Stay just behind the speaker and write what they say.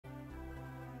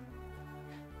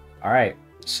Alright,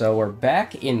 so we're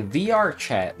back in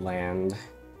VRChat land.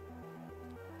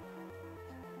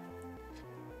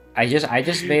 I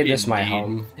just made this my Indeed.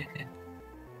 home.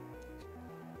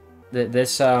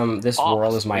 This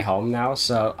world is my Sweet. home now,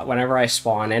 so whenever I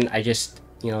spawn in, I just,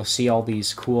 see all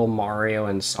these cool Mario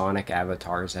and Sonic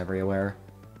avatars everywhere.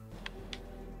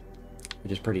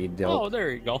 Which is pretty dope. Oh, there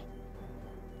you go.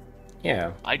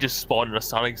 Yeah. I just spawned in a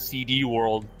Sonic CD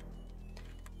world.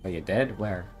 Oh, you did?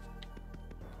 Where?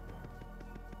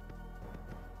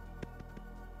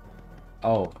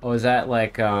 Oh, is that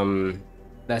like,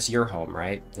 that's your home,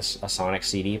 right? A Sonic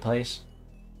CD place?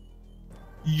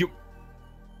 Yup.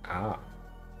 Ah.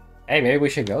 Hey, maybe we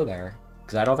should go there.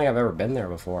 Because I don't think I've ever been there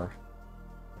before.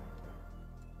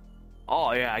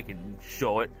 Oh, yeah, I can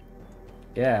show it.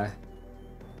 Yeah.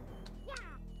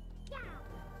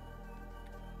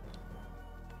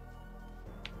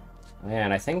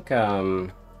 Man, I think I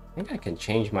can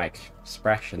change my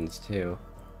expressions too.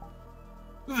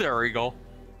 There we go.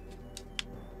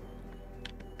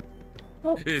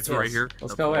 Oh, It's yes. right here.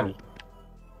 Let's The go portal. in.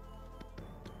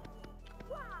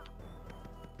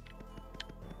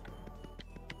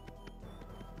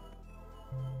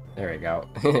 There we go.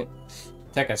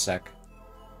 Take a sec.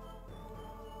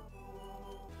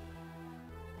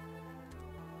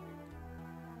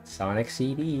 Sonic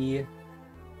CD.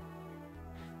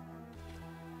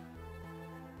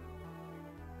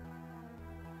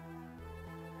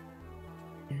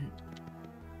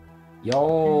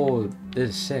 Yo, this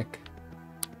is sick.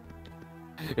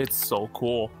 It's so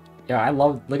cool. Yeah, I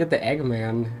love. Look at the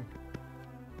Eggman.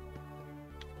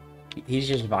 He's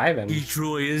just He vibing.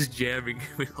 truly is jamming.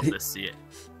 We love to see it.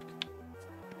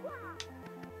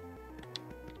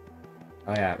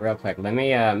 Oh yeah, real quick. Let me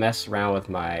mess around with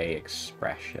my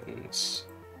expressions.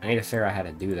 I need to figure out how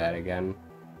to do that again.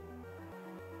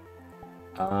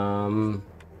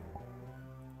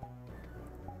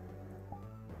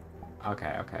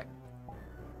 Okay, okay.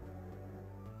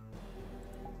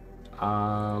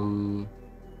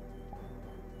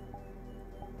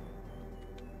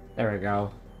 There we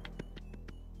go.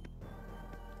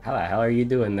 How the hell are you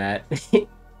doing that?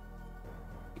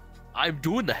 I'm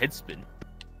doing the head spin.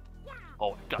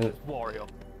 Oh my god, it's Mario.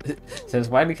 Says,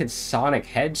 why could Sonic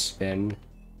head spin?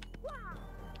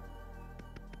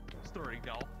 Starting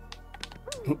now.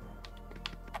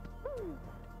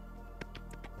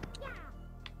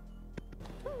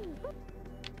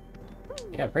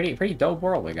 Yeah, pretty dope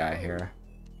world we got here.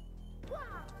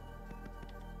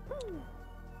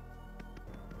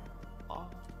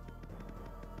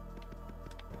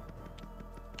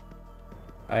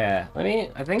 Oh yeah,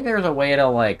 I think there's a way to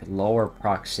like lower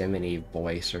proximity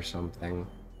voice or something.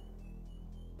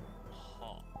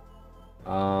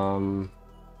 I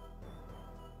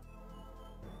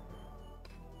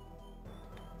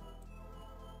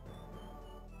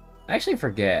actually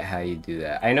forget how you do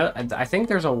that. I think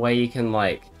there's a way you can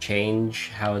like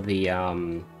change how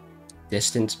the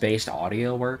distance-based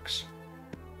audio works.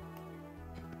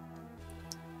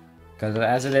 Because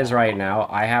as it is right now,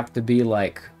 I have to be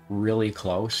like really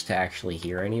close to actually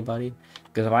hear anybody.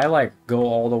 Because if I like go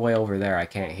all the way over there, I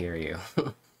can't hear you.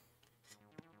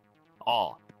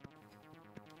 Oh.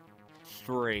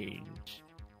 Strange.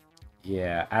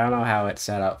 Yeah, I don't know how it's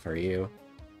set up for you.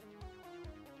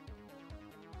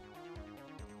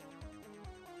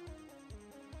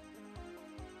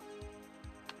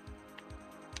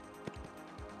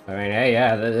 I mean, hey,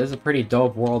 yeah, this is a pretty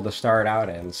dope world to start out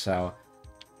in, so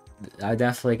I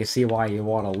definitely can see why you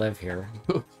want to live here.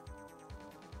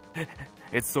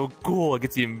 It's so cool. It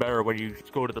gets even better when you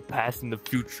go to the past and the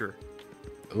future.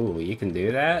 Ooh, you can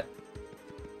do that?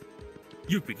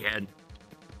 You can.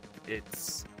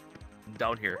 It's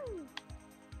down here.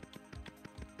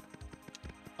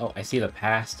 Oh, I see the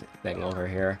past thing over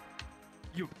here.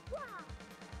 You.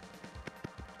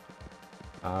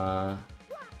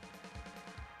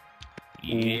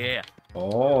 Yeah.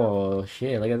 Oh,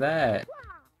 shit, look at that.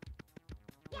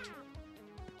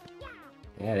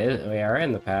 Yeah, it is, we are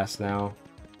in the past now.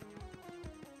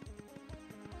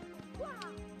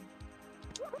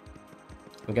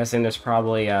 I'm guessing there's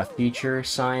probably a future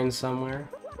sign somewhere.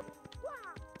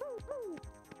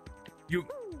 You.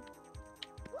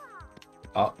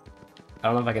 Oh, I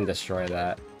don't know if I can destroy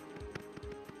that.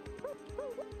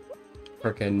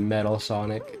 Frickin' Metal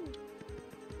Sonic.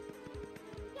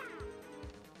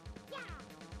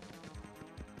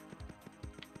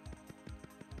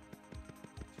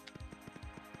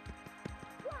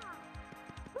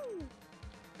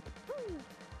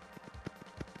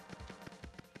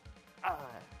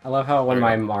 I love how when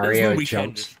my Mario we can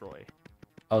jumps... destroy.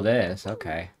 Oh, this,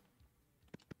 okay.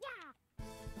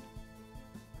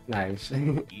 Nice.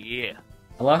 Yeah.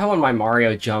 I love how when my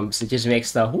Mario jumps, it just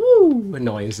makes the woo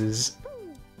noises.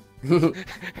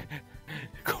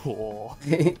 Cool.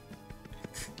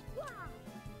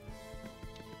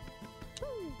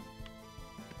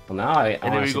 Well, now I And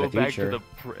then want we to see go the back to future.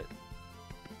 the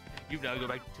You now go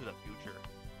back to the future.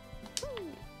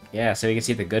 Yeah, so you can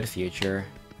see the good future.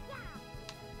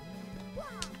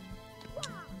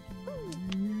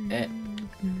 Eh.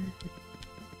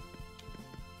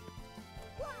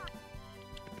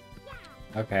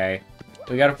 Okay.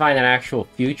 We gotta find an actual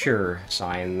future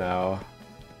sign, though.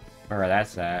 Where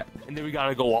that's at. And then we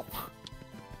gotta go up.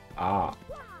 Ah.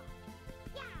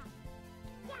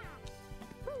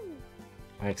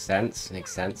 Makes sense,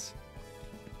 makes sense.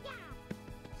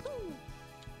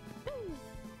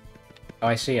 Oh,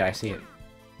 I see it, I see it.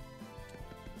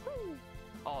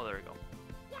 Oh, there we go.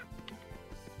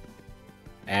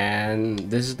 And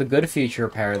this is the good future,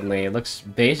 apparently. It looks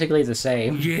basically the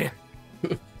same. Yeah.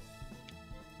 The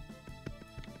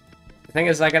thing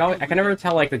is, I can never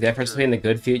tell, like, the difference between the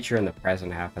good future and the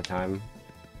present half the time.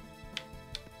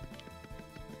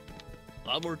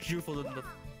 I'm more cheerful than the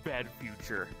bad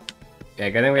future. Yeah,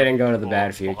 good thing we didn't go to the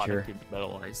bad future.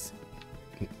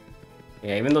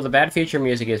 Yeah, even though the bad future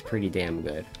music is pretty damn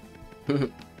good.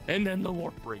 And then the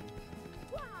warp ring.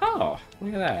 Oh,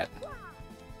 look at that.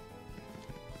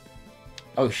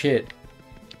 Oh shit.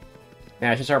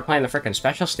 Yeah, I should start playing the frickin'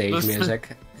 special stage music.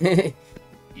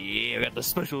 Yeah, we got the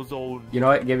special zone. You know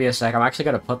what? Give me a sec. I'm actually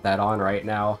gonna put that on right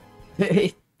now.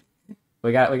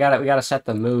 we gotta set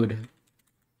the mood.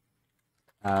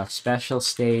 Special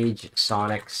stage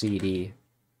Sonic CD.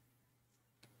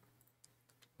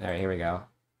 Alright, here we go.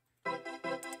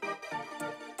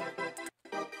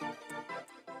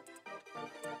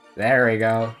 There we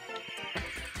go.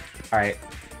 Alright,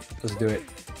 let's do it.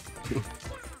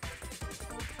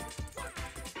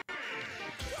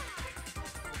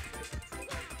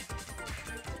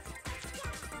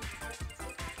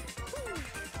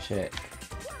 Shit.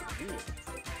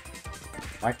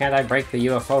 Why can't I break the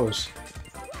UFOs?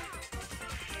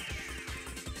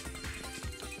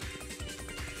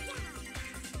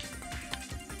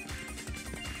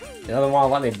 They don't want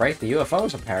to let me break the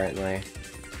UFOs, apparently.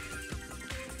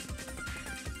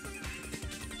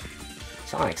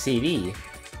 Sonic CD.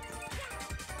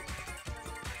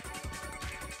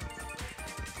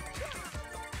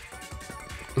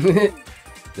 This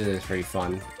is pretty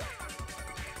fun.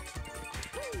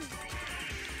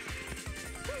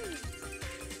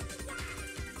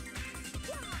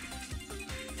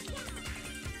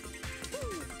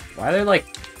 Why are there like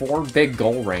 4 big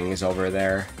gold rings over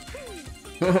there?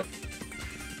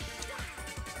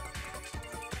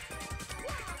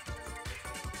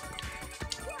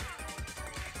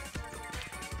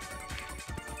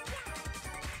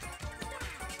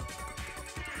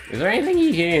 Is there anything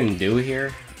you can do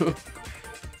here?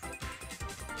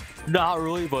 Not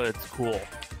really, but it's cool.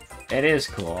 It is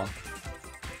cool.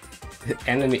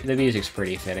 And the music's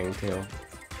pretty fitting, too.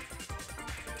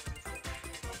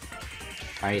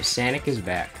 Alright, Sonic is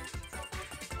back.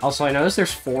 Also, I noticed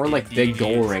there's 4, like, big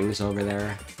gold rings over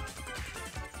there.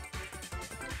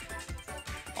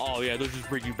 Oh yeah, they'll just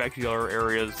bring you back to the other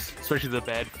areas, especially the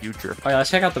bad future. Oh yeah,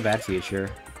 let's check out the bad future.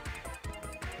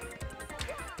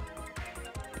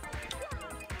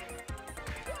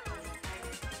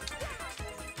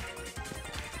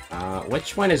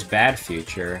 Which one is bad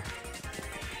future?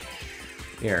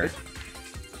 Here.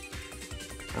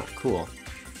 Oh, cool.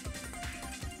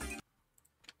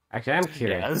 Actually, I'm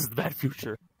curious. Yeah, this is the bad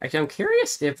future. Actually, I'm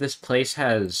curious if this place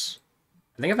has...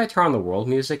 I think if I turn on the world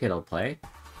music, it'll play.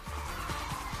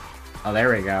 Oh,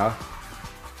 there we go.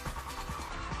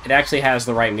 It actually has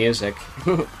the right music.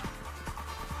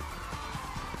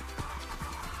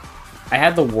 I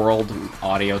had the world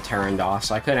audio turned off,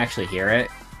 so I couldn't actually hear it.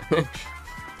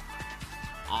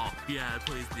 Oh, yeah, it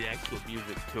plays the actual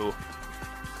music, too.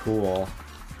 Cool.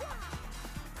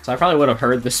 So I probably would have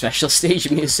heard the special stage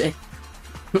music.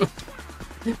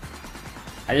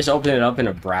 I just opened it up in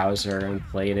a browser and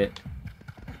played it.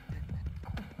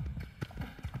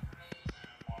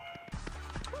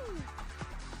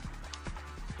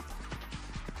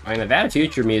 I mean, the Bad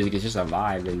Future music is just a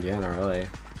vibe in general, really.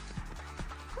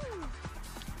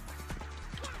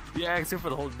 Yeah, except for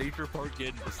the whole nature part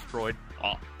getting destroyed.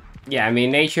 Oh. Yeah, I mean,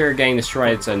 nature getting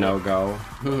destroyed, it's a no-go.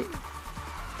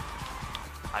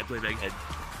 I play Egghead.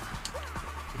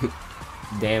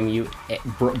 Damn you,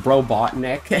 bro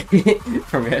Botneck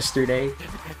from yesterday.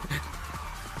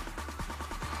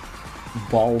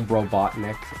 Ball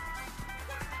Robotnik.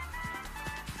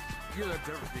 Yeah, that's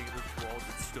everything in this world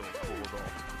is still cool,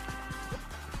 though.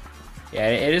 Yeah,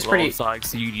 it is pretty... Sonic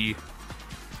CD.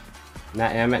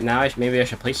 Now maybe I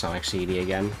should play Sonic CD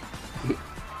again.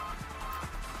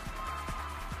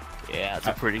 Yeah, it's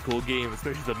a pretty cool game,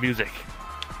 especially the music.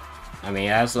 I mean,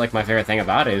 that's like my favorite thing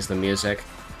about it is the music.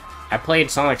 I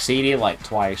played Sonic CD like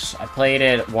twice. I played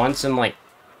it once in like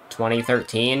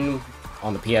 2013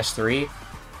 on the PS3,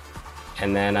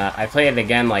 and then I played it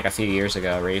again like a few years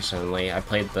ago recently. I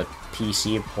played the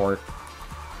PC port.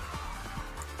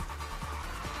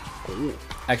 Ooh.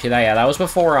 Actually, that was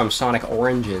before Sonic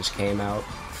Oranges came out.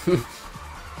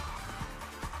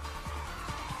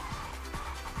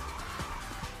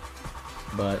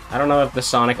 But I don't know if the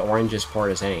Sonic Oranges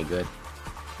port is any good,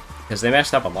 because they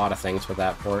messed up a lot of things with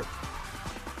that port,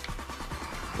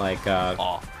 like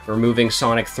removing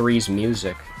Sonic 3's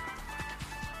music.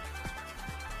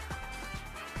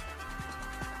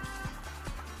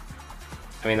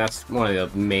 I mean, that's one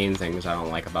of the main things I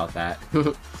don't like about that.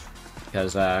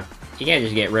 Because, you can't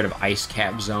just get rid of Ice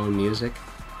Cap Zone music.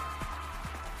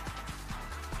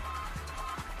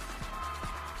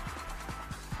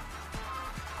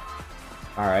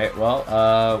 Alright,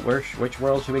 well, which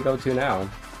world should we go to now?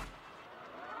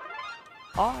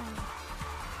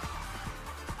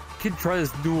 Can try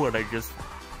this new one, I just...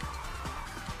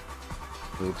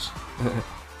 Oops.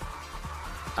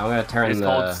 I'm gonna turn it's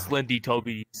called Slendy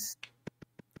Tubbies.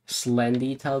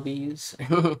 Slendy Tubbies?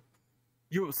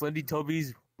 You have Slendy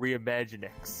Tubbies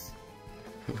Reimaginix.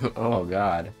 Oh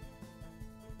god.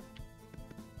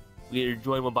 We either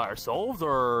join one by ourselves,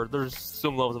 or there's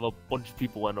some levels of a bunch of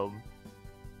people in them.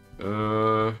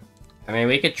 I mean,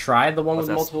 we could try the one with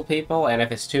multiple people, and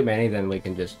if it's too many, then we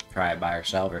can just try it by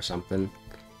ourselves or something.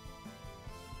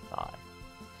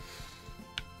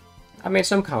 I mean,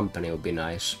 some company would be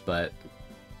nice, but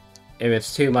if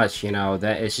it's too much, you know,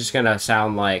 that it's just gonna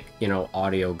sound like, you know,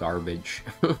 audio garbage.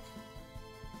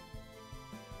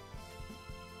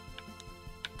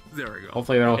 There we go.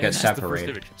 Hopefully we don't get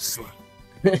separated.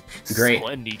 Great.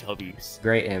 Slendy Tubbies.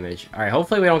 Great image. Alright,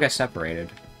 hopefully we don't get separated.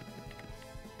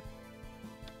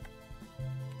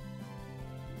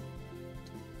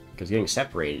 Because getting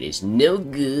separated is no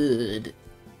good.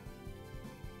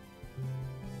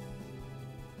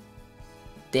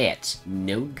 That's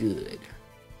no good.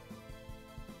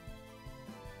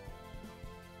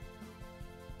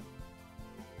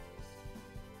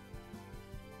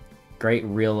 Great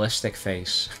realistic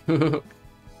face.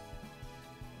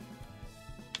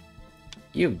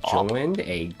 You've joined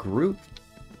a group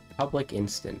public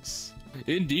instance.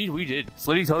 Indeed, we did.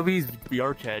 Slendy Tubbies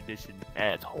VRChat edition.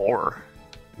 And it's horror.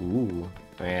 Ooh.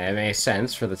 I mean, it makes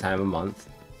sense for the time of month.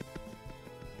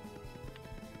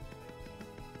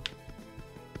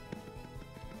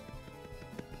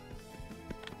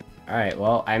 Alright,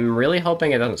 well, I'm really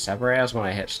hoping it doesn't separate us when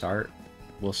I hit start.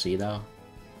 We'll see, though.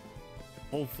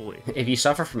 Hopefully. If you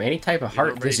suffer from any type of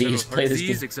heart disease, play this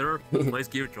game. Etc. Please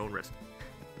give it your own risk.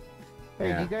 Hey,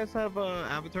 Yeah. do you guys have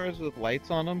avatars with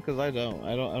lights on them? Because I don't.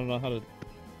 I don't know how to.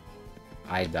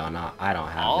 I don't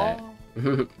have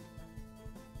that.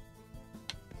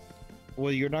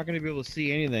 Well, you're not going to be able to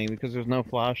see anything because there's no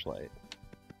flashlight.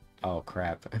 Oh,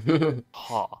 crap.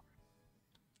 Ha.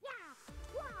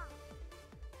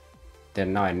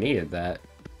 Didn't know I needed that.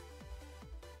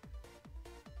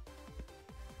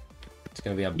 It's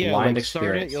gonna be a blind experience.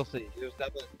 Start it, you'll see. There's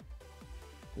definitely...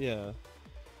 Yeah.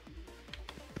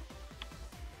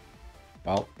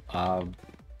 Well,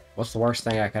 what's the worst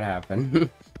thing that could happen?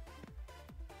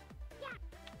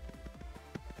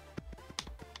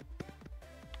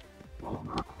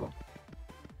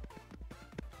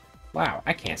 Wow,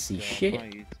 I can't see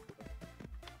shit.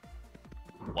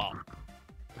 Wow.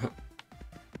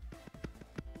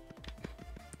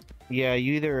 Yeah,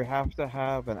 you either have to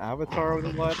have an avatar with a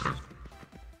light.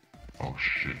 Oh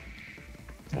shit.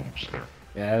 Almost there.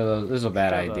 Yeah, this is a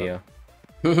bad Shut idea.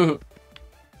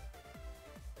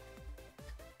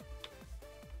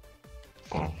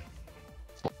 Oh.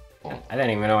 I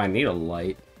didn't even know I need a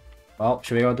light. Well,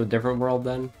 should we go to a different world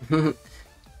then?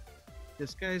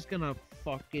 This guy's gonna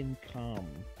fucking come.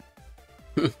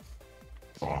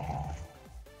 Oh.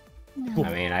 No,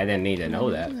 I mean, I didn't need to know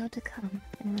you're not that. allowed to come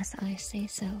unless I say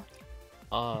so.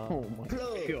 Oh my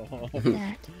god.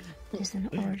 That is an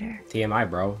order. TMI,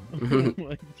 bro. Oh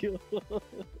my god.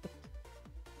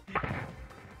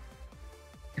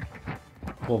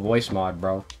 Cool voice mod,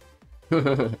 bro.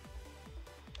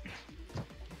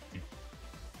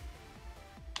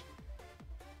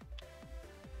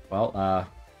 Well,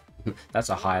 that's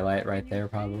a highlight right there,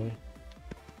 probably.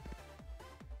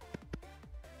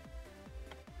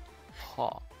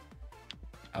 Ha.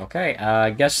 Okay, I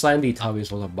guess Slendy Tubbies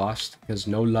was a bust, because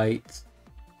no light.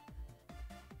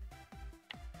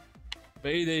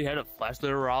 Maybe they had a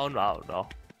flashlight around, I don't know.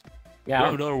 We Yeah.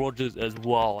 have another world just as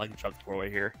well. I can shove the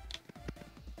right here.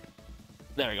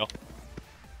 There we go.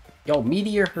 Yo,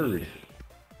 Meteor Herd.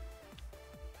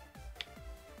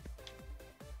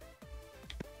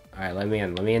 Alright, let me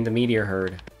in. Let me in the Meteor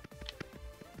Herd.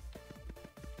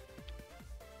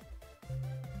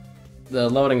 The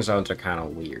loading zones are kind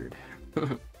of weird.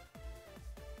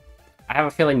 I have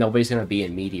a feeling nobody's gonna be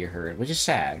in Meteor Herd, which is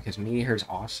sad, because Meteor Herd's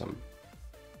awesome.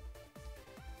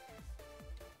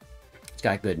 It's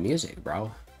got good music, bro.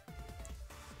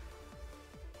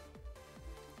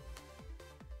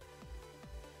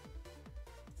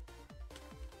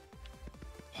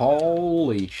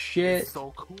 Holy shit. It's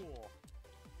so cool.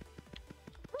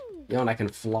 Yo, and I can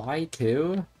fly,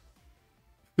 too?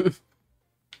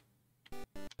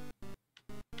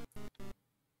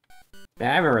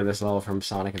 Man, I remember this level from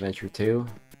Sonic Adventure 2.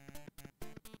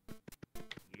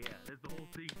 Yeah, that's the whole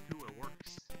thing too. It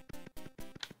works.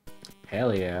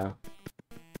 Hell yeah.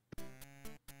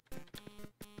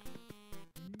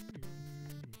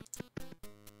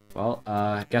 Well,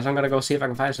 guess I'm gonna go see if I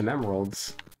can find some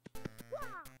emeralds.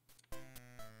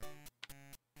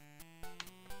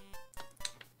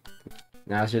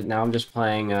 Now I'm just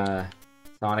playing,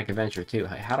 Sonic Adventure 2.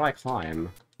 How do I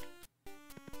climb?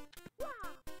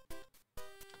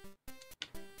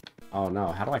 Oh no,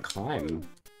 how do I climb?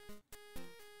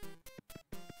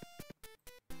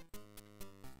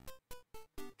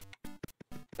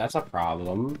 That's a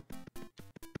problem.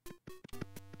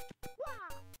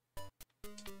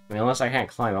 I mean, unless I can't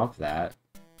climb up that.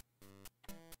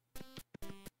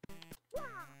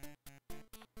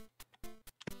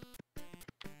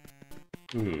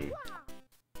 I'm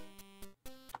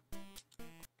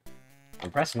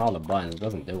pressing all the buttons, it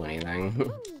doesn't do anything.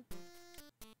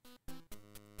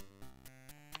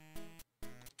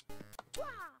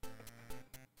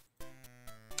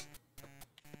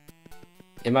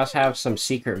 It must have some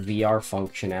secret VR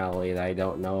functionality that I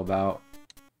don't know about.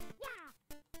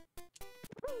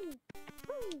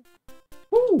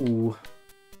 Ooh!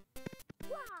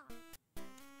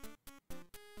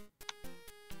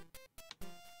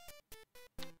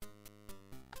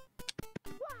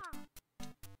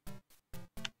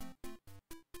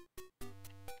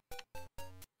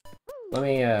 Let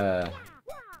me, I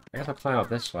guess I'll climb up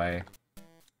this way.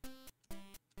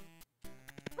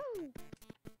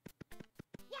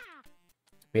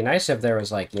 Be nice if there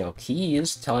was, like, you know,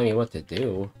 keys telling me what to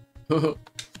do.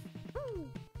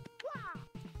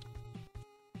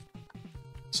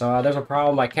 So, there's a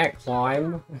problem, I can't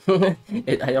climb. I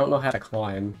don't know how to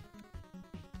climb.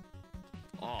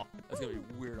 Oh, that's gonna be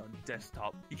weird on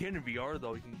desktop. You can in VR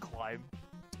though, you can climb.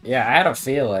 Yeah, I had a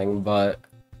feeling, but...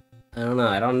 I don't know,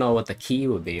 I don't know what the key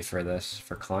would be for this,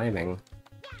 for climbing.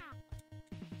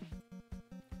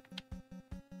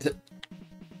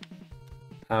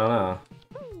 I don't know.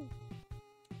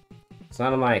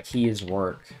 None of my keys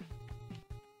work.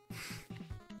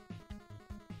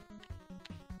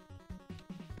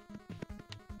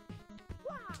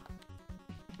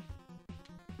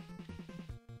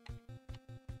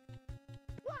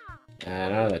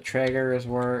 And none of the triggers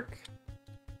work.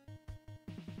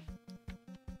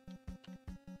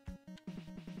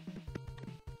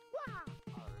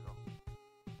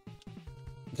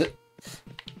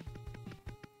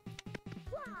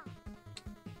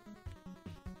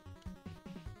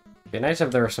 Be nice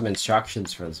if there were some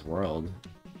instructions for this world.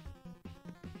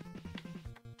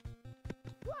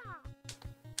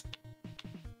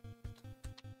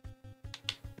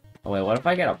 Oh wait, what if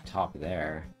I get up top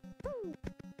there?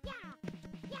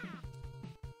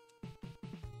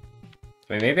 I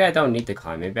mean, maybe I don't need to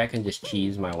climb, maybe I can just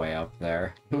cheese my way up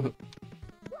there.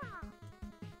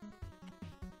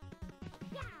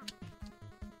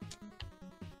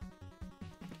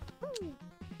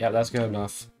 Yep, that's good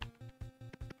enough.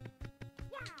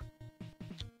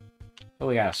 Oh,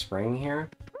 we got a spring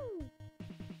here?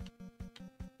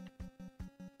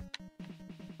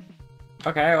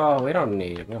 Okay, well, we don't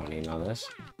need none of this.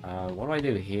 What do I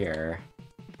do here?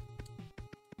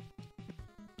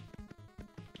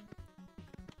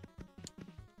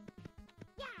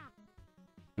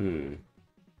 Do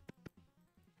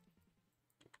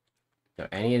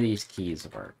any of these keys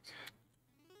work?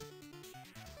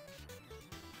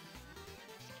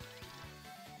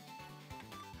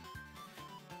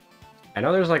 I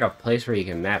know there's like a place where you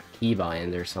can map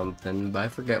keybinds or something, but I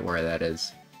forget where that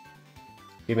is.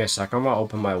 Give me a sec, I'm gonna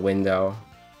open my window.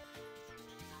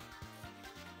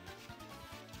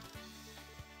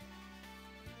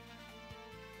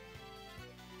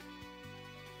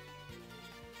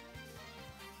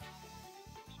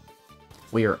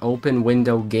 We are open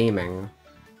window gaming.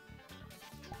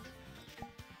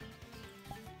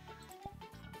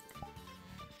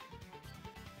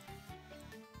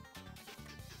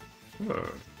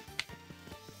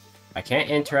 I can't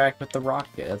interact with the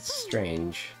rocket. That's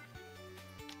strange.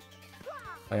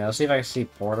 Wait, let's see if I can see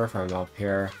Porter from up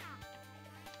here.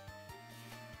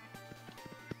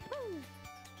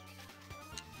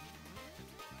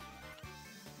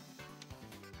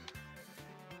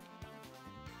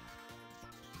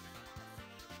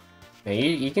 Man,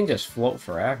 you can just float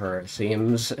forever, it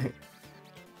seems.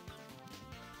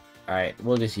 Alright,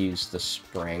 we'll just use the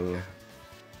spring.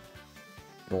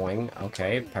 Boing.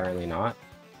 Okay, apparently not.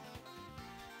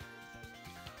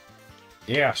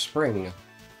 Yeah, spring.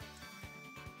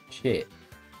 Shit.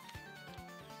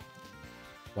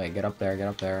 Wait, get up there, get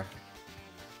up there.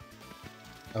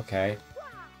 Okay.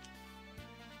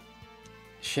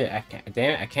 Shit, I can't,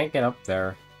 damn it, I can't get up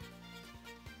there.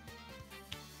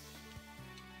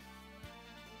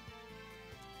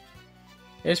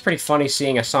 It's pretty funny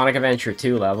seeing a Sonic Adventure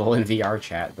 2 level in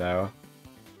VRChat, though.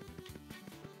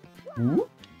 Whoop.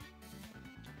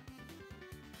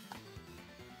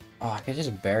 Oh, I could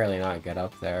just barely not get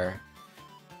up there.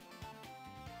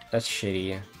 That's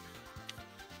shitty.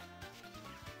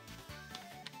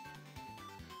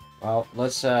 Well,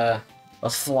 let's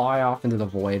fly off into the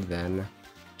void then.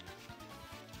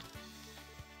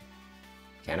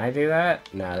 Can I do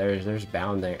that? No, there's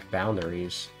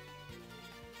boundaries.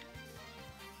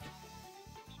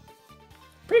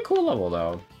 Pretty cool level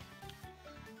though.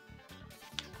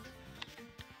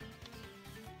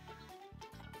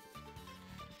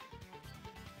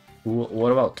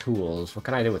 What about tools? What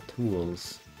can I do with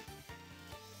tools?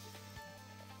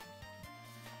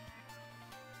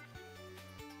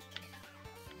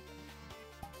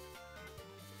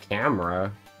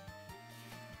 Camera?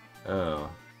 Oh.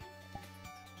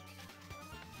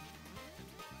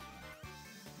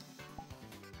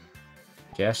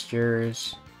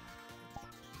 Gestures.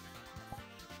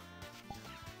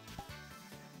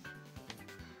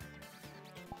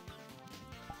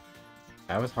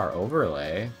 Avatar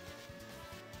overlay.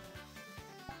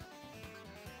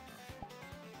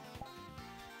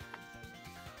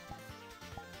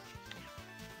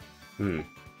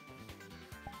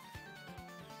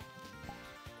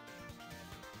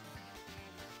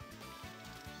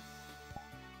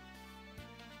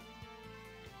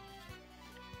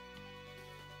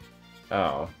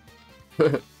 Oh.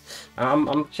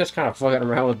 I'm just kind of fucking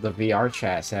around with the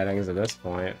VRChat settings at this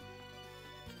point.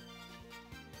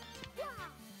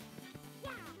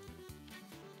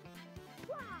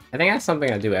 I think that's something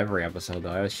I do every episode,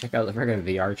 though. I always check out the friggin'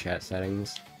 VRChat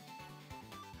settings.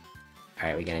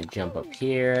 Alright, we're gonna jump up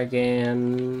here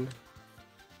again.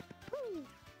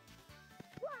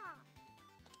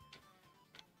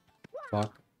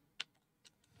 Fuck.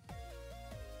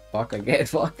 Fuck, again.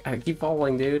 Fuck, I keep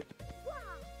falling, dude.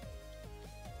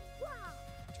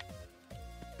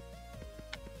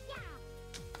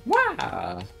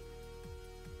 Wow!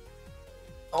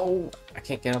 Oh, I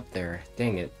can't get up there.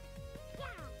 Dang it.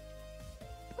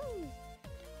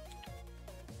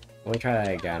 Let me try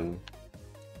that again.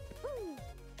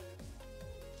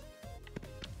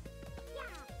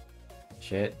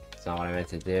 Shit, that's not what I meant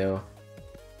to do.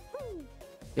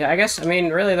 Yeah, I guess, I mean,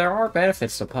 really, there are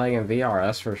benefits to playing in VR,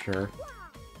 that's for sure.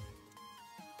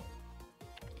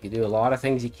 You do a lot of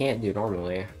things you can't do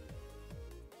normally.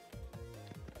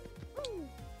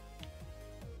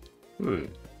 What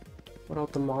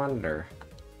about the monitor?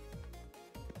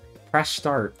 Press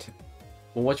start.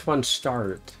 Well, which one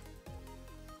start?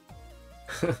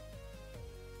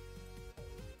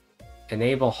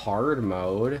 Enable hard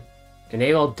mode.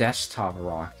 Enable desktop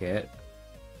rocket.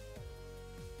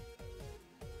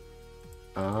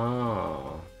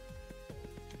 Oh.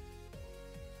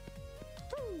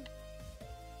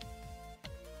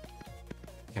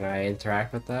 Can I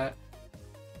interact with that?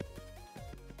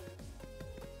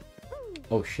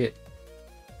 Oh shit.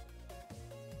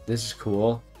 This is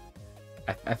cool.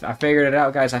 I figured it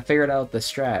out, guys. I figured out the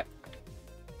strat.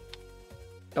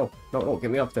 No, no, no, get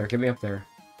me up there, get me up there.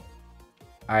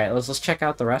 Alright, let's check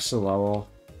out the rest of the level.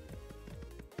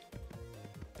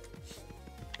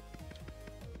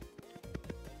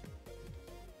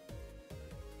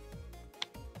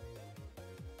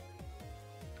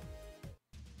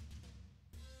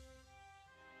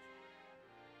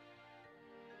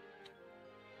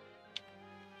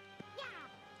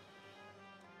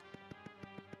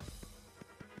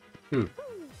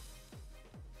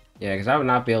 Yeah, because I would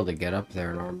not be able to get up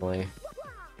there normally.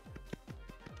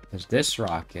 There's this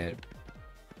rocket.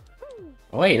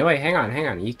 Oh, wait, no, wait, hang on, hang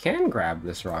on. You can grab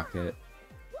this rocket.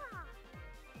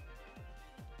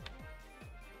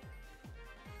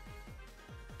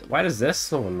 Why does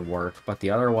this one work, but the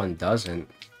other one doesn't?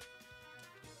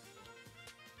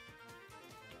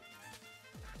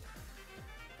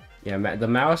 Yeah, the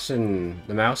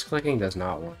mouse clicking does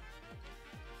not work.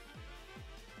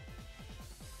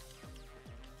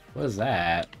 What is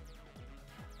that?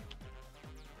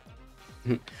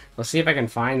 Let's see if I can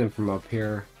find them from up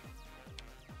here.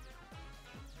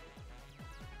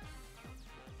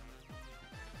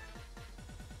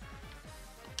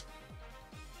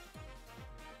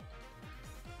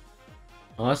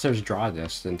 Unless there's draw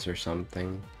distance or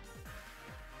something.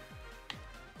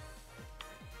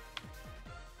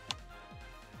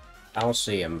 I don't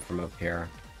see him from up here.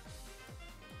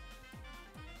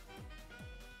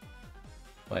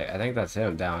 Wait, I think that's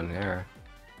him down there.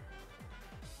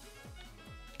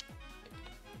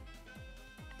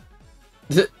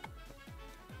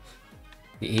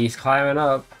 He's climbing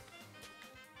up.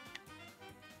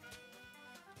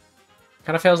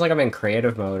 Kind of feels like I'm in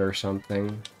creative mode or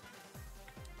something.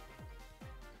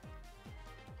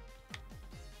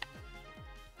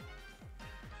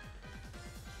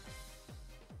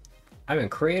 I'm in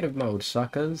creative mode,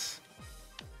 suckers.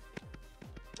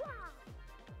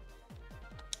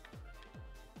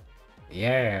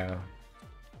 Yeah.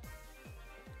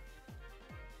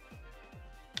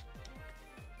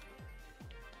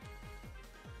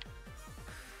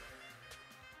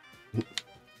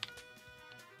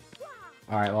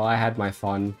 Alright, well, I had my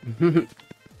fun.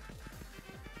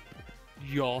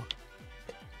 Yeah.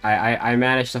 I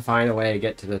managed to find a way to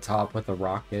get to the top with a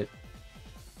rocket.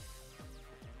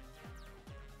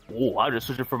 Oh, I'm just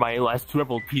searching for my last 2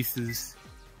 emerald pieces.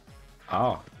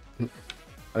 Oh.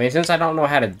 I mean, since I don't know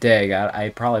how to dig, I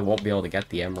probably won't be able to get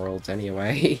the emeralds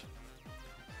anyway.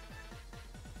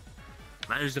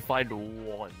 Managed to find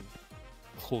 1.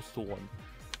 Close to 1.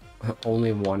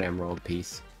 Only 1 emerald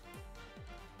piece.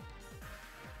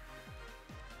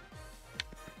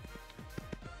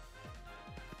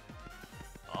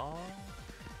 Oh.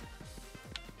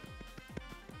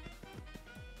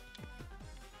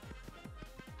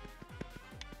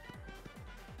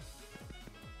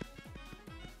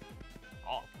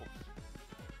 Oh,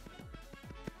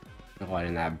 What,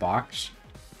 in that box?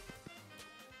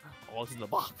 oh, it's in the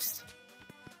box.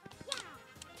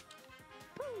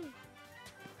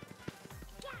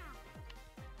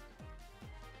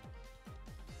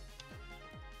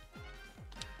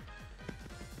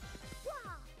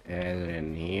 Is it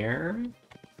in here?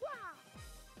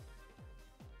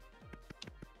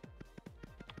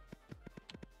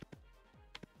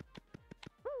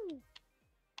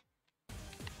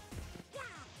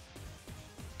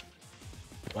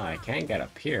 Well, I can't get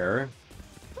up here.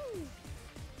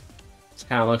 This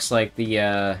kind of looks like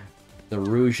the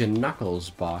Rouge and Knuckles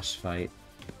boss fight.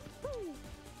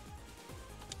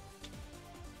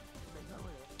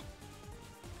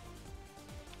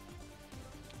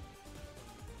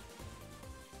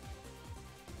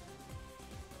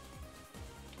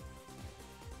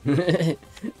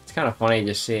 It's kind of funny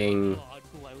just seeing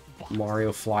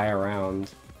Mario fly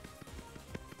around.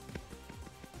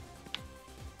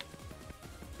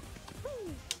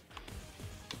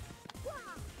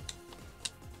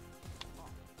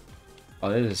 Oh,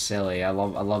 this is silly. I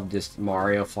love just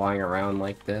Mario flying around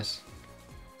like this.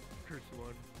 First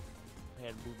one.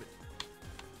 And move it.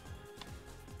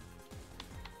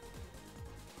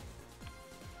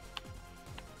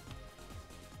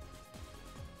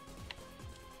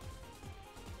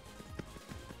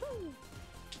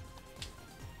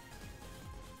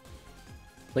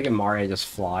 Look at Mario just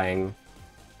flying.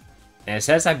 And it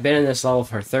says I've been in this level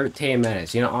for 13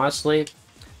 minutes. You know, honestly,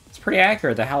 it's pretty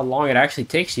accurate to how long it actually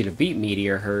takes you to beat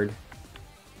Meteor Herd.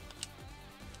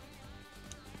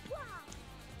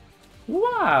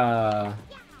 Wow!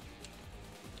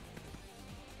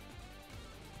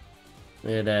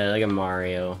 Look at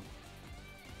Mario.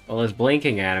 Well, his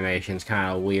blinking animation's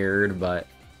kind of weird, but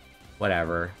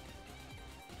whatever.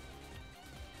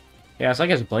 Yeah, it's like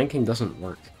his blinking doesn't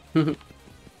work.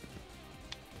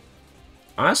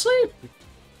 Honestly,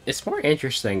 it's more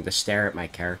interesting to stare at my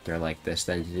character like this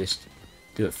than to just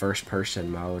do it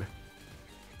first-person mode.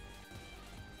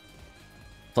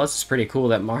 Plus, it's pretty cool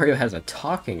that Mario has a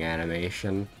talking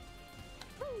animation.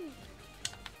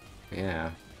 Yeah,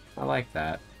 I like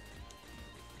that.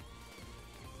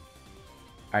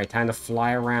 Alright, time to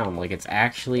fly around like it's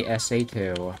actually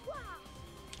SA2.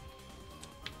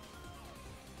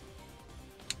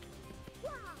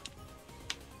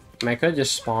 I mean, I could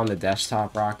just spawn the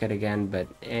desktop rocket again, but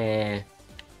eh.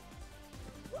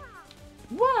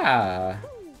 Wow.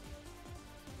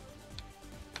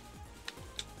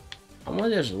 I'm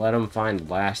gonna just let him find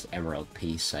the last emerald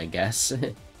piece, I guess.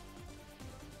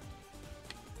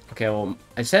 Okay, well,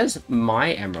 it says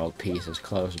my emerald piece is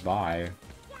close by.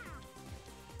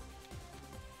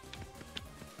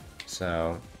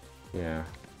 So, Yeah.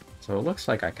 So it looks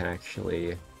like I can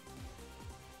actually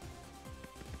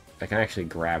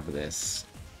grab this.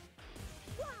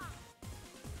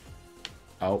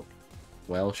 Oh.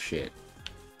 Well, shit.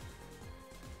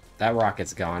 That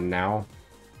rocket's gone now.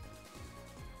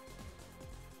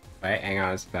 Wait, hang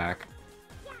on, it's back.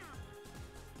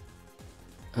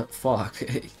 Fuck.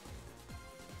 Did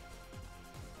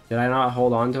I not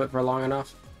hold on to it for long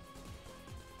enough?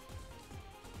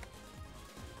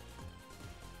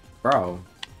 Bro,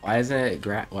 why isn't it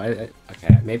why is it...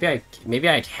 Okay, maybe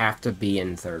I have to be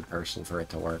in third person for it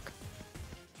to work.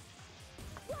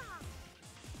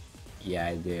 Yeah,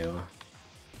 I do.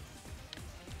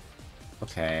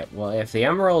 Okay, well, if the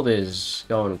emerald is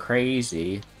going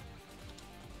crazy,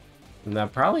 then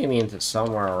that probably means it's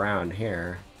somewhere around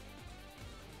here.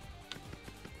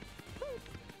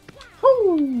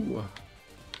 Whoo!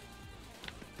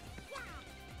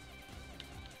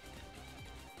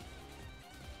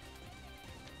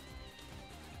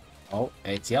 Oh,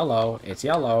 it's yellow. It's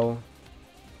yellow.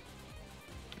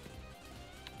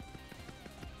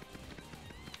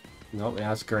 Nope,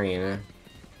 now it's green.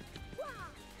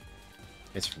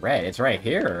 It's red. It's right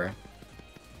here.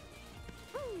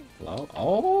 Hello?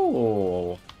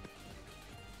 Oh!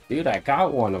 Dude, I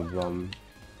got one of them.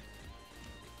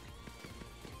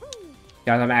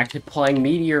 Guys, I'm actually playing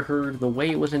Meteor Herd the way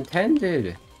it was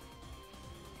intended.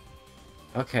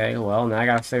 Okay, well, now I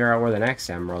gotta figure out where the next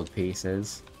emerald piece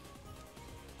is.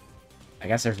 I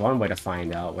guess there's one way to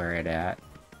find out where it's at.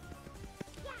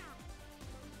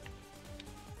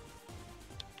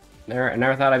 I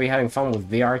never thought I'd be having fun with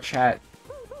VRChat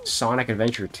Sonic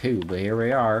Adventure 2, but here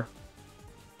we are.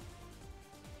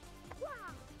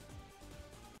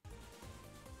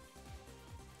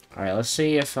 Alright, let's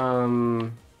see if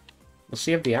the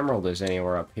emerald is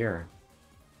anywhere up here.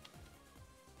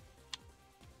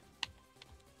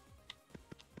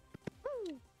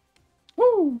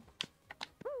 Woo!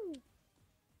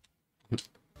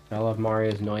 I love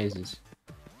Mario's noises.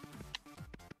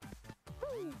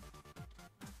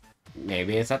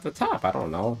 Maybe it's at the top, I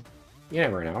don't know. You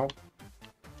never know.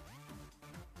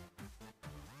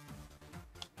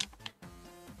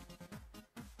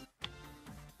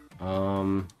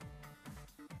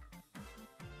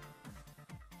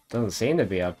 Doesn't seem to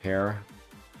be up here.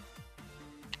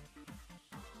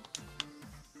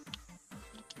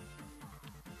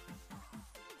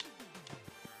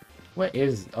 What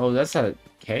is... Oh, that's a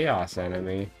chaos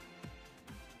enemy.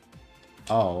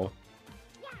 Oh.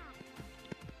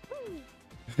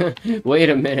 Wait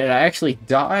a minute, I actually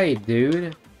died,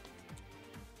 dude.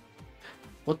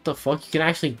 What the fuck? You can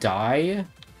actually die?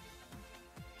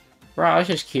 Bro, I was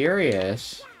just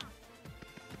curious.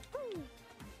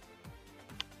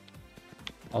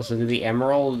 Also, do the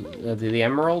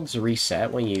emeralds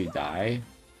reset when you die?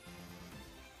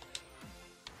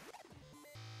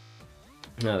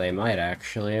 No, they might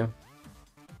actually.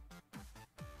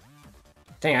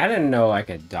 Dang, I didn't know I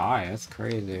could die. That's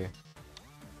crazy.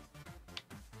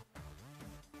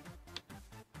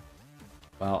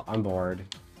 Well, I'm bored.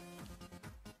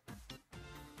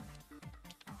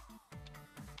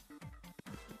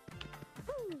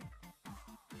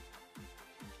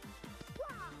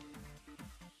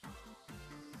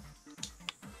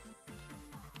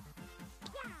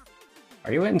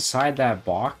 Are you inside that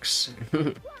box?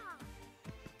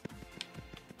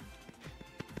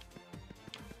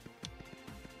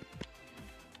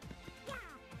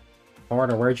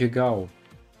 Porter, where'd you go?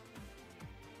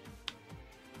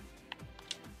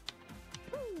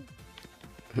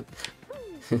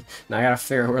 Now I gotta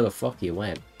figure out where the fuck you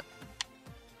went.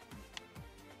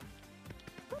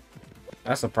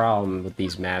 That's the problem with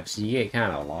these maps, you get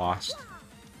kinda lost.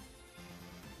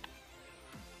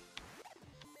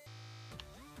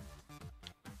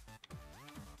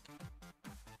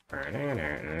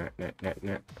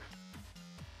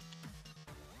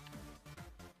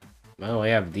 Well, we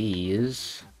have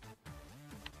these.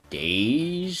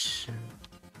 Days.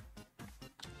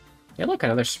 Yeah, look,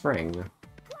 another spring.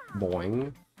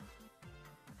 Boing.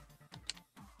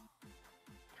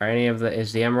 Are any of the...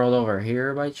 Is the emerald over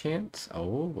here by chance?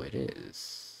 Oh, it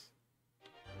is.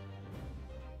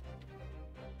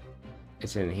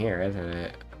 It's in here, isn't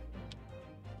it?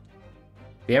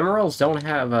 The emeralds don't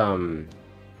have,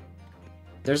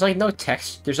 There's like no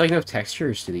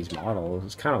textures to these models.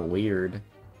 It's kind of weird.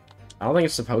 I don't think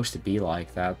it's supposed to be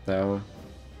like that, though.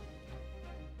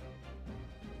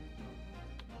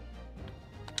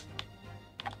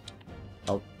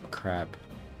 Oh, crap.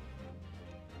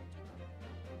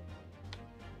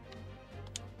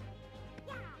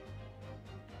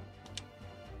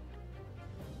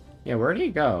 Yeah, where do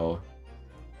you go?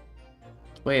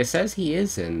 Wait, it says he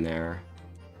is in there.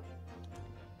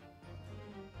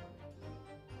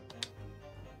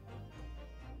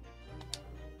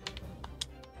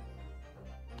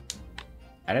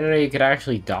 I didn't know you could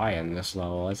actually die in this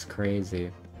level. That's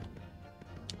crazy.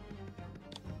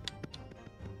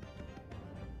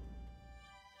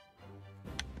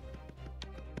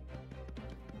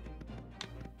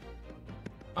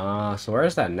 So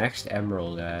where's that next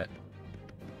emerald at?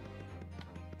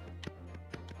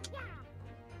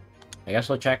 I guess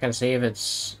we'll check and see if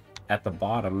it's at the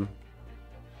bottom.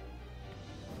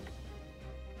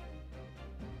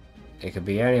 It could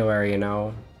be anywhere, you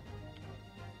know.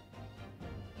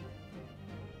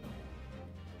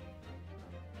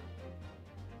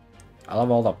 I love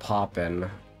all the poppin'.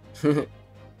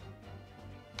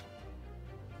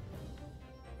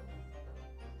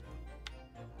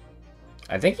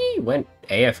 I think he went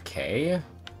AFK?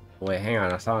 Wait, hang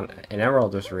on, I saw an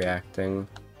emerald was reacting.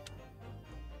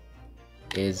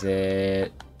 Is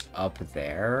it up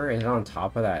there? Is it on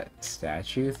top of that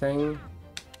statue thing?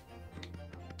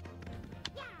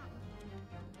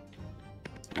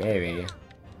 Maybe.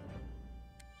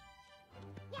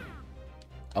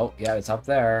 Oh, yeah, it's up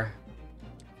there.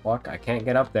 Fuck, I can't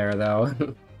get up there, though.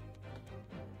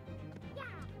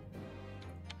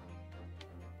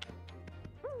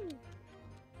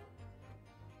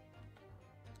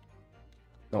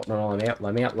 No, no, no,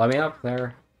 let me up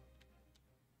there.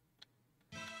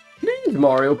 Please,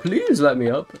 Mario, please let me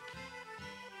up.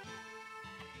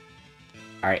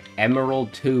 Alright,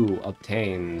 Emerald 2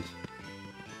 obtained.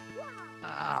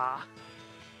 Ah.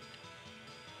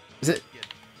 Is it?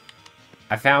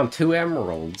 I found 2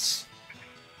 emeralds.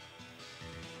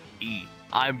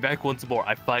 I'm back once more.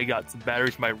 I finally got some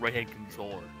batteries for my right-hand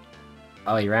controller.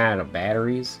 Oh, you ran out of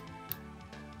batteries?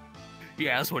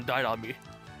 Yeah, this one died on me.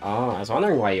 Oh, I was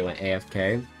wondering why you went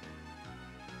AFK.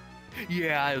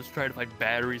 Yeah, I was trying to find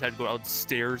batteries. I had to go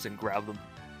downstairs and grab them.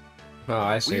 Oh,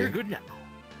 I see. We're good now.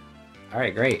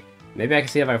 Alright, great. Maybe I can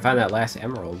see if I can find that last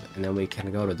emerald, and then we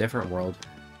can go to a different world.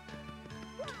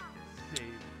 Save.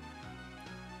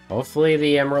 Hopefully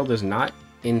the emerald is not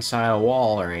inside a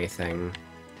wall or anything.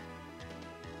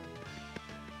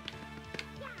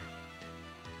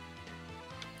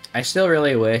 I still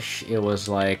really wish it was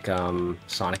like,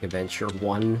 Sonic Adventure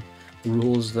 1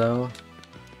 rules, though.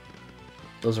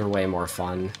 Those are way more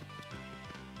fun.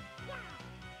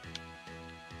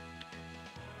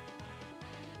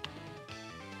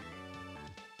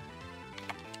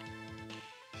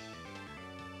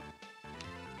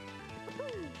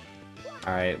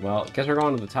 Alright, well, guess we're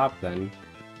going to the top then.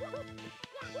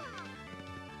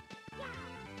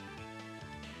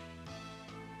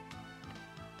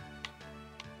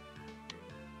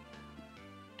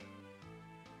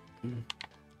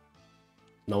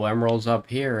 No emeralds up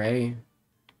here, eh?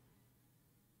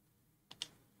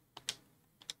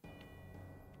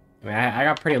 I mean, I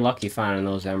got pretty lucky finding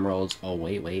those emeralds. Oh,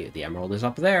 wait, the emerald is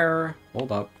up there.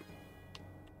 Hold up.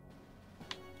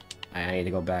 I need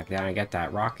to go back down and get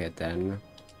that rocket, then.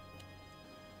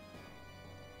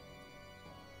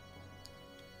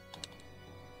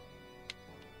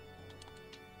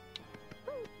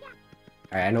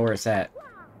 Alright, I know where it's at.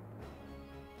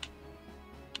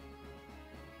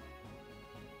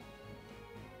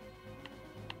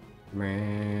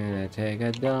 Man, I take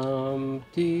a dump,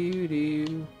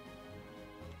 doo-doo.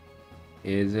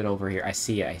 Is it over here? I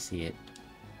see it.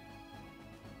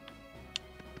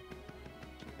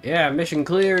 Yeah, mission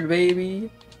cleared,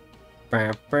 baby!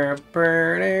 Yo,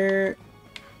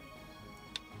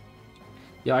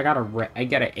 I got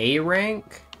an A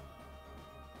rank?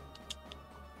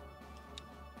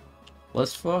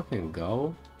 Let's fucking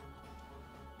go.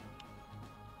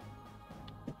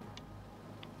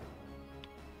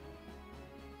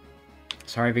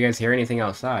 Sorry if you guys hear anything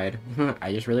outside.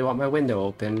 I just really want my window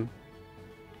open.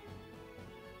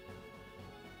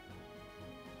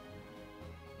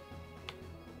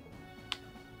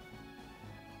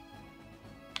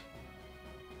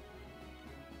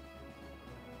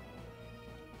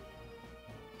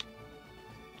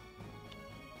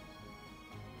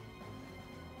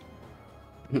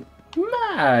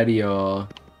 Mario!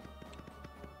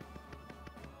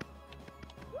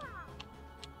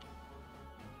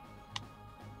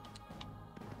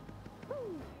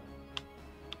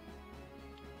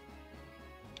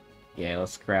 Yeah,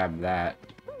 let's grab that.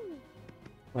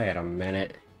 Wait a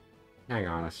minute. Hang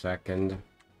on a second.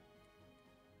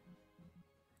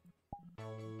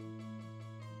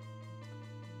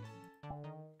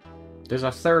 There's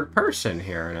a third person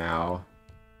here now.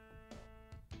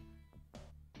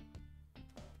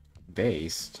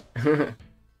 Based. I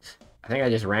think I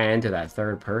just ran into that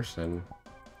third person.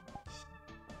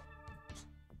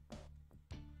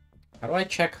 How do I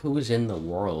check who's in the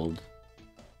world?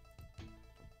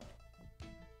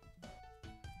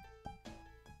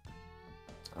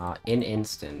 In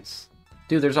instance.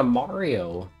 Dude, there's a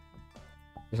Mario.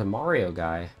 There's a Mario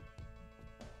guy.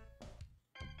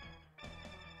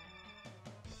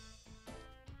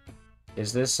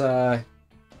 Is this,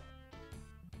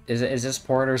 is this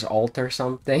Porter's alt or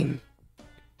something?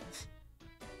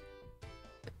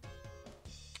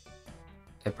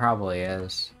 It probably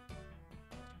is.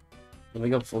 Let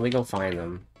me go find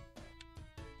them.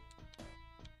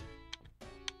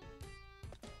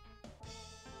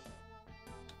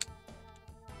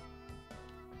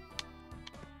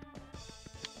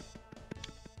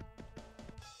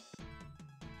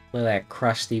 Look at that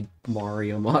crusty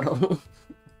Mario model.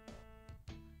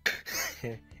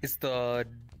 It's the...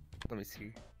 Let me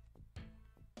see.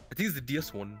 I think it's the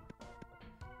DS one.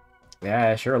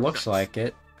 Yeah, it sure looks like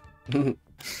it.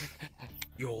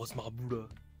 Yo, it's my Buddha.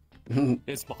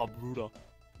 It's my Buddha.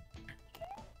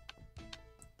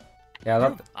 Yeah,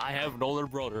 that... I have an older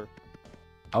brother.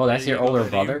 Oh, that's your older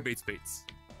brother? Bates.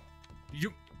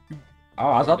 You. Oh,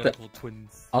 I was about to...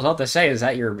 Twins. I was about to say, is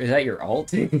that your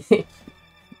alt?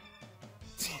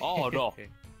 Oh no.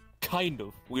 Kind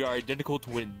of. We are identical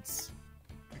twins.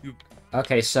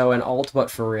 Okay, so an alt,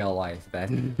 but for real life,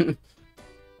 then.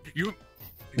 You.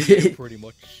 Pretty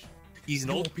much. He's an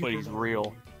old, but he's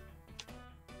real.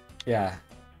 Yeah.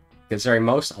 Considering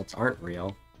most alts aren't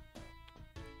real.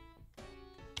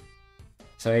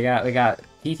 So we got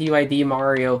TTYD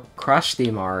Mario,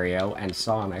 Krusty Mario, and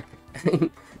Sonic.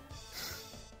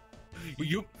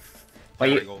 You. But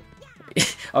you...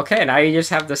 Okay, now you just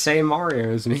have the same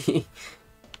Mario as me.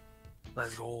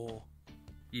 Let's go.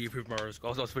 Yeah, Paper Mario's.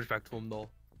 I'll switch back to him though.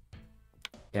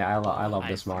 Yeah, I love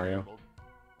this Mario.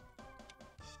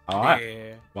 Oh,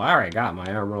 Yeah. well, I already got my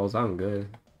emeralds. I'm good.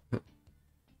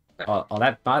 Oh,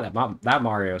 that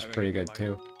Mario is pretty good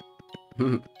too.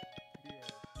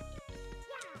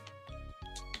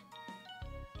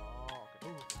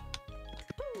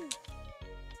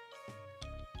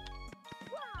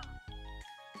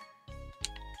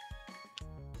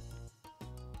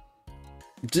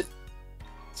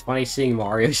 It's funny seeing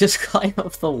Mario just climb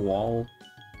up the wall.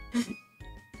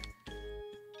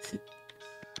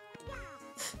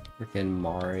 Freaking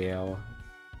Mario.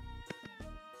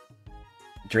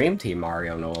 Dream Team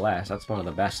Mario, no less. That's one of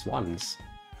the best ones.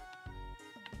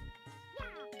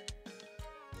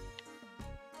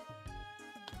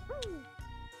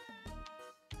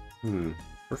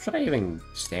 Where should I even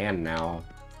stand now?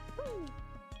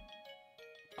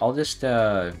 I'll just,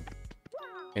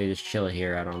 maybe just chill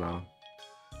here, I don't know.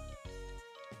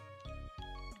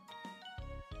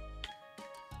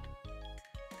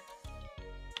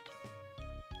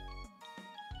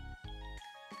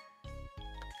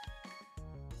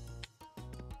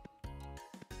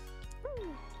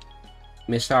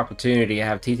 Missed opportunity to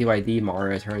have TTYD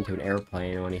Mario turn into an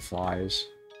airplane when he flies.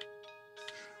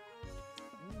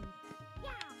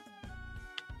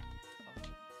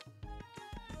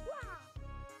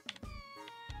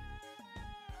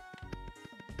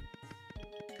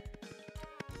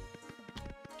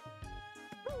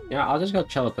 Yeah, I'll just go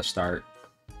chill at the start.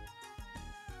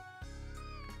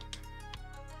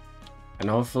 And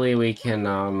hopefully we can,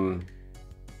 Oh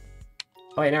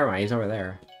wait, never mind, he's over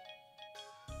there.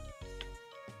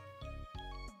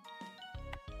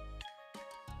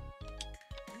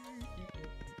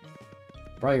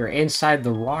 Bro, you're inside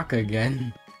the rock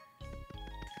again.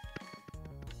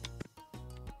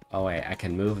 Oh wait, I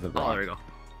can move the rock. Oh, there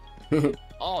we go.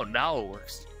 Oh, now it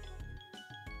works.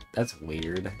 That's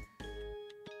weird.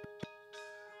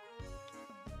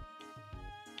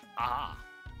 Ah.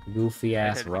 Goofy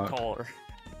ass rock. Taller.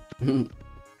 May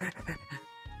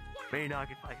not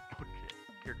if I put it.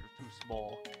 Character's too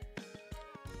small.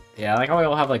 Yeah, I like how we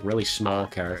all have like really small there we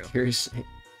go. characters.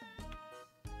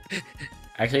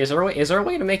 Actually, is there a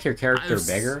way to make your character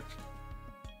bigger?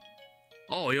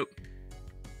 Oh, yep.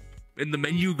 In the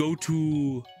menu, go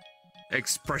to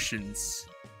expressions.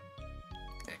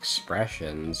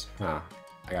 Expressions? Huh.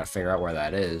 I gotta figure out where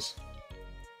that is.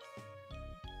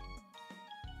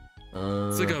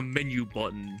 It's like a menu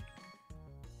button.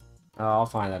 Oh, I'll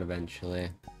find that eventually.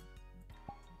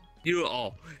 You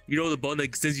know the button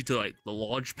that sends you to like the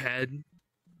launch pad.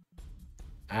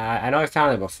 I know I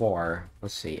found it before.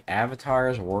 Let's see.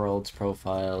 Avatars, worlds,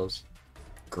 profiles,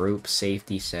 group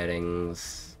safety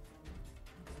settings.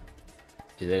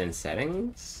 Is it in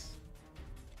settings?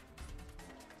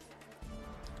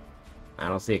 I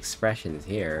don't see expressions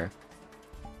here.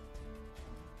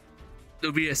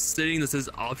 There'll be a setting that says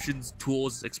options,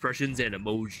 tools, expressions, and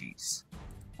emojis.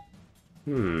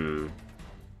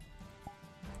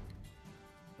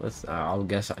 Let's. I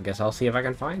guess I'll see if I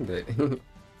can find it.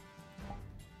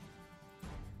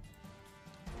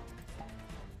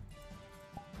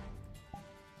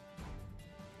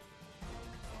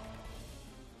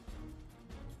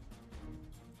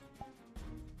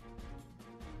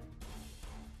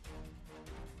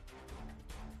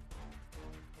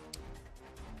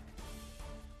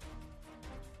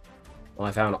 Well,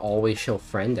 I found always show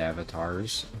friend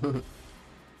avatars.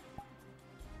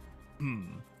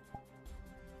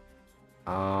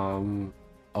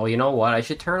 Oh, you know what? I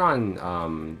should turn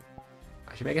on,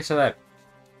 I should make it so that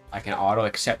I can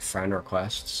auto-accept friend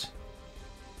requests.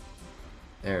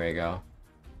 There we go.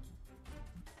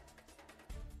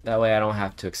 That way I don't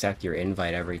have to accept your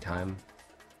invite every time.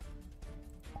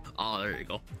 Oh, there you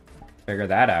go. Figure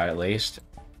that out, at least.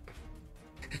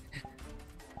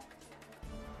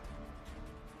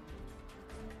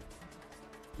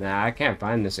 Nah, I can't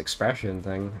find this expression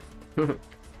thing.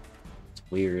 It's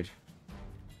weird.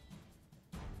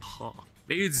 Huh.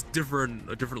 Maybe it's different,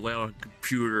 a different layout on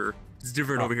computer. It's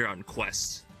different over here on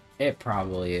Quest. It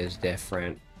probably is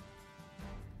different.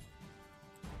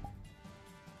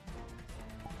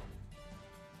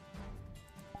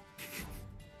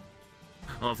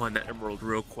 I'll find that emerald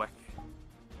real quick.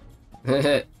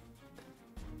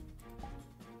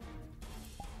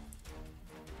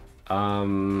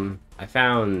 I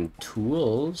found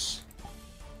tools,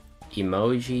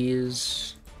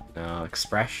 emojis,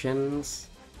 expressions.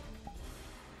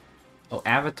 Oh,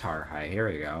 avatar. Hi, here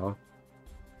we go.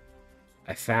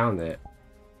 I found it.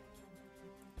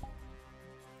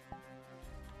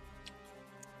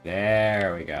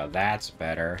 There we go. That's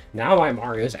better. Now my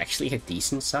Mario is actually a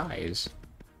decent size.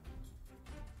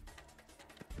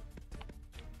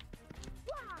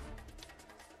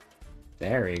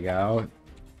 There we go.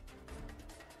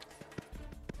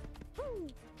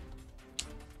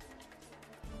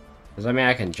 Does that mean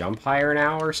I can jump higher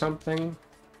now or something?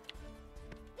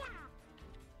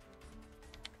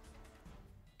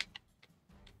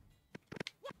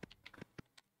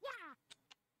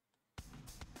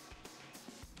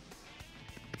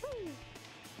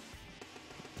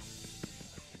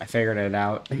 I figured it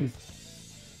out. You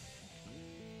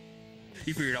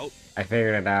figured it out? I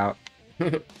figured it out.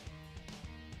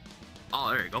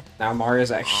 Oh, there you go. Now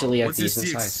Mario's actually a What's this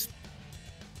decent the size.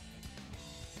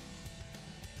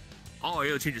 Oh, you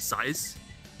gotta change the size?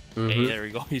 Hey, Mhm. there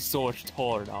we go. He's so much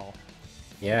taller now.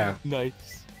 Yeah.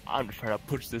 Nice. I'm just trying to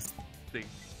push this thing.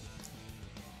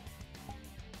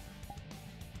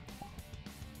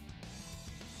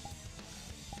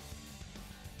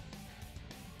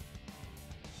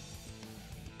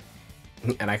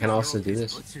 And I can also do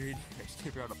this. Let's see. I just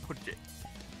figure out how to push it.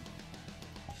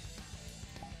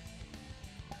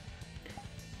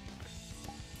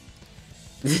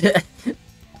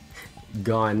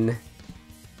 Gun.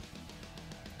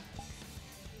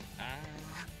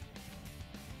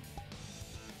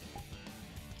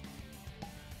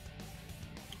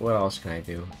 What else can I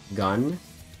do? Gun?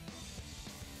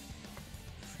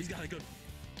 He's got a gun.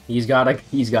 He's got a gun.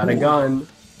 He's got a gun.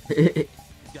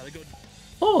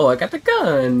 Oh, I got the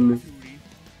gun. 2D.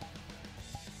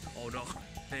 Oh no.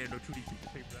 Hey, no 2D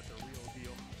paper. That's a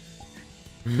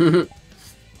real deal.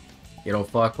 You don't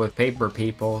fuck with paper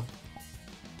people.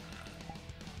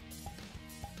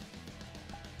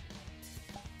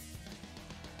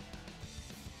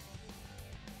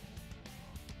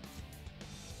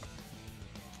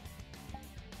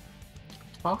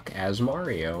 Talk as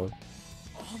Mario.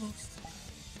 Almost.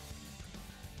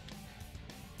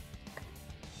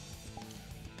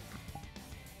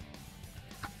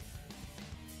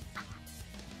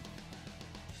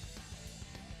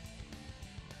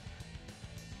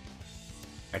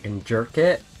 I can jerk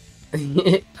it.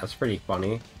 That's pretty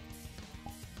funny.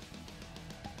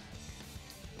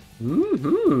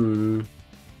 Mm-hmm.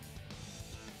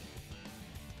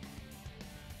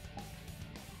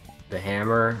 The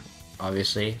hammer,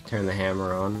 obviously. Turn the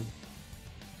hammer on.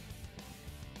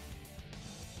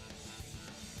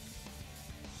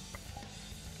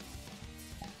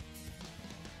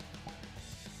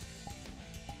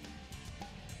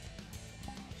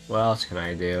 What else can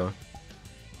I do?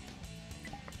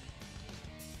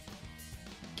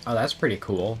 Oh, that's pretty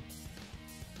cool.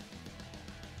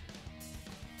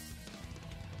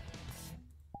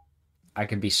 I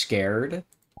could be scared.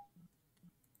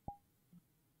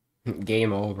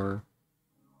 Game over.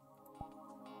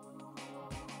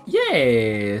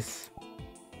 Yes!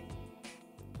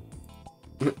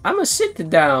 I'm a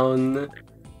sit down.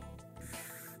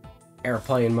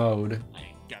 Airplane mode. I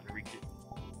ain't gotta reach it.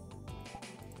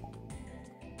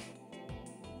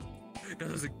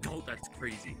 That was a goat. That's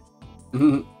crazy.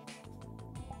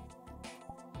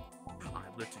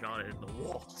 not in the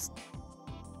walls.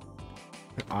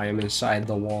 I am inside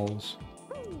the walls.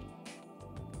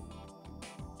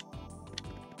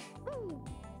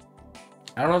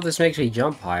 I don't know if this makes me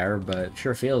jump higher, but it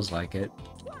sure feels like it.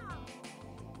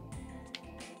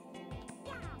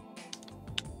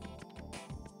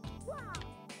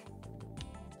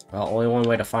 Well, only one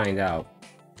way to find out.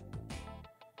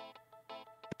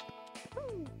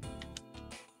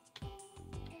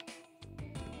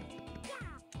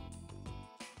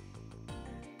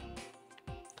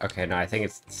 Okay, no, I think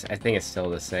it's still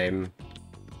the same.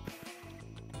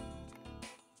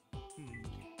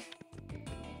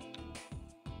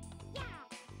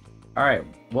 Alright,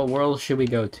 what world should we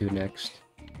go to next?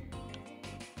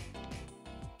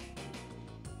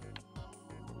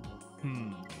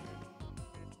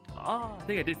 I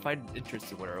think I did find an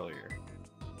interesting one earlier.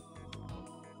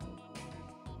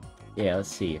 Yeah, let's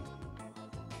see.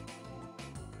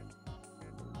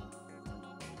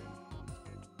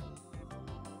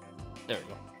 There we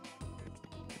go.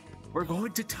 We're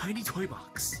going to Tiny Toy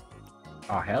Box.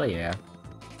 Oh, hell yeah.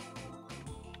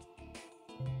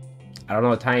 I don't know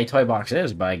what Tiny Toy Box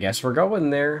is, but I guess we're going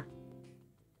there.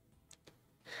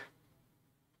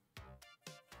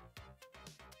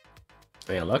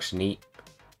 I mean, it looks neat.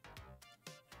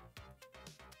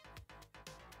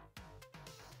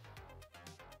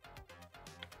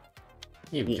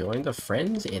 You've joined a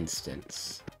friend's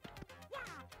instance.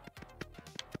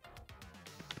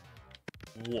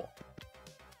 Whoa.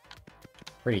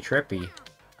 Pretty trippy.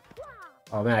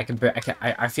 Oh man,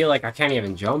 I feel like I can't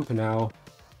even jump now.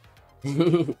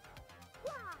 I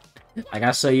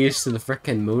got so used to the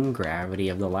frickin' moon gravity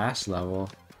of the last level.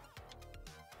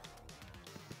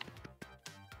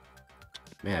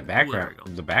 Man,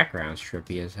 the background's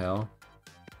trippy as hell.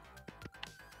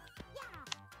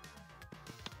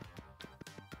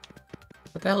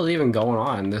 What the hell is even going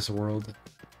on in this world?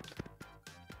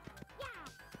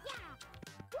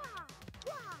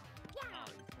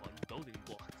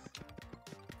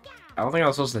 I don't think I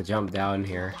was supposed to jump down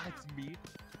here.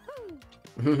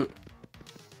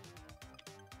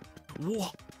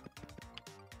 Whoa.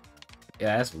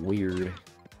 Yeah, that's weird.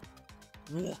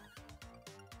 Whoa.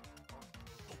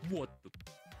 What the?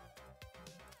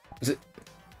 Is it?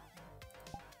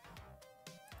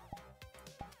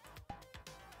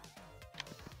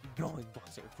 Drawing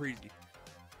blocks are crazy.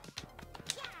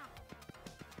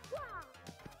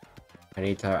 I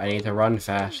need to run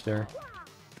faster.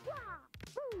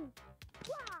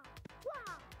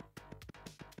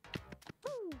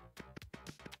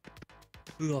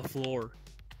 The floor.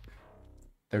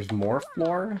 There's more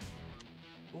floor?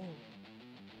 Oh.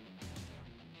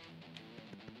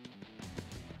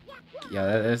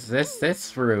 Yeah,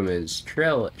 this room is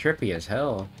trippy as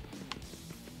hell.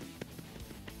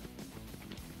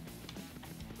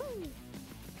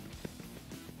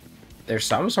 There's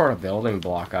some sort of building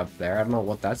block up there. I don't know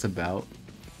what that's about.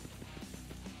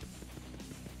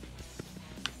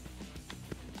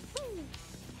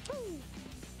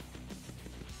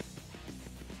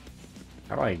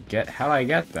 How do I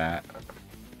get that?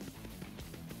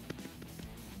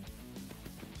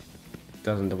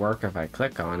 Doesn't work if I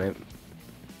click on it.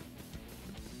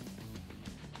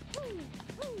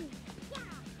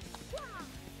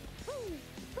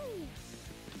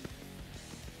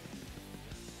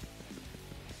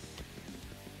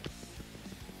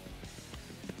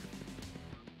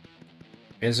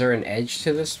 Is there an edge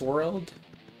to this world?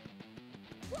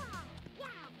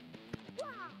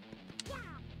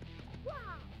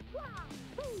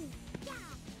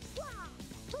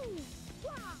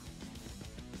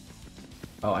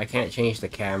 Oh, I can't change the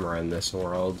camera in this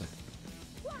world.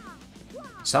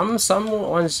 Some of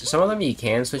them you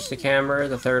can switch the camera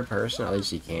to third person, at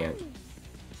least you can't.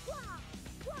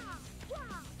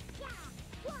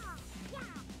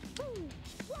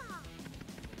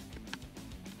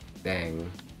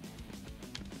 Dang.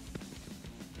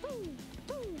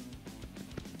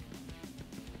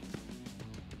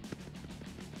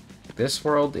 This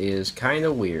world is kind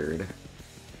of weird.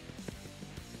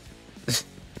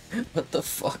 What the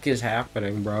fuck is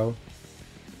happening, bro?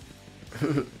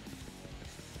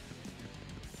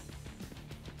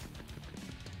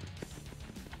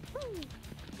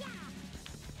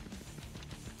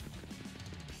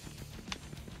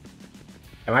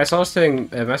 Am I supposed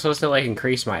to like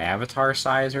increase my avatar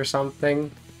size or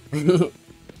something?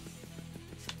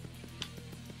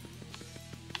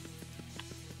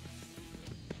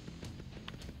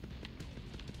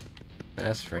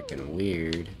 That's freaking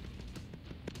weird.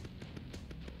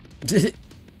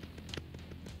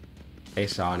 Hey,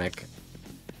 Sonic.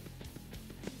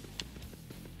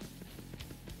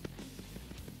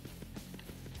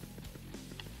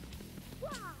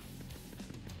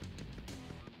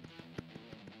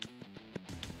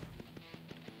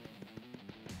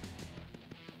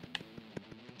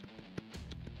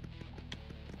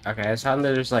 Okay, it's how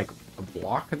there's like a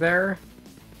block there.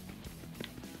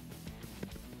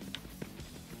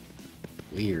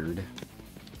 Weird.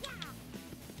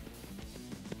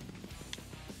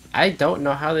 I don't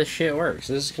know how this shit works.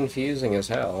 This is confusing as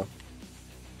hell.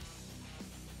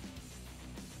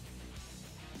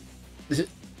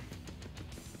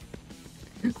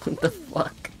 What the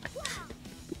fuck?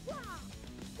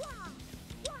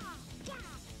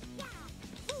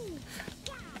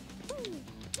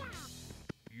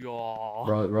 Yo.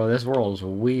 Bro, this world's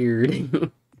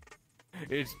weird.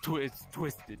 It's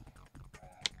twisted.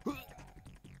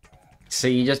 So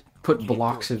you just put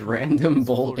blocks in random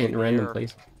random air.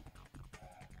 places.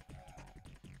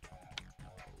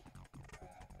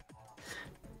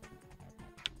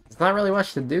 There's not really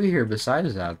much to do here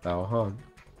besides that, though, huh?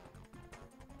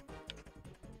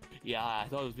 Yeah, I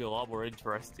thought it would be a lot more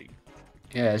interesting.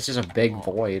 Yeah, it's just a big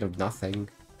void of nothing.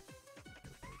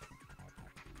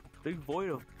 Big void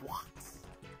of blocks.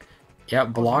 Yeah,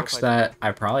 blocks that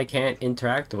I probably can't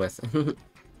interact with.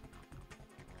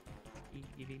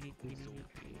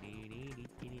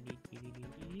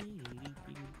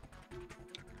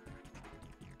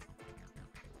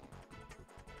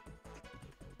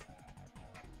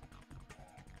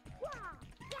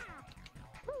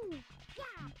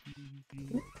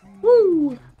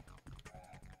 Woo!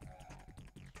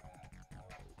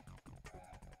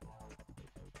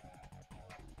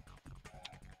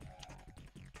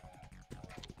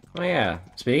 Oh yeah,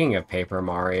 speaking of Paper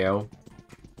Mario,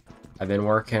 I've been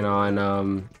working on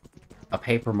a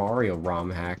Paper Mario ROM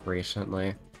hack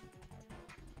recently.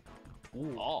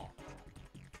 Ooh, oh.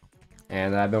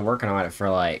 And I've been working on it for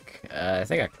like I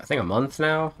think a month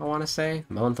now, I want to say,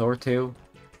 a month or two.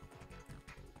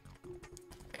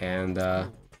 And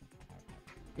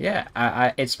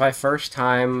yeah, it's my first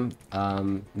time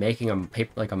making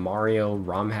a Mario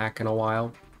ROM hack in a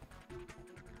while.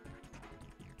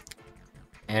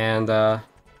 And I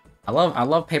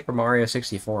love Paper Mario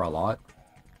 64 a lot.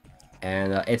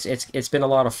 And it's been a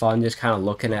lot of fun just kind of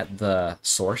looking at the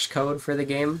source code for the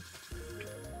game.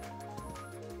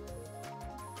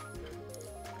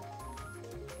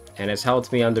 And it's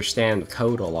helped me understand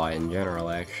code a lot in general,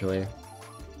 actually.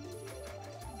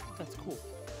 That's cool.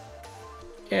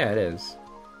 Yeah, it is.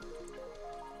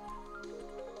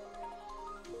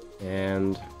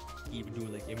 And You've been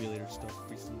doing like emulator stuff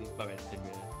recently. My bad,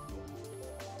 emulator.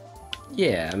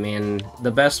 yeah, I mean,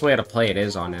 the best way to play it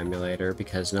is on emulator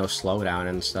because no slowdown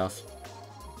and stuff.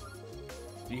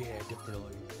 Yeah,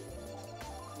 definitely.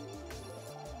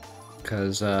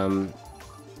 Because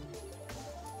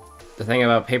the thing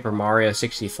about Paper Mario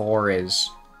 64 is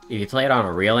if you play it on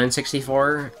a real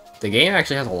N64, the game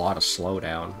actually has a lot of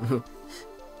slowdown.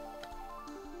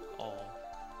 Oh,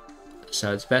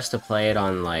 So it's best to play it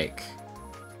on like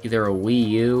either a Wii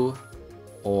U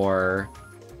or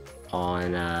on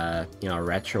you know,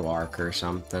 RetroArch or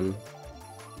something.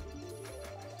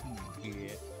 yeah.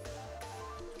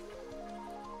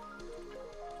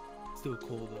 Still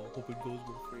cool though. Hope it goes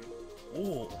well for you.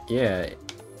 Oh, Yeah,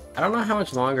 I don't know how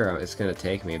much longer it's gonna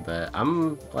take me, but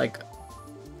I'm like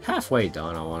halfway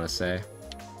done, I want to say.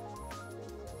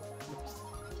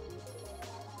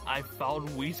 I found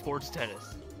Wii Sports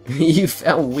Tennis. You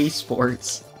found Wii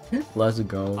Sports. Let's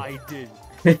go. I did.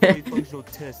 Fully functional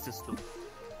tennis system.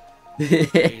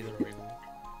 hey, the ring.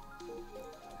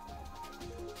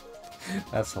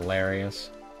 That's hilarious.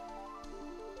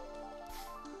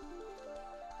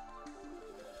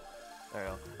 There you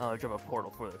go. I'll drop a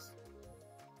portal for this.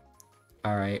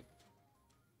 Alright.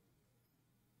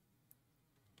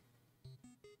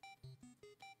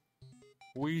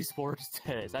 Wii Sports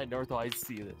Tennis. I never thought I'd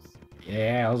see this.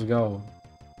 Yeah, let's go.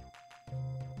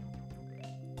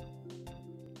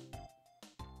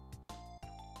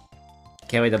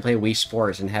 Can't wait to play Wii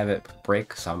Sports and have it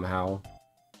break somehow.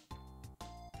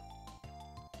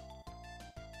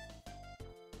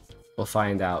 We'll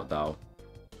find out, though.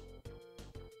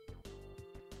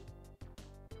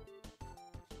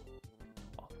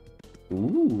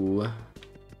 Ooh.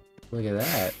 Look at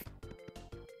that.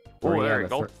 Oh, there you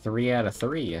go. 3 out of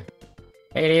 3.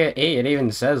 Hey, it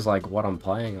even says, like, what I'm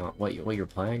playing on, what you're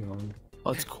playing on.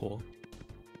 That's cool.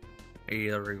 Hey,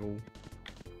 there we go.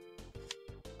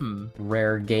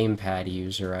 Rare gamepad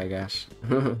user, I guess.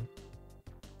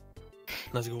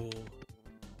 Let's go.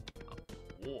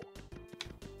 Whoa.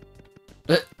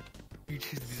 You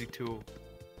choose music too.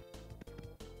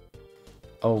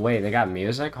 Oh, wait, they got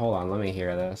music? Hold on, let me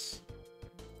hear this.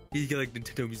 You get like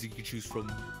Nintendo music you can choose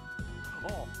from.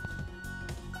 Oh.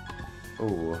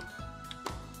 Ooh.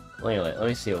 Let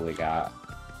me see what we got.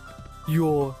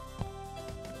 Yo.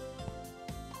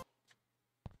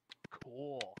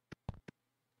 Cool.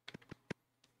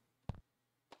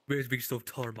 Where's big stuff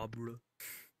taller, my brother?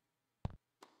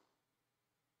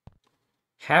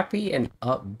 Happy and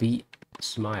upbeat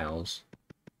smiles.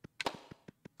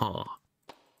 Aw.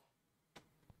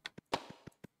 I'm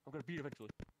gonna beat eventually.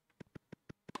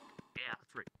 Yeah,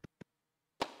 that's right.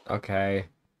 Okay.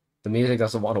 The music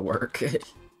doesn't want to work. Aw.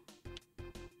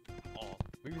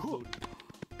 Maybe it's loading.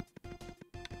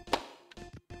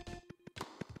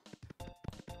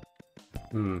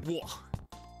 Whoa.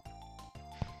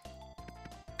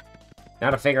 Now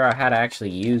to figure out how to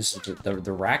actually use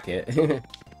the racket. Whoa.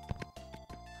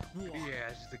 Yeah,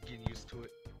 just like getting used to it.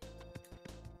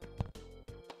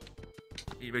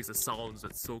 He makes the sounds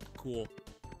that's so cool.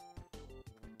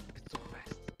 It's so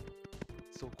fast.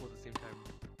 It's so cool at the same time.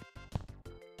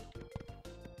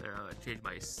 There, I'm gonna change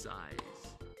my size.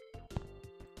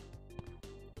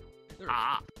 There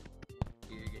Ah!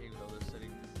 Yeah, you can hang with all those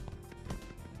settings.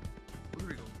 Where do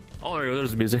we go? Oh, there you go,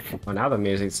 there's the music. Well, now the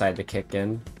music decided to kick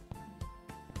in.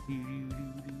 Oh.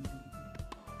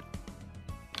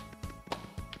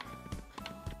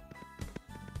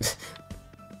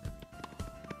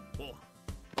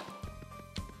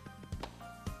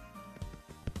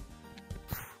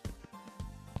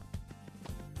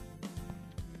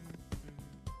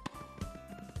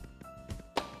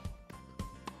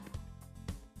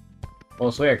 Well,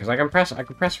 it's weird because I can press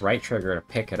right trigger to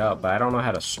pick it up, but I don't know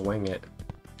how to swing it.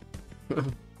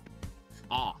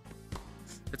 Ah.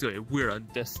 That's gonna be weird on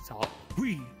desktop.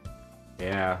 Whee!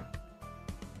 Yeah.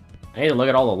 I need to look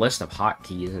at all the list of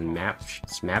hotkeys and map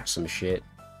some shit.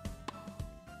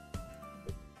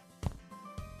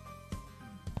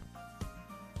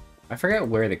 I forget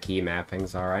where the key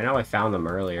mappings are. I know I found them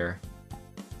earlier.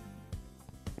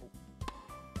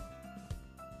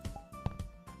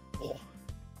 Oh.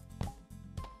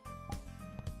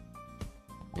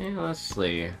 Yeah, let's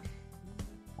see.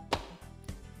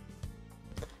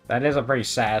 That is a pretty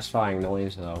satisfying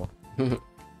noise, though.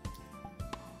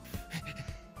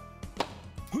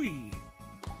 Whee!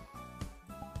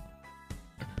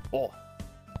 Oh.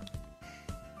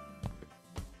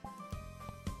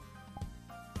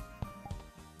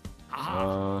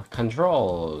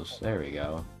 Controls. There we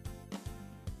go.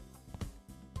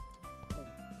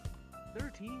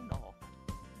 13? Oh.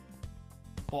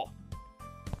 Oh.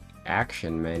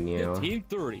 Action menu.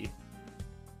 1530.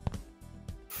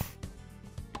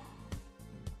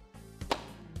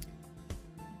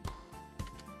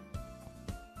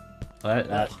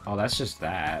 Oh, that's just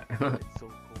that. It's so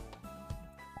cool.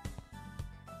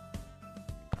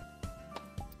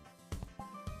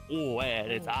 Oh,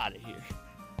 and it's out of here.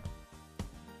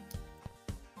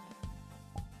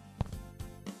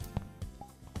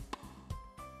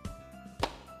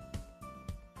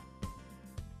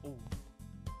 Oh.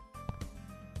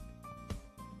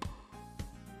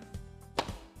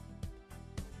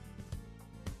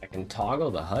 I can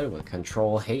toggle the HUD with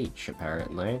Control H,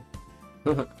 apparently.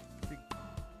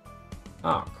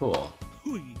 Oh, cool.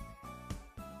 Whee!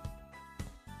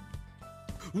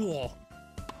 Whoa!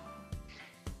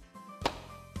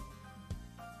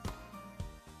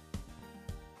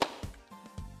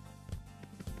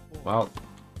 Well,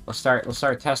 let's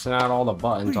start testing out all the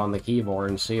buttons on the keyboard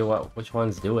and see which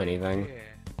ones do anything. Yeah,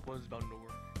 one's about to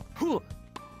work. Huh.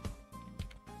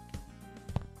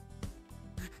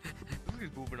 Look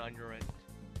at moving on your end.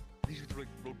 These should like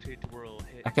rotate to where it'll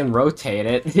hit. I can rotate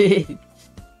it.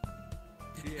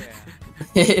 Yeah.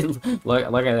 look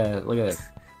at it. Look at it.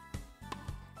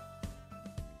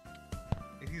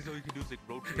 And these all you can do is like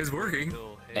rotate. It's to where working.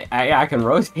 it'll hit. I can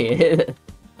rotate it.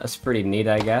 That's pretty neat,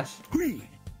 I guess. Whee!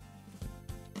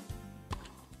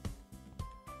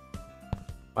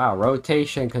 Wow,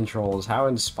 rotation controls. How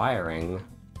inspiring.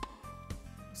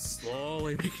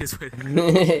 Slowly make his way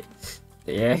there.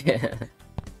 Yeah.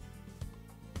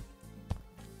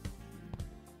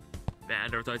 Man, I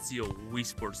never thought I'd see a Wii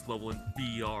Sports level in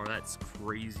VR. That's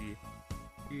crazy.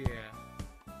 Yeah.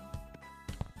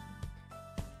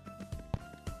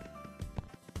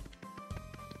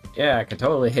 Yeah, I could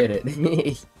totally hit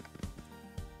it.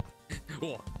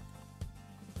 Oh.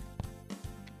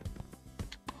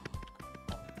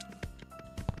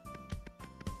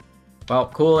 Well,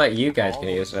 cool that you guys can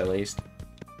use it at least.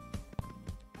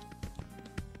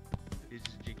 It's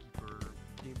just janky for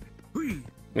game. Whee!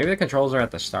 Maybe the controls are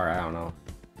at the start, I don't know.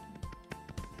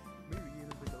 Maybe it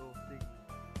is like a little thing.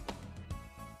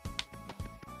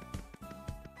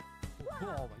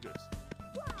 Oh my goodness.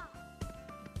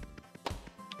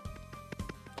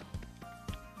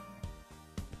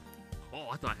 Oh,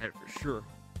 I thought I had it for sure.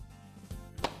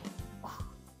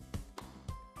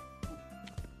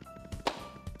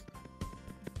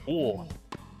 Oh.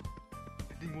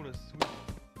 I didn't want to swing.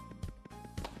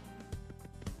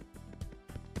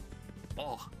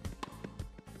 Oh.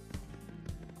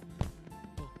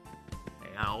 Hey,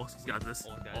 I almost got this.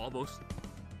 Almost got it. Almost.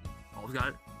 Almost got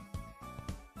it.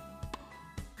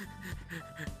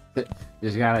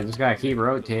 Just gotta keep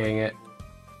rotating it.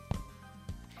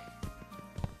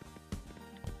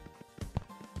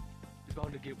 He's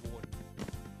bound to get one.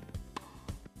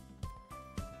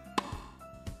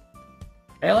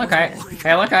 Hey look,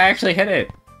 I actually hit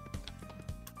it.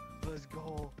 Let's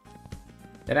go.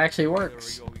 It actually There we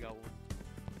works. go, we got one.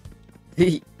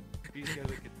 You just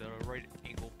gotta get the right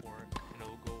angle for it, and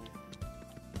it'll go.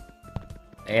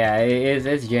 Yeah,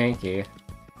 it's janky.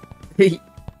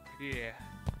 Yeah.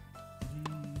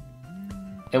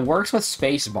 It works with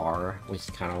spacebar, which is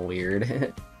kind of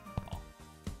weird.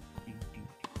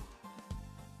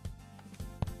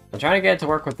 I'm trying to get it to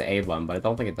work with the A button, but I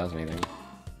don't think it does anything.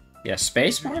 Yeah,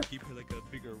 spacebar? Keep it like a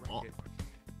bigger racket.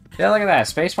 Yeah, look at that.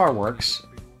 Spacebar works.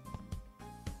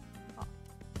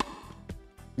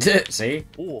 See?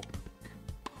 Oh.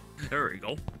 There we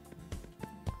go.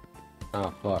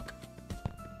 Oh, fuck.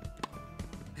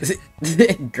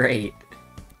 Great.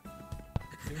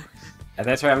 And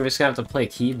that's why I'm just gonna have to play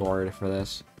keyboard for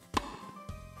this.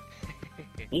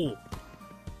 Oh.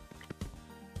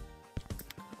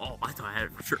 Oh, I thought I had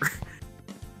it for sure.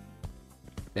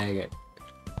 Dang it.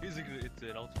 Basically, it's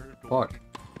an alternative. Fuck.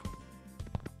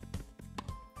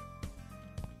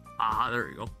 Ah, there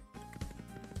we go.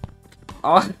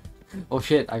 Oh! Oh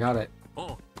shit, I got it.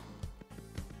 Oh.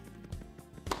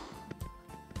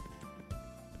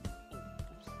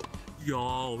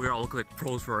 Yo, we all look like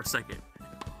pros for a second.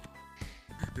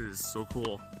 This is so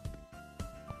cool.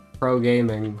 Pro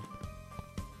gaming.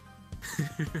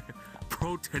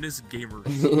 Pro tennis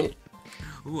gamers.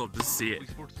 Love to see it. We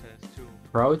sports tennis too.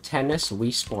 Pro tennis Wii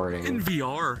In Sporting.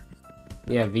 VR.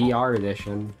 Yeah, VR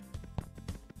edition.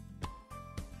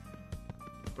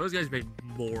 Those guys made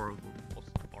more of them. Most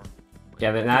are.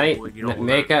 Yeah, but now they Bowling, you know,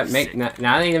 make that'd up be make sick.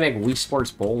 now they need to make Wii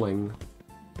Sports Bowling.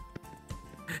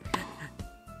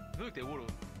 Look, they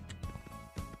would've.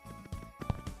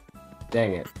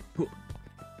 Dang it. Oh,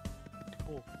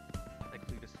 I like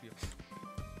this field.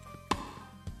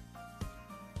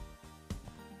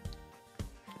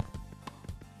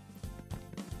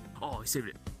 Oh, he saved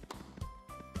it.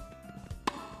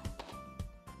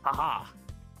 Haha.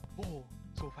 Oh,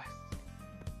 so fast.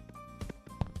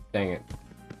 Dang it.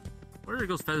 Where it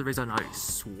goes feather based on how you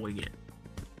swing it.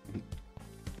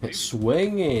 It's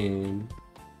swinging.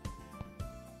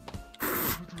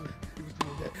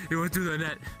 He went through the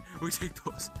net. We take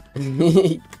those.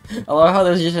 I love how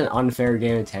this is just an unfair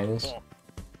game of tennis. Oh,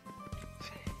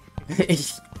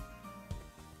 there's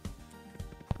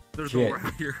Shit. no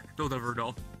ref here. They'll never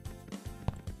know.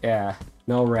 Yeah,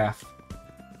 no ref.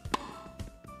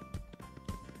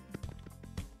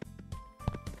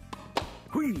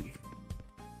 Whee!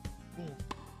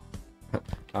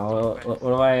 Oh,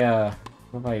 what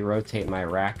if I rotate my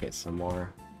racket some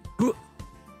more?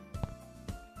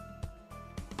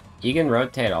 You can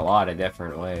rotate a lot of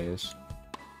different ways.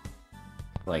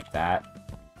 Like that.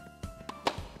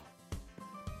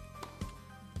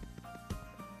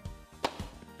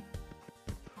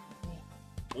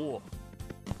 Oh.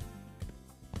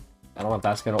 I don't know if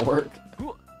that's gonna work.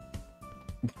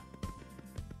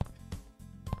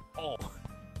 Oh.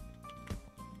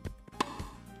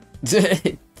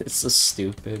 This is so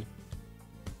stupid.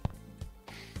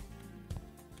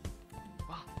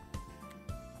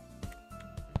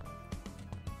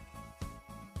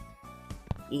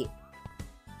 Oh.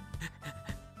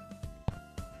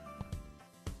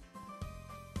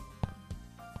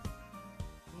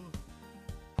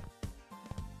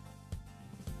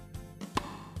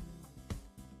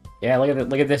 Yeah, look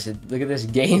at this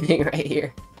gaming right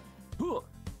here. Oh.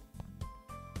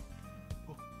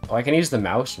 Oh, I can use the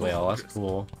mouse wheel. That's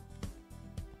cool.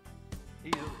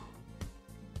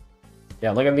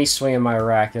 Yeah, look at me swinging my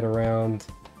racket around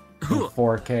in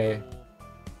 4K.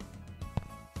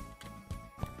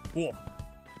 Oh.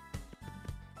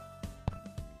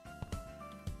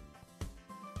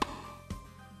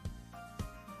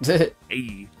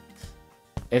 Hey.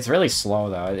 It's really slow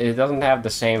though. It doesn't have the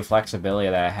same flexibility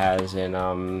that it has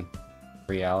in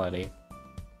reality.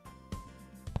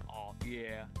 Oh,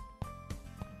 yeah.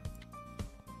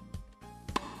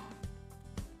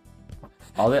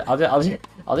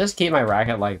 I'll just keep my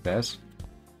racket like this.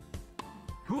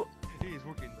 It is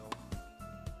working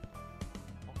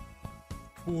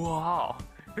though. Wow.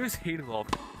 Here's Halo.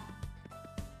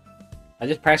 I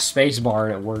just press spacebar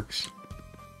and it works.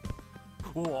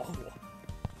 Whoa.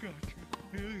 God,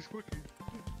 it is working.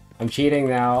 I'm cheating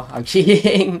now. I'm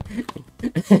cheating.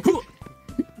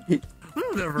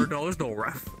 We'll never know. There's no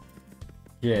ref.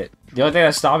 Shit. The only thing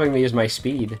that's stopping me is my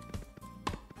speed.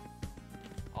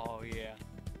 Oh yeah.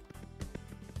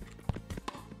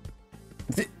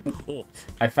 Oh,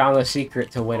 I found the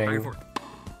secret to go back and winning. forth.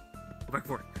 Go back and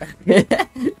forth.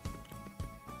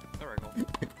 There I go.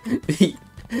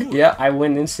 Yeah, I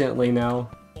win instantly now.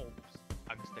 Oh,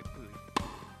 I missed that completely.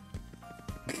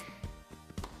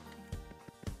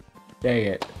 Dang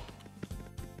it.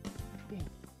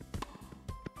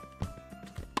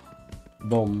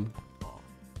 Boom.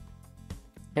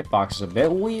 Hitbox is a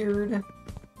bit weird.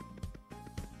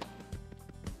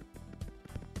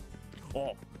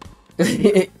 Oh.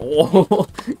 Oh.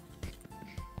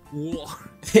 Whoa.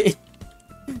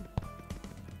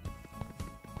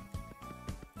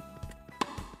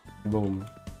 Boom.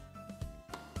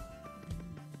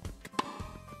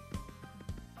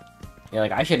 Yeah,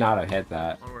 like, I should not have hit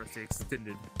that. I want to say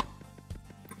extended.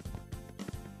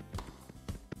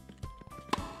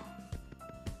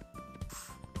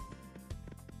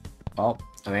 Well,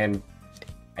 I mean,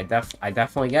 I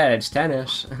definitely get it. It's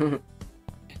tennis.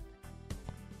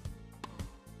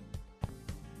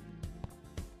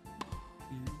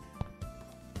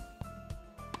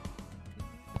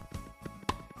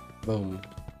 Boom.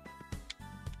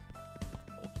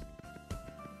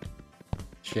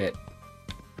 Shit.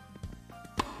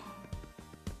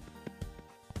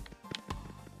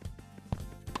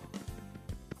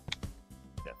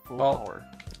 Yeah, full Well- power.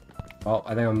 Well,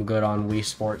 I think I'm good on Wii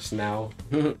Sports now.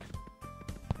 He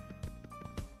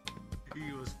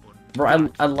was fun. Bro,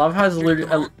 I love how it's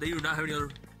literally... They do not have any other.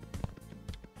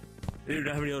 They do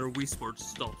not have any other Wii Sports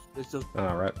stuff. It's just.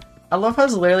 Alright. I love how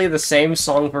it's literally the same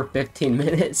song for 15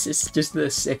 minutes. It's just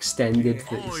this extended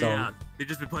Oh song. yeah, they've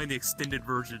just been playing the extended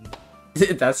version.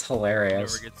 That's Never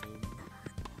hilarious. gets old.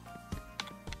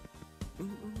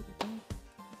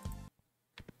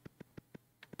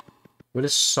 What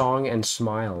is Song and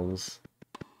Smiles?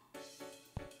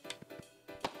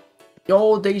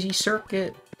 Yo, Daisy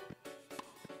Circuit!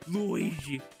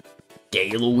 Luigi.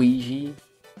 Gay Luigi!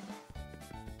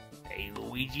 Hey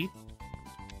Luigi.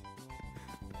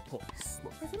 Oh,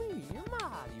 slow.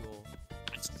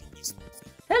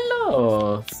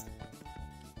 Hello!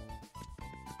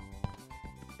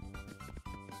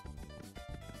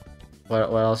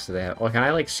 What else do they have? Oh, can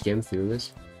I like skim through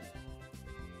this?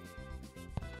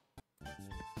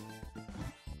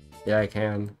 Yeah, I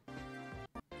can.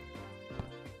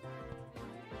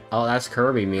 Oh, that's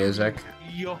Kirby music.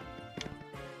 Yo.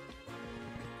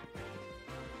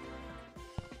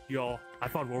 Yo, I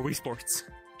found more Wii Sports.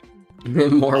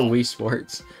 More Wii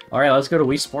Sports. Alright, let's go to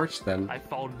Wii Sports then. I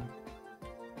found.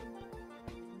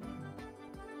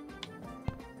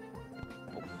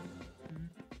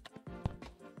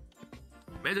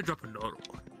 Man, they're dropping another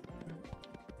one.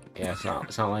 Yeah,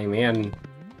 it's not letting me in.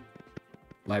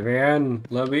 Let me in!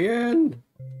 Let me in!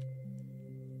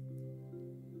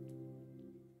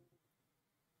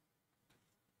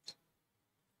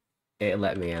 It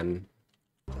let me in.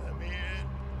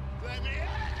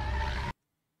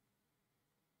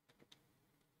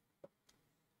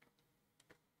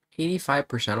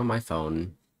 85% on my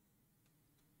phone.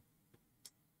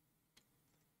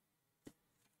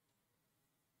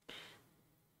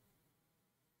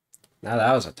 Now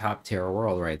that was a top tier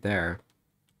world right there.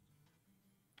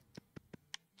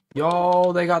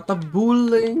 Yo, they got the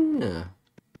bowling.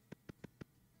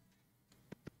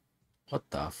 What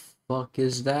the fuck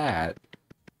is that?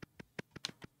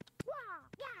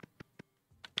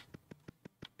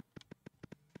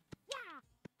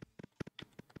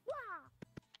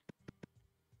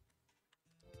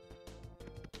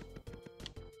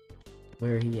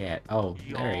 Where he at? Oh,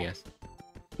 there he is.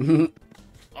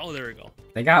 Oh, there we go.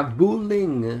 They got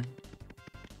bowling.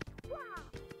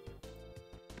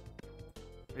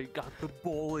 They got the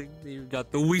bowling. They even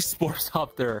got the Wii Sports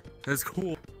up there. That's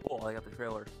cool. Oh, I got the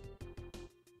trailers.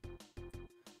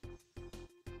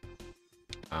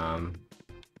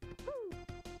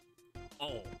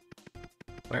 Oh,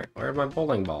 Where'd my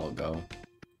bowling ball go?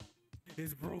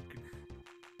 it's broken.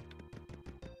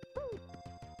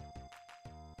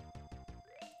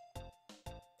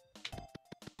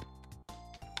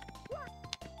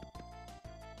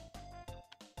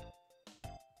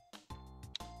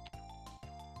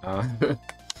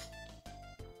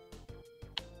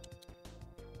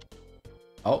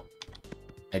 Oh,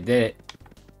 I did it.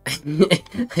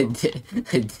 I did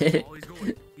it. Oh, he's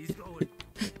going. He's going.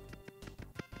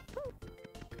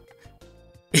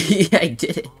 Yeah, I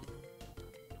did it.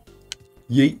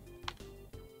 Yeet.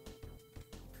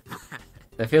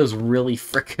 That feels really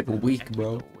freaking weak,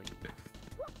 bro.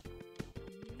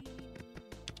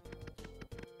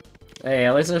 Hey,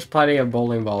 at least there's plenty of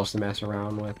bowling balls to mess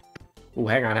around with. Ooh,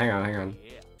 hang on.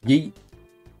 Yeah. Yeet.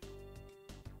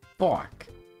 Fuck.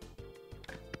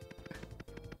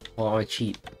 Well, I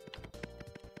cheat.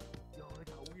 Yo, I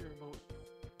got weird mode.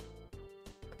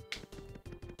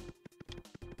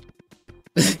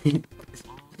 This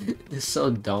is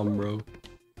so dumb, bro.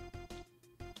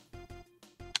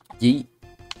 Yeet.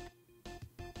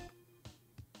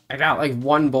 I got like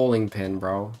one bowling pin,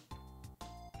 bro.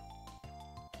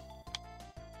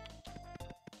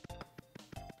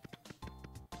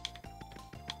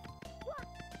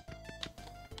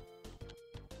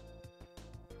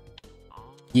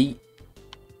 Yeet.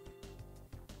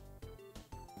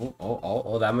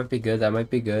 Oh, that might be good. That might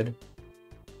be good.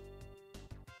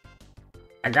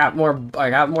 I got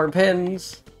more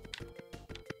pins.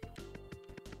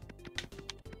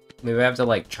 Maybe I have to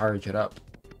like charge it up.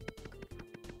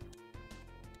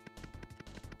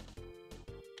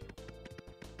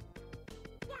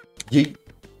 Yeet.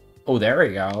 Oh, there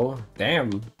we go.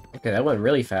 Damn. Okay, that went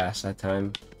really fast that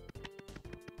time.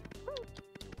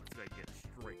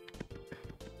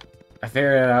 I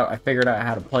figured it out. I figured out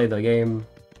how to play the game.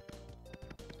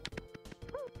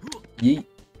 Yeet.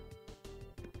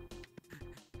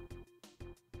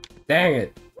 Dang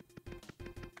it.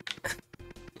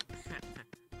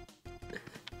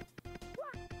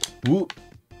 Whoop.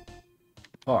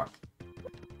 Fuck.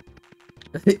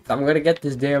 I'm gonna get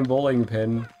this damn bowling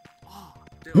pin. Oh,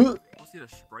 dude, I'll see the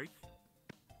strike.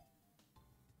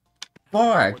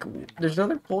 Fuck. There's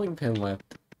another bowling pin left.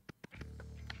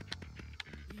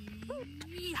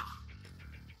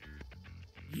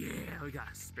 Yeah, we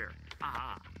got a spare.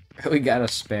 Ah. We got a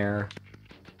spare.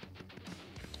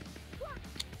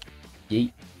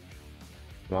 Yeet.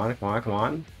 Come on, come on, come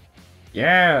on.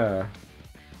 Yeah!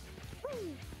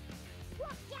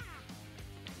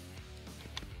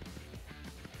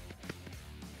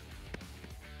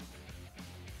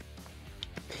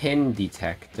 Pin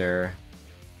detector.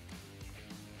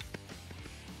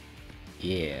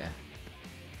 Yeah.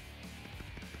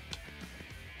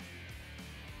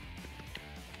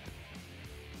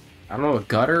 I don't know what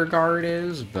gutter guard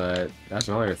is, but that's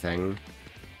another thing.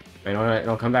 Wait,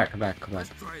 no, come back, come back, come back.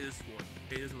 Let's try this one.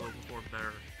 Hey, this will perform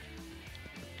better.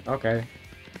 Okay.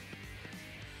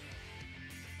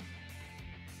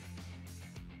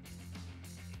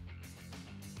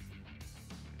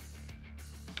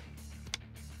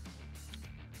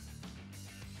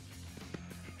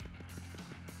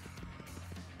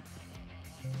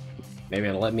 Maybe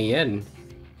it'll let me in.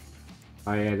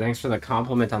 Oh yeah, thanks for the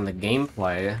compliment on the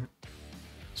gameplay.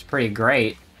 It's pretty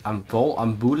great. I'm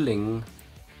bowling.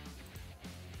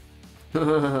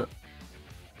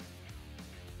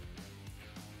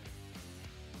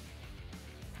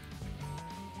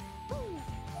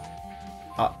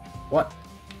 What?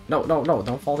 No,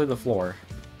 don't fall through the floor.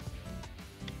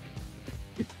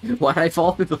 Why'd I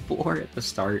fall through the floor at the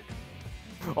start?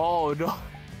 Oh no.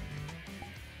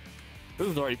 This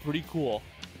is already pretty cool.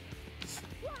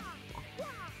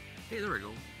 Hey, there we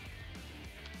go.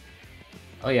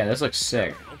 Oh yeah, this looks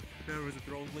sick. Oh, there was a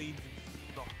throwing lead.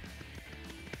 No.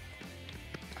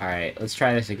 Alright, let's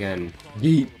try this again.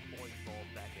 Yeet.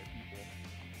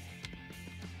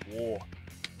 Whoa.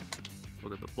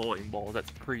 Look at the bowling ball,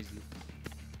 that's crazy.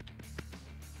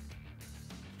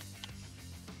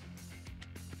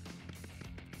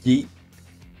 Yeet.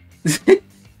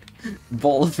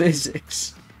 Ball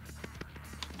physics.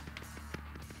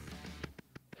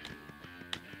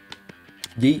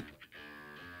 Yeet.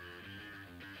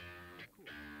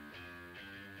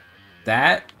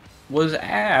 That was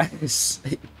ass.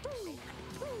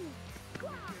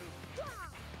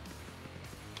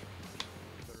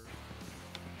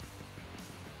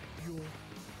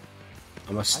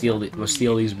 I'm gonna steal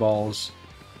these balls.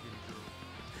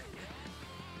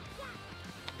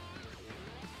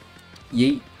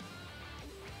 Yeet.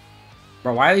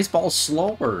 Bro, why are these balls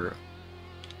slower?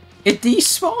 It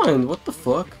despawned! What the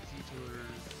fuck?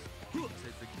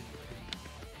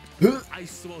 I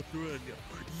saw through it.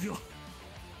 Yo.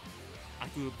 I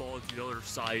threw the ball to the other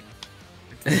side.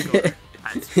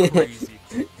 That's crazy.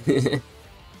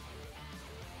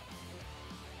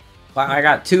 Wow, I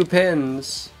got 2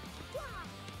 pins.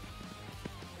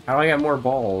 How do I get more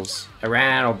balls? I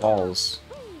ran out of balls.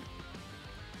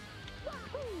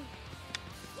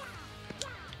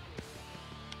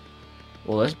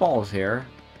 Well, this ball's here.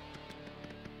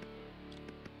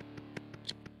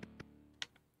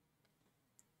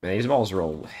 Man, these balls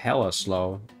roll hella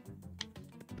slow.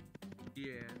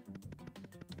 Yeah.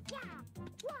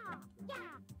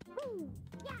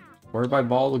 Where'd my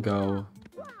ball go?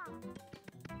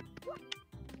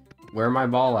 Where my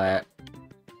ball at?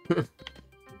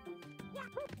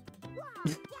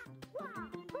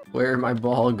 Where'd my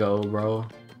ball go, bro?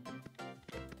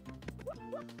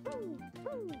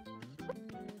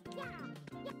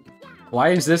 Why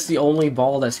is this the only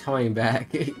ball that's coming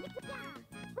back?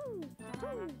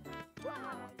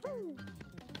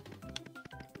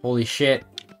 Holy shit.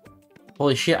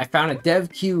 Holy shit, I found a dev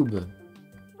cube.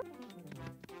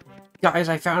 Guys,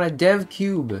 I found a dev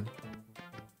cube.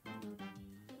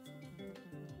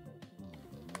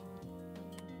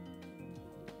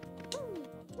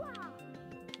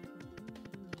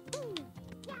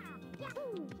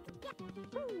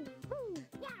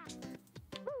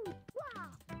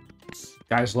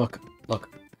 Guys, look. Look.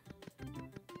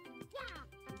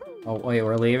 Oh, wait,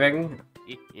 we're leaving?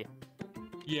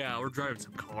 Yeah, we're driving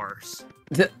some cars.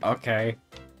 Okay.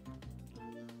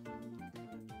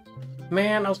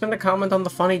 Man, I was gonna comment on the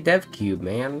funny dev cube,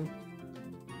 man.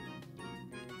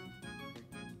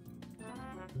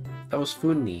 That was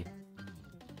funny.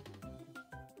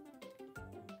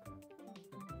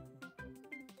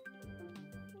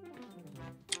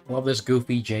 Love this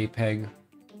goofy JPEG.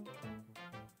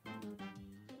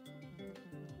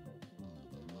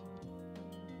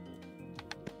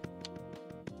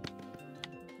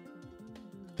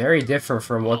 Very different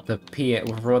from what the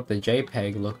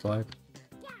JPEG looked like.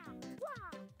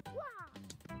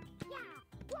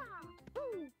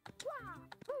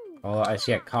 Oh, I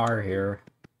see a car here.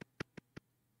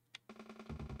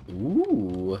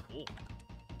 Ooh.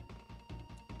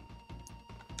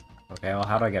 Okay, well,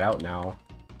 how do I get out now?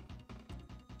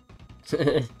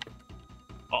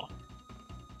 Oh.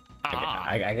 Ah.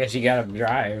 I guess you gotta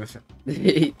drive.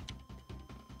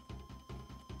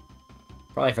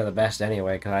 Probably for the best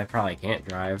anyway, because I probably can't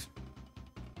drive.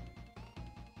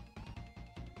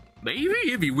 Maybe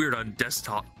it'd be weird on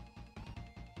desktop.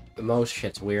 Most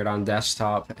shit's weird on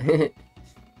desktop.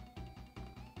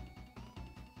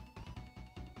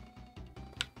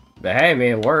 But hey, I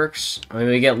mean, it works. I mean,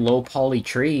 we get low poly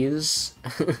trees.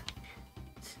 Look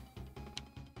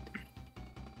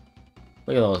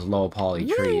at those low poly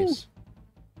trees.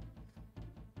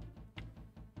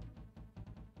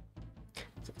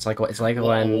 It's like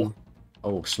when,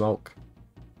 oh, smoke.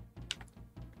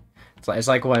 It's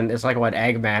like when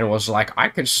Eggman was like, I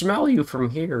can smell you from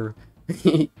here.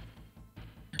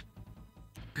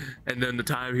 And then the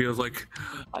time he was like,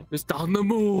 I was on the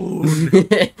moon.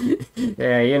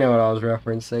 Yeah, you know what I was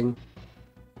referencing.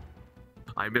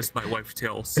 I miss my wife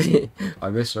Tails.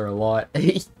 I miss her a lot.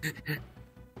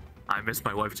 I miss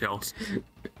my wife Tails.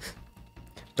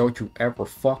 Don't you ever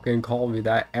fucking call me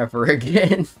that ever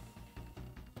again.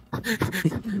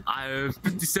 I have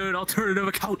 57 alternative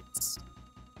accounts.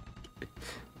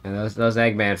 And those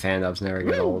Eggman fandubs never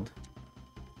get old.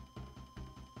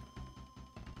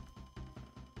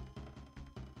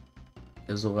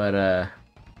 This is what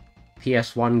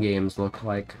PS1 games look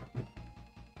like.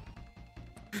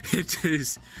 It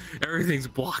is. Everything's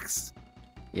blocks.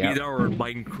 Yeah. Either or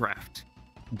Minecraft.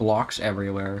 Blocks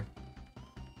everywhere.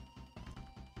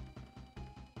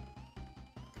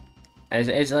 And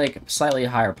it's like slightly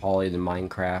higher poly than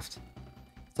Minecraft.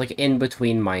 It's like in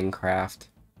between Minecraft.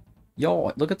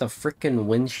 Yo, look at the frickin'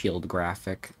 windshield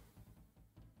graphic.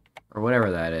 Or whatever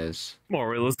that is. More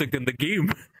realistic than the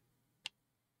game.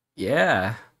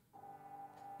 Yeah.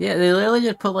 Yeah, they literally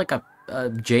just put like a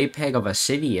JPEG of a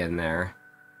city in there.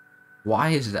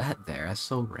 Why is that there? That's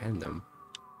so random.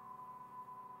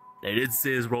 They did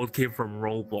say his world came from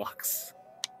Roblox.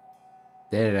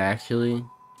 Did it actually?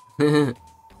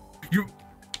 You.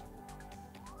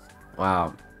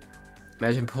 Wow.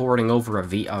 Imagine porting over a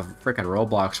frickin'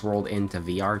 Roblox world into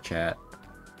VRChat.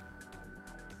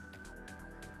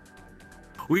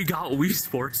 We got Wii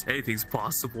Sports. Anything's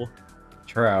possible.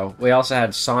 True. We also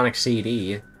had Sonic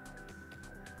CD.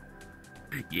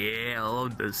 Yeah, I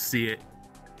love to see it.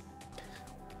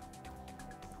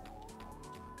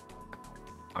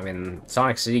 I mean,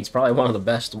 Sonic CD is probably one of the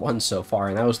best ones so far,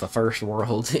 and that was the first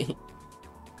world.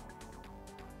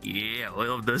 Yeah, I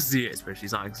love to see it, especially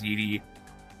Sonic CD.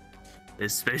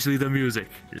 Especially the music.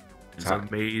 It's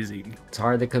amazing. It's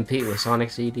hard to compete with Sonic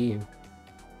CD.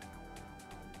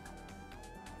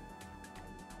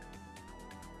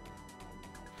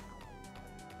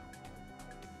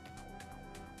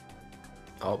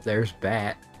 Oh, there's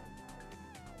Bat.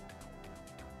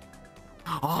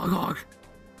 Oh, God.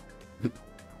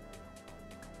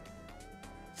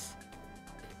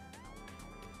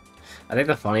 I think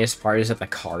the funniest part is that the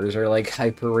cars are like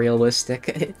hyper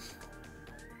realistic.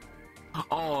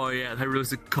 Oh, yeah, the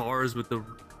realistic cars with the.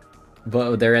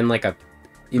 But they're in like a,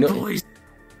 you know, Police.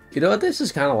 you know what this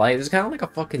is kind of like? This is kind of like a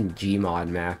fucking Gmod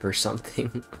map or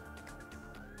something.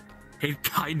 It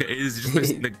kinda is, just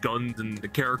missing the guns and the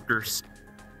characters.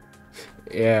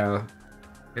 Yeah.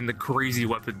 And the crazy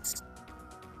weapons.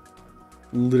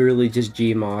 Literally just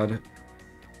Gmod.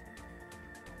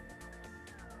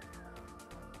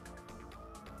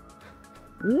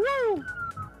 Woo!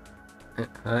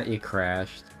 You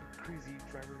crashed. Crazy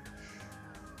driver.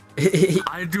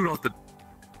 I didn't do nothing.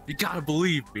 You gotta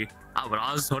believe me. I'm an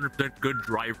honest 100% good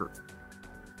driver.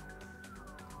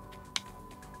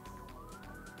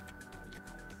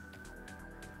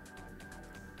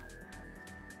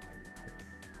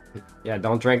 Yeah,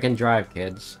 don't drink and drive,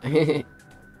 kids.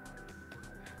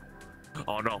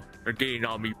 Oh no, they're gaining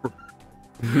on me, bro.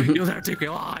 You'll have to take me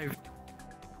alive.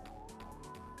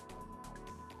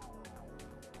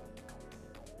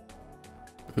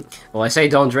 Well, I say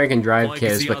don't drink and drive, Well, I can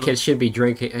kids, see but how the- kids should be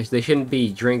drinking. They shouldn't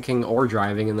be drinking or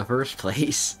driving in the first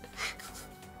place.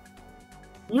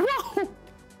 Whoa!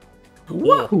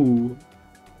 Woohoo!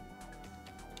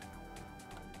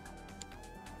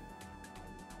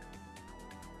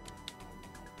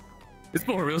 It's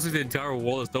more realistic the entire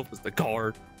world is dope as the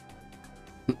car.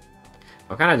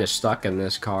 I'm kind of just stuck in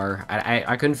this car.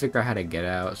 I couldn't figure out how to get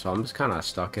out, so I'm just kind of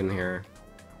stuck in here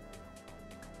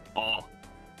Oh,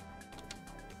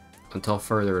 until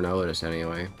further notice,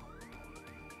 anyway.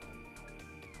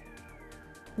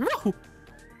 whoa!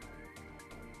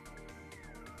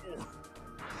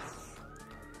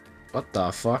 What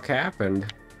the fuck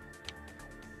happened?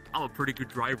 I'm a pretty good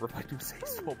driver, if I do say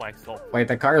so myself. Wait,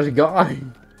 the car's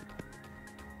gone.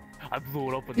 I blew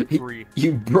it up with the tree.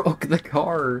 You broke the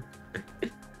car.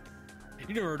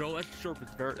 You never know. That sharp is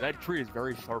very. That tree is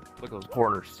very sharp. Look at those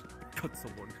corners. Cut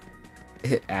someone.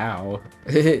 Ow.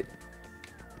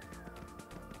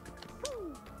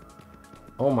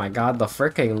 Oh my god, the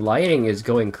freaking lighting is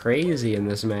going crazy in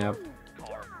this map.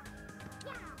 Car.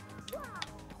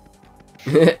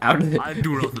 Out of I didn't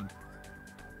do nothing.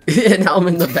 now I'm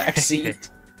in the back seat.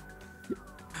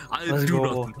 I didn't do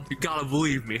nothing. You gotta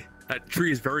believe me. That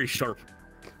tree is very sharp.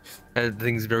 That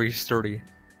thing's very sturdy.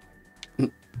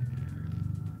 And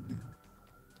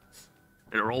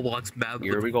a Roblox map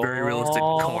Here with we go. very realistic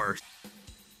cars.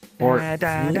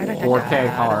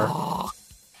 4K car.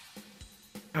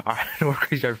 Alright, we're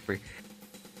crazy driver free.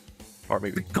 Or The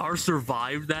maybe. car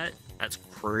survived that? That's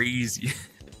crazy.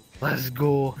 Let's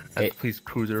go. That's Hey. police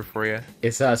cruiser for you.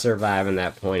 It's not surviving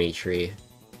that pointy tree.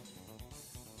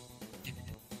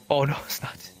 Oh no, it's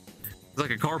not. It's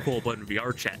like a carpool button in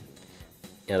VRChat.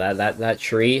 Yeah, that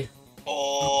tree.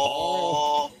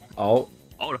 Oh. Oh,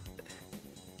 Oh no.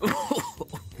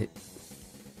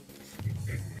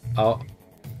 oh.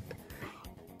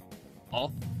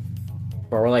 Oh.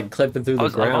 Or we're like clipping through the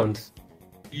ground.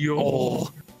 Yo.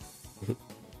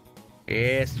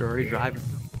 Yeah, sturdy driving.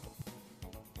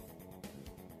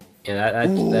 Yeah,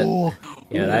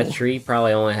 that tree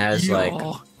probably only has like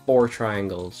Yo. 4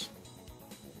 triangles.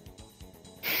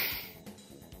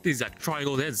 These got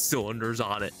triangles and cylinders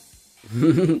on it.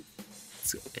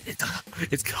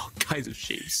 It's got all kinds of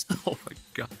shapes. Oh my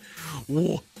god.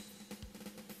 Whoa.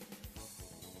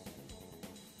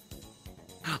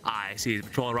 I see he's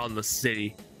patrolling around the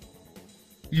city.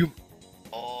 You.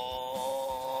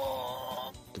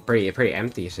 It's a pretty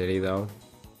empty city though.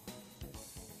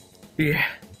 Yeah.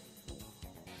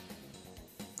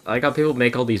 I like how people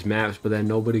make all these maps, but then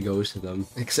nobody goes to them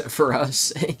except for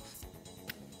us.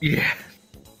 Yeah.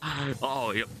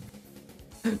 Oh, yep.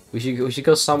 we should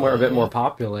go somewhere a bit more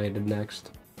populated next.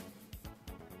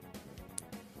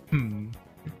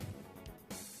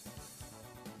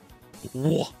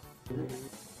 Whoa.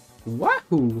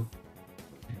 Wahoo!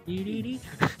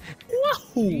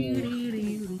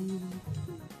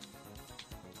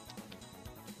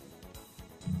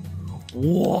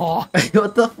 Whoa.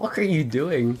 What the fuck are you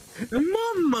doing?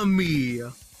 Mamma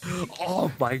mia.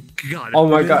 Oh my god. Oh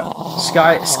my god.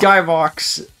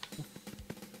 Skybox.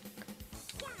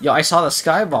 Yo, I saw the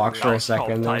skybox for a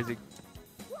second. Traumatizing.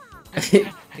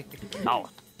 Oh,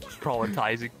 it's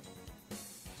traumatizing.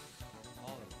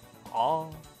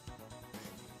 Oh.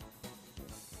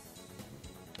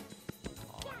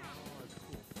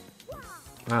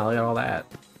 Wow, look at all that.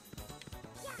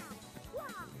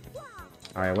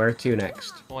 Alright, where to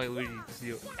next? Only we need to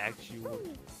see what actually works.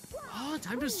 Oh,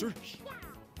 time to search.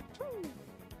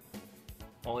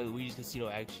 Only Luigi's Casino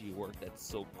actually work. That's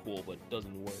so cool, but it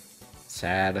doesn't work.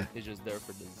 Sad. It's just there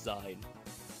for design.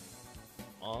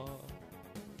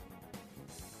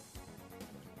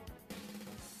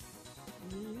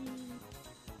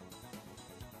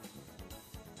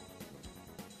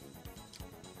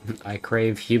 I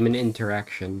crave human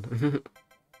interaction.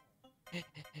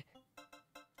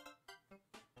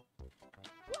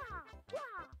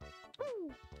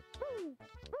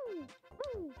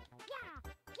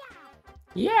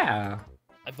 Yeah.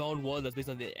 I found one that's based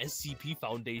on the SCP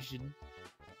Foundation.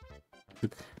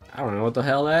 I don't know what the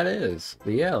hell that is.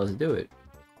 But yeah, let's do it.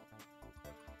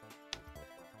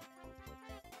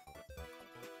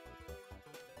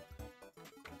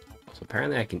 So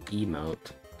apparently I can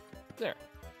emote. There.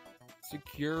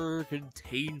 Secure,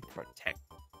 contain, protect.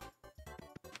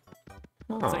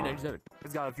 Oh, 97.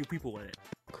 It's got a few people in it.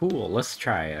 cool. Let's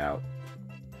try it out.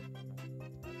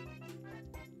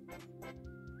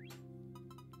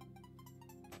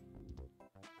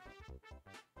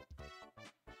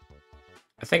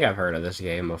 I think I've heard of this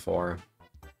game before.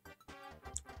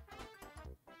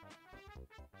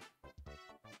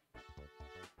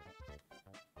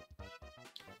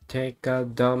 Take a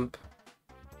dump.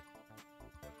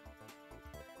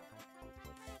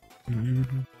 Ooh.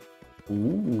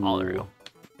 Oh, there you go.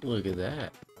 Look at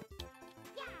that.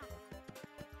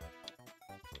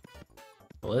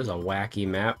 Well, this is a wacky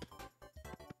map.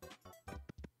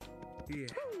 Yeah.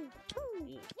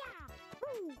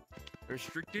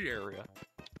 Restricted area.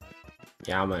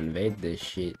 Yeah, I'm gonna invade this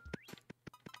shit.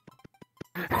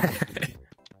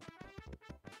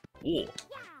 Whoa.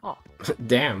 Oh,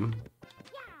 Damn.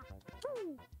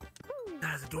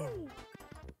 that's adorable.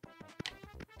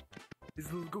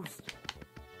 It's a little ghost.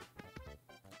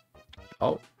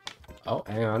 Oh. Oh,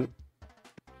 hang on.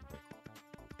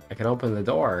 I can open the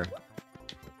door.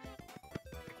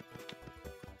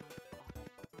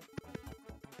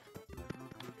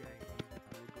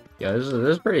 Yeah, this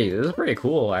is pretty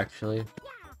cool actually.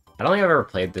 I don't think I've ever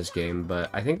played this game, but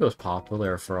I think it was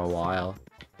popular for a while.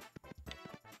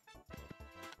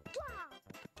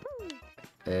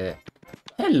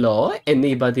 Hello,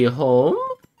 anybody home?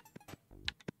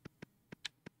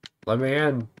 Let me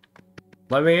in.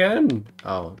 Let me in.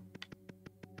 Oh.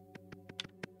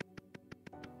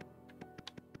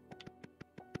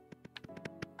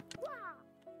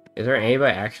 Is there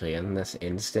anybody actually in this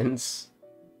instance?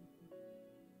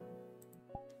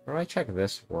 Where do I check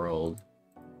this world?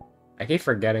 I keep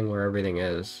forgetting where everything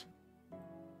is.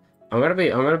 I'm gonna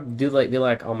be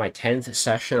like on my 10th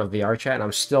session of VRChat and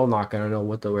I'm still not gonna know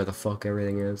where the fuck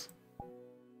everything is.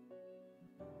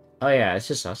 Oh yeah, it's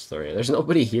just us three. There's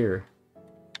nobody here.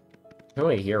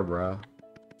 Nobody here, bro.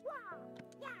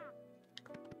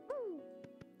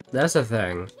 That's the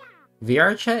thing.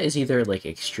 VRChat is either like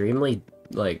extremely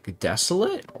like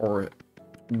desolate or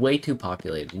way too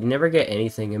populated. You never get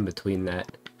anything in between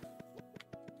that.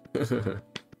 It's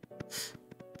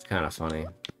kind of funny.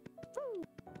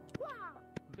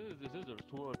 There's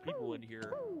 12 people in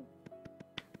here.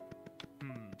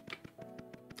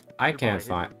 I can't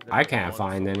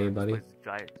find anybody.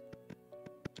 Giant.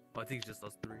 Oh, I think it's just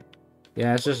us three.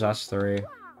 Yeah, it's just us three.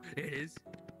 It is?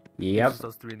 Yep. It's just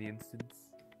us three in the instance.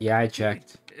 Yeah, I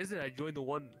checked. Isn't it? I joined the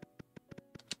one.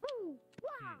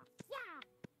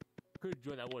 Could have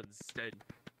joined that one instead.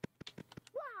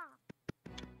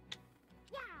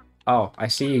 Oh, I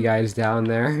see you guys down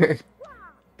there.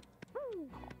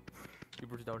 You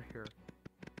were down here.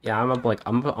 Yeah, I'm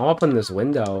up in this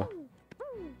window.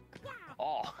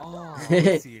 Oh,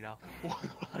 I see you now.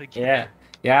 Yeah.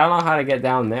 Yeah, I don't know how to get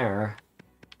down there.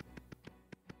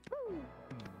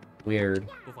 Weird.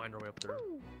 We'll find our way up there.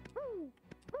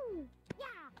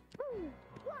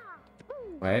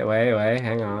 Wait,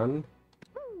 hang on.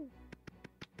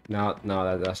 No,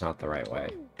 that's not the right way.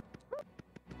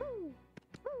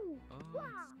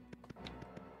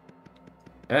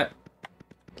 What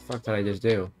the fuck did I just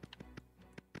do?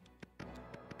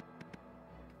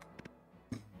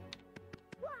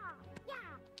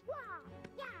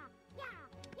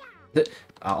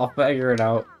 I'll figure it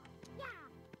out.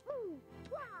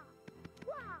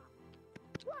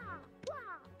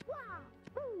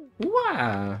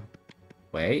 Wow.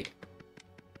 Wait.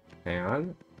 Hang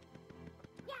on.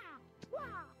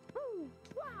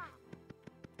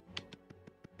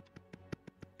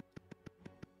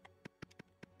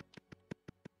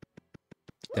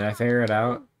 Did I figure it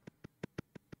out?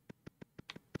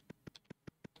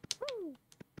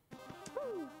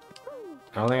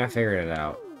 I don't think I figured it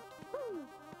out.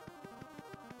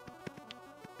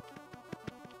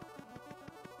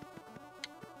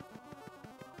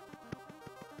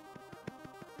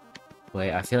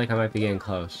 Wait, I feel like I might be getting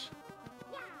close.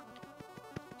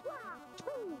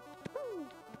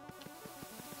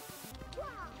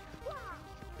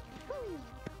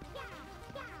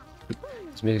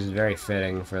 This music is very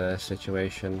fitting for this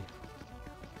situation.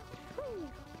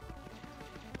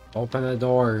 Open the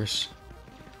doors.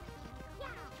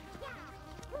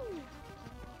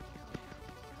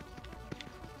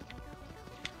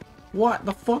 What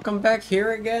the fuck? I'm back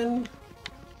here again?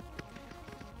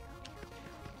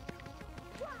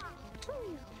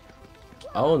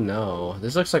 Oh no,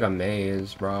 this looks like a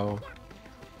maze, bro.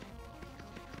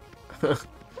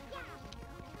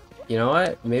 You know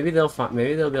what? Maybe they'll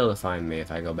be able to find me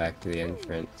if I go back to the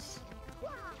entrance.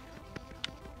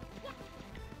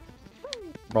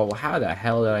 Bro, how the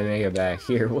hell did I make it back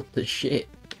here? What the shit?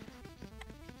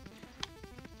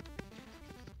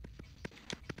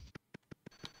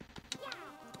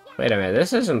 Wait a minute,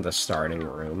 this isn't the starting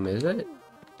room, is it?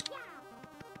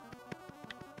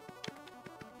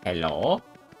 Hello?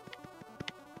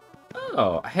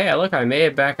 Oh, hey, look, I made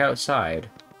it back outside.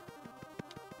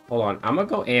 Hold on, I'm gonna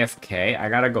go AFK. I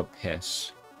gotta go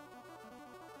piss.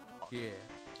 Yeah.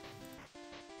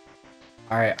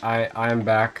 Alright, I'm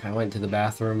back. I went to the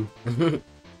bathroom.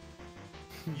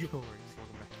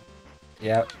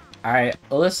 Yep. Alright,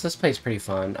 well, this place is pretty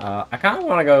fun. I kind of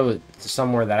want to go to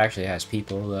somewhere that actually has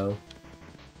people, though.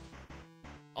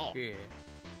 Oh, yeah.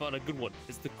 Found a good one.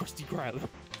 It's the Krusty Krab.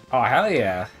 Oh, hell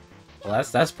yeah. Well,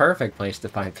 that's perfect place to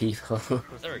find people.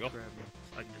 There we go.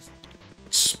 I can just...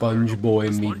 Sponge Boy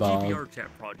The me Spongy Bob. VRChat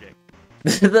project.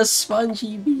 The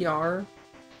Spongy VR.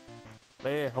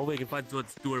 Man, hopefully I can find someone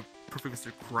to do a perfect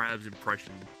Mr. Krabs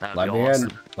impression. That'd Let be me awesome.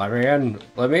 in. Let me in.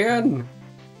 Let me in.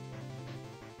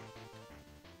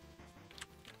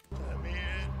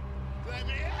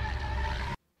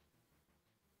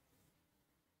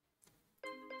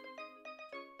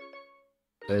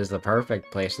 This is the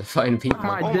perfect place to find people.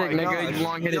 My Oh dick, my nigga, God. you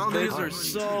long-headed Y'all bitch. guys are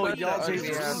so, y'all guys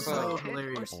are so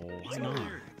hilarious.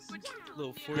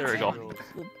 There we go.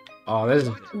 Oh, this is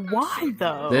Why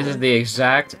though? this is the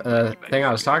exact thing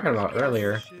I was talking about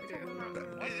earlier.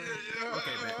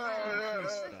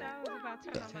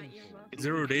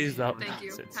 0 days out. Thank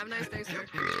you. Have a nice day, sir.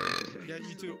 Yeah,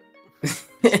 you too.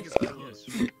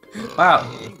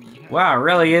 Wow, wow, it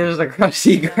really is the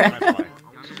Krusty Krab.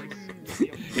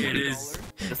 It is.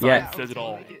 The sign Yeah. says it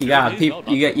all. You got 0 days people.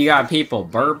 out, You got people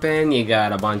burping. You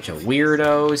got a bunch of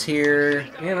weirdos here.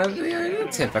 You know,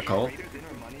 typical.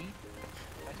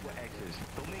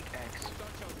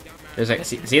 There's a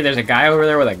see. There's a guy over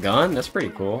there with a gun. That's pretty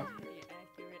cool.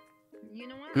 You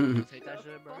know what? Mhm.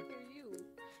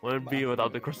 Wouldn't be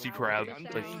without the Krusty Krab. I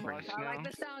like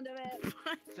the sound of it.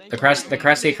 The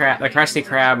Krusty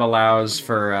Krab allows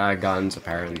for guns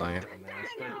apparently.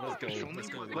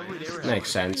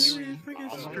 Makes sense.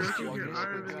 As long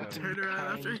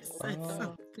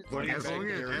as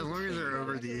they're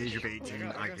over the age of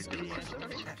 18, I can do it.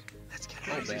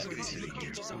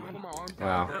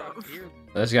 Wow.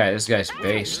 This guy's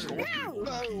based.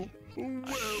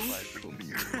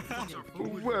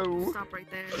 Whoa. Stop right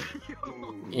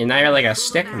there. Now you're like a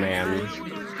stick man.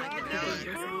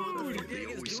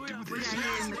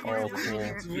 Oh, cool.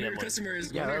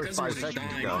 Yeah, that was 5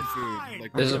 seconds ago.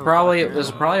 This is probably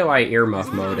why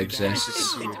earmuff mode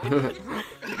exists.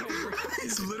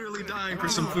 He's literally dying for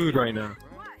some food right now.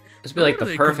 This would be like the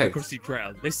They come to perfect. Krusty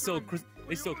Krab. They sell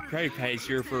Krabby Patties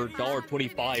here for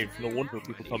 $1.25. No wonder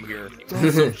people come here.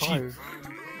 It's so cheap.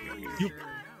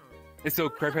 They sell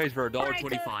Krabby Patties for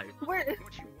 $1.25. Where?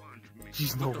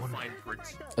 Jeez, no one.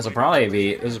 This would probably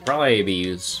be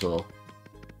useful.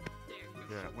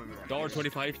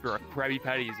 $1.25 for a Krabby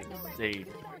Patty is insane.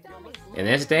 In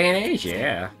this day and age,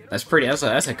 yeah. That's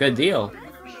a good deal.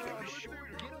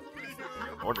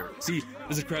 Order. See,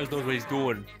 Mr. Krabs knows what he's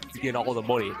doing. He's getting all the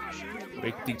money.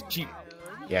 Make things cheap.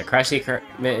 Yeah,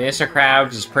 Mr.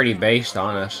 Krabs is pretty based,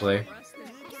 honestly.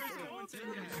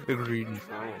 Agreed.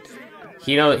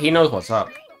 He knows what's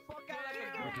up.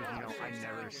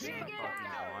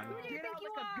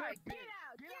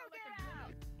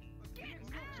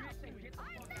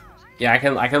 Yeah, I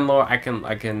can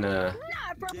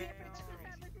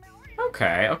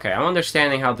Okay, I'm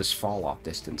understanding how this fall off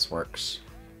distance works.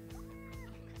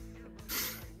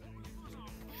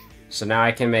 So now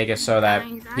I can make it so that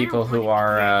people who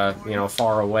are, you know,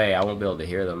 far away, I won't be able to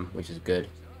hear them, which is good.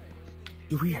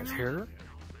 Do we have hair?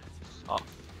 Oh.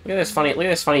 Look at this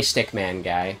funny stick man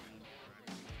guy.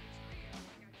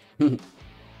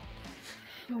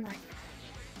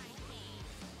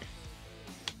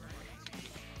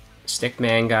 Stick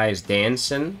man guy's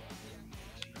dancing.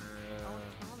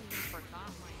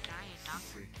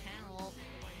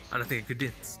 I don't think I could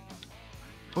dance.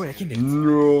 Oh, I can dance.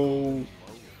 No.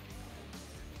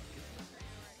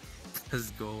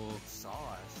 Let's go. Sauce.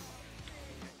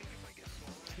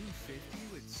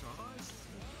 250 with sauce?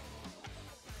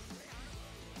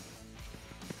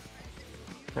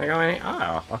 Am I going?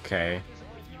 Oh, okay.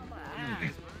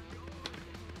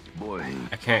 Boy.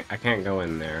 I can't go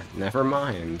in there. Never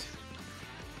mind.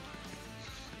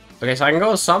 Okay, so I can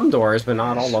go to some doors, but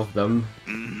not all of them.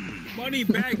 Money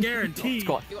back guarantee. You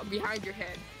want behind your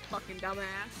head, fucking dumbass.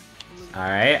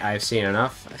 Alright, I've seen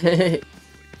enough. They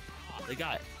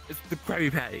got it. It's the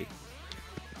Krabby Patty.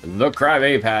 The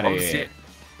Krabby Patty. Oh, shit.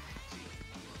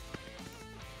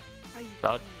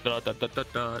 I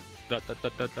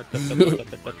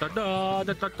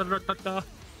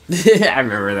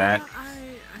remember that.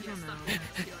 I don't know.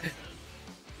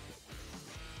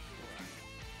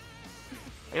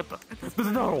 Yep. There's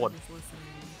another one.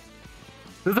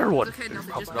 There's another one. Okay, no, There's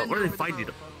but just popping bend out. Where are they over the finding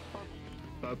boat.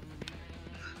 them?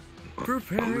 I'll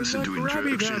Preparing listen the to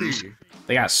Krabby introductions. Patty.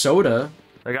 They got soda.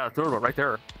 I got a third one right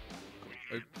there.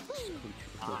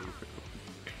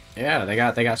 Yeah, they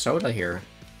got soda here.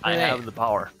 I have the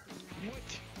power.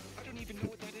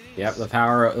 Yep, the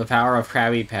power of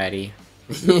Krabby Patty.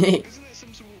 Isn't that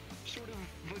some sort of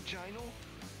vaginal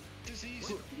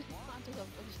disease?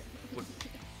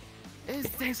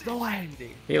 There's no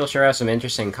ending. People sure have some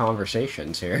interesting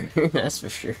conversations here. That's for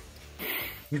sure.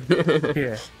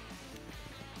 Yeah.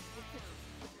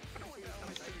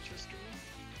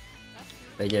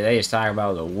 They just talk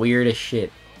about the weirdest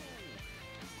shit.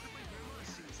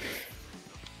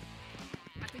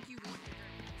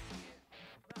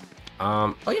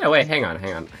 Oh yeah, wait, hang on.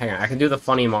 I can do the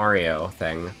funny Mario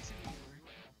thing.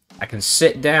 I can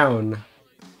sit down.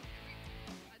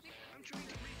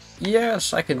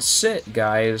 Yes, I can sit,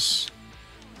 guys.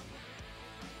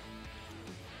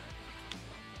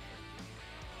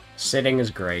 Sitting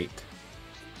is great.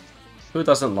 Who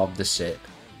doesn't love to sit?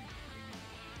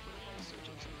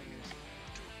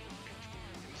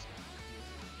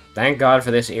 Thank God for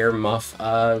this earmuff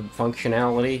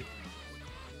functionality.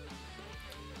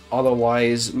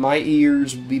 Otherwise, my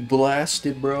ears would be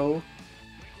blasted, bro.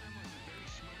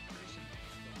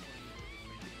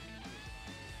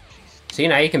 See,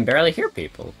 now you can barely hear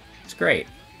people. It's great.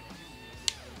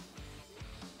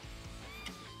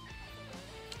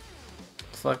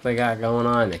 What the fuck they got going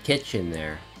on in the kitchen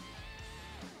there?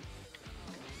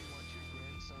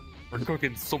 We're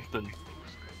cooking something.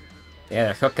 Yeah,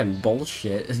 they're cooking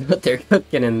bullshit is what they're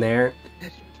cooking in there.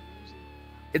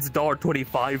 It's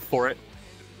 $1.25 for it.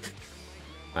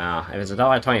 Wow, if it's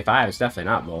 $1.25, it's definitely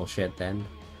not bullshit then.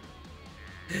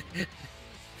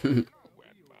 Do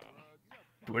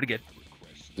it again.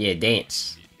 Yeah,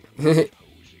 dance.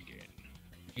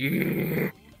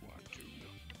 Yeah.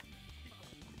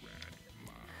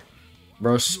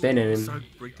 Bro spinning.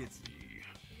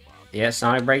 Yeah,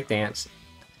 Sonic breakdance.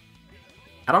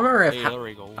 I don't remember if Hey, there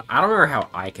we go. I don't remember how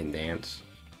I can dance.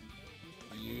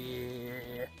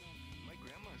 Yeah.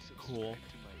 Cool.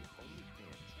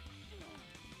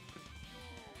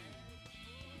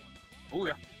 Oh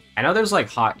yeah. I know there's like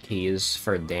hotkeys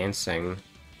for dancing.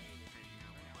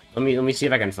 Let me see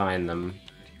if I can find them.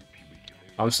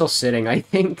 I'm still sitting, I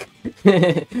think.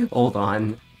 Hold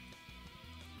on.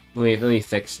 Let me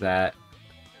fix that.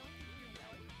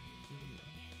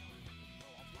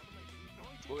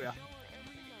 Oh yeah.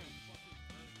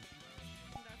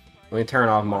 Let me turn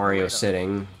off Mario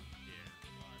sitting.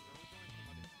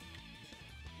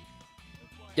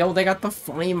 Yo, they got the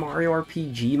funny Mario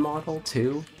RPG model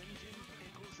too.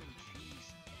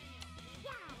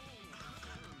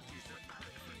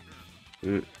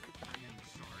 Yo,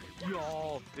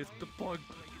 it's the bug.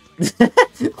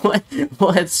 what?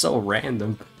 What's so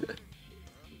random?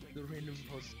 The random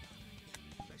bug.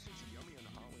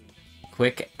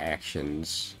 Quick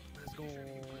actions. Let's go.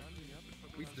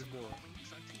 Wait, there's more.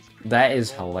 That is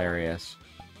hilarious.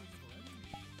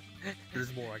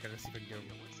 There's more. I gotta see if I can get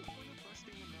them.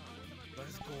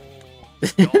 Let's go.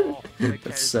 Yo, that cat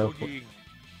That's is so boogie.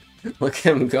 Look at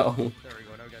him go. There we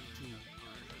go. Now we got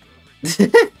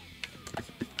 2.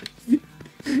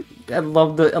 I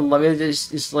love it.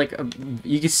 It's like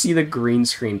you can see the green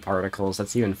screen particles.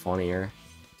 That's even funnier.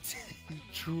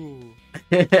 True.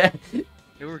 It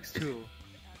works too.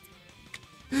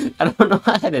 I don't know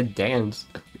how to dance.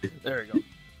 There we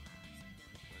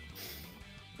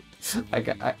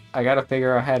go. I gotta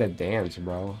figure out how to dance,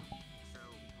 bro.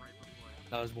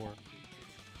 That was more.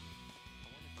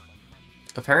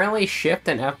 Apparently, Shift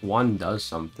and F1 does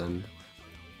something.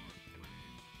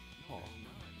 Oh.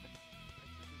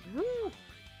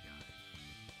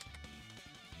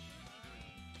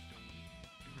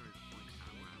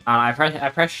 I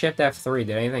pressed Shift F3.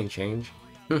 Did anything change?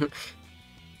 I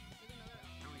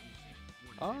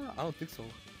don't think so.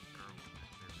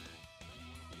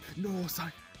 No,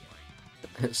 Sonic.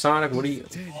 Sonic, what are you?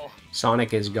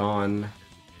 Sonic is gone.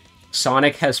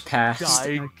 Sonic has passed.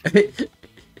 Dying.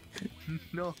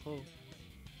 No.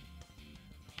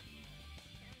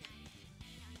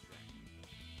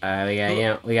 We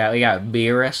got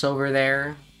Beerus over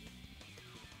there.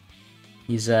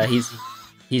 He's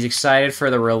excited for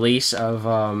the release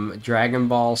of Dragon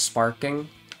Ball Sparking.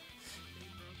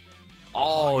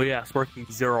 Oh yeah, Sparking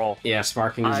Zero. Yeah,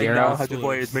 Sparking I Zero. now have to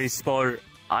avoid as many spoilers.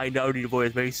 I now need to avoid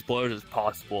as many spoilers as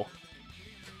possible.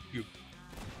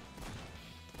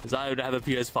 Because I don't have a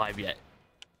PS5 yet.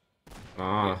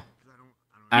 Oh.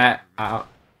 Yeah.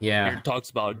 Aaron talks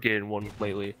about getting one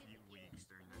lately.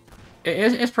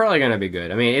 It's probably gonna be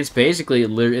good. I mean, it's basically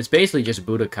just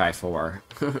Budokai 4.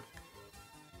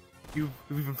 You've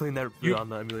been playing that on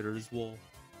the emulator as well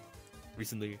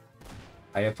recently.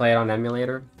 I play it on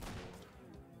emulator.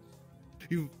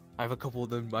 I have a couple of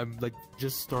them. I'm like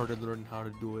just started learning how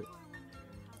to do it.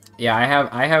 Yeah, I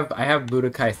have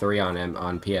Budokai 3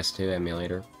 on PS2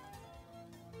 emulator.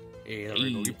 Hey, there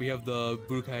we go. We have the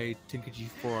Budokai Tenkaichi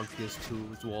 4 on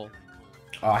PS2 as well.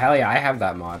 Oh hell yeah, I have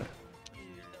that mod.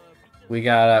 We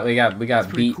got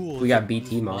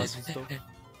BT mods.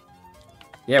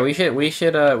 Yeah, we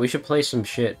should play some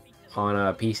shit on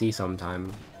PC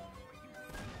sometime.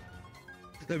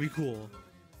 That'd be cool.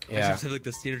 Yeah. I just have like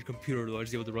the standard computer though. I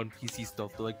just able to run PC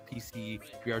stuff, like PC,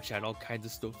 VRChat, all kinds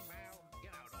of stuff.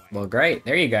 Well, great.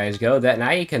 There you guys go. That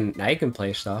now you can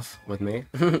play stuff with me.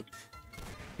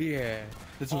 Yeah,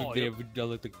 that's what they have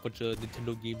done like a bunch of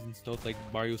Nintendo games and stuff, like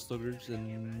Mario Sluggers,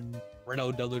 and right now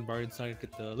downloading Mario and Sonic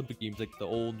at the Olympic Games, like the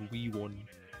old Wii one.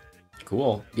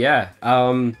 Cool. Yeah.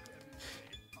 Are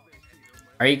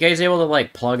you guys able to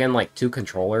like plug in like 2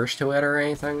 controllers to it or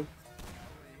anything?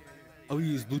 Oh, we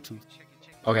use Bluetooth.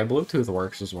 Okay, Bluetooth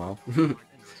works as well.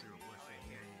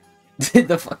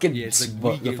 The fucking yeah, it's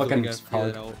like the fucking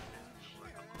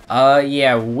out.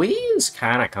 Yeah, Wii is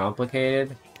kind of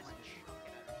complicated.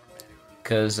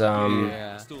 Cause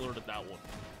yeah. Still learning that one.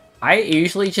 I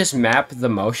usually just map the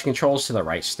motion controls to the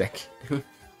right stick.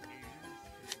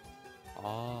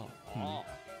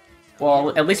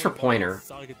 Well, at least for pointer.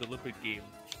 Sonic at the Olympic game,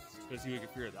 because you can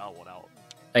figure that one out.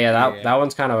 Yeah, that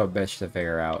one's kind of a bitch to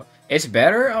figure out. It's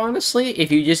better, honestly,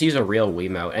 if you just use a real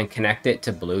Wiimote and connect it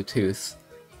to Bluetooth.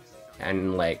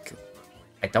 And, like,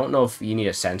 I don't know if you need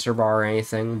a sensor bar or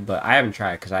anything, but I haven't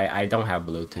tried because I don't have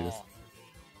Bluetooth.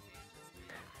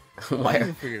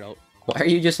 Why are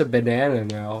you just a banana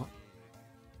now?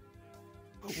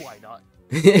 Why not?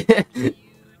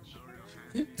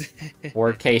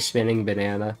 4K spinning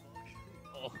banana.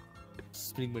 Oh,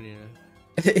 spinning banana.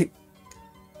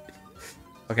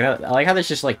 Okay, I like how there's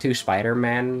just like 2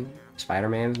 Spider-Mans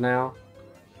now.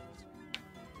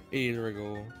 Hey, there we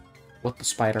go. What the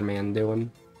Spider-Man doing?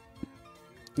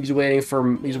 He's waiting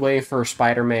for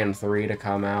Spider-Man 3 to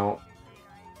come out.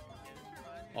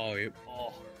 Oh, yep.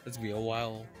 Oh, that's gonna be a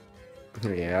while.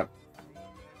 Yep.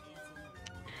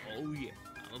 Oh yeah,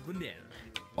 I'm a banana.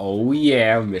 Oh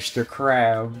yeah, Mr.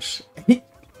 Krabs.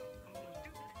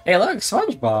 Hey, look,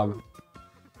 SpongeBob.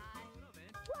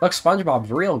 Look,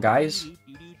 SpongeBob's real, guys.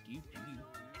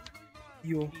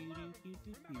 Yo.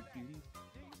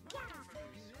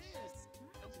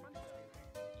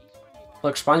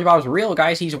 Look, SpongeBob's real,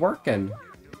 guys. He's working.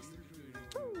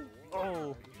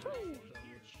 Oh.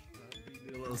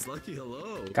 Lucky,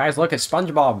 hello. Guys, look at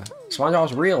SpongeBob.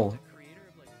 SpongeBob's real.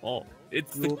 Oh,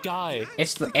 it's the guy.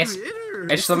 It's the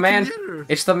man.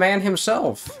 It's the man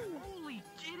himself. Holy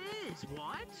shit, it is.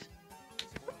 What?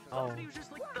 Oh. He was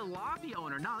just like the lobby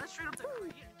owner. No, that's straight up the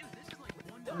creator. Dude, this is like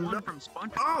 1-to-1 from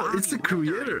SpongeBob. Oh, it's the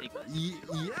creator.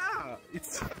 Yeah,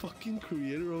 it's the fucking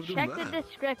creator of the map. Check the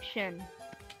description.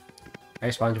 Hey,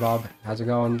 SpongeBob. How's it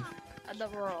going? The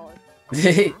world.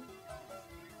 Hi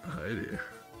there.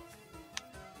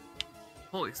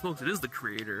 Holy smokes, it is the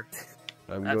creator.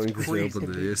 I'm That's going to crazy. say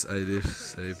open the yes ID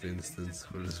save instance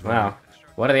for this one. Wow.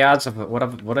 What are the odds of him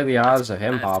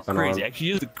That's popping crazy. on? Actually,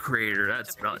 he is the creator.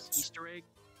 That's nuts. Easter egg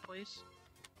place.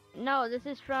 No, this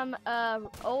is from a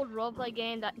old roleplay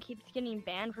game that keeps getting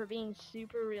banned for being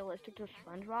super realistic to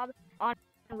SpongeBob on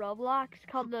Roblox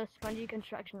called the Spongy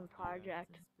Construction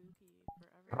Project.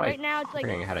 Right now, it's like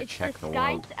forgetting how to it's check the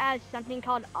disguised world. as something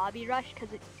called Obby Rush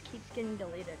because it keeps getting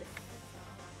deleted.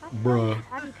 Bruh.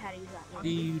 Happy Patty's that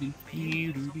one.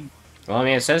 Well, I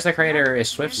mean, it says the creator is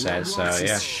Swift says, so Roblox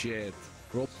yeah. is shit.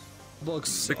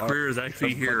 Roblox The creator is are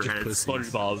actually a here, bunch of and it's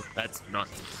pussies. SpongeBob. That's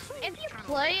nuts. If you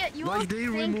play it, you Why will they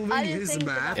think removing other his things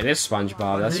map? about It is SpongeBob.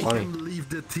 But That's they funny. can leave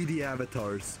the TD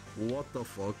avatars. What the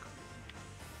fuck?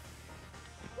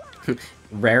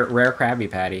 Rare Krabby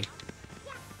Patty.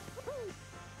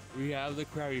 We have the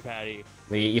Krabby Patty.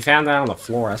 You found that on the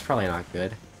floor. That's probably not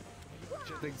good.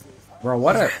 Bro,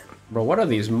 what are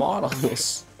these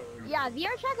models? Yeah,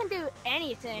 VRChat can do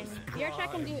anything.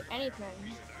 VRChat can do anything.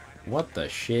 What the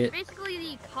shit? Basically,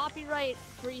 the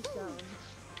copyright-free zone.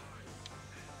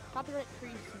 Copyright-free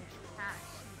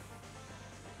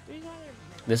zone.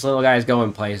 This little guy's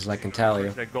going places, I can tell you.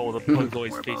 That goal, the pug's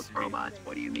always We're facing both me. robots.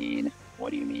 What do you mean?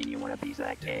 What do you mean you want a piece of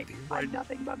that cake? I'm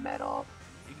nothing but metal.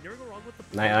 You can never go wrong with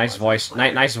the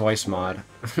Nice voice mod.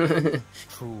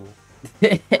 True.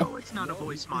 No, it's not a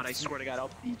voice mod. I swear to God,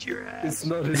 I'll beat your ass. It's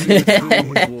not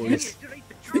a voice. Dude, I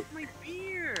dropped my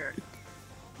beer.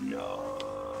 No.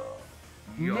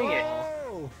 Yo. Dang it.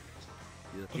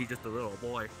 Yeah, he's just a little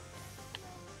boy.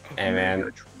 Hey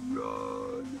man.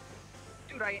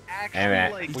 Dude, I actually Hey,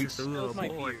 man. like He's just a little spilled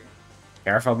my boy. beer.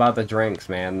 Careful about the drinks,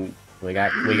 man. We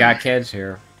got kids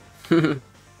here.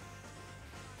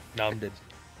 Now I'm dead.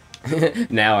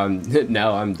 now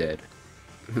I'm dead.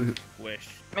 Wish.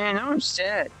 Man, now I'm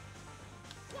sad.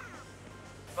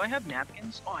 Do I have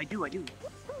napkins? Oh, I do.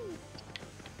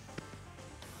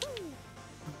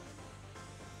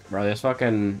 Bro, this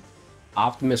fucking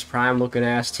Optimus Prime looking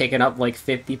ass taking up like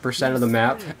 50% of the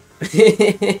map.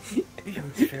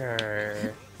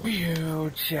 Future.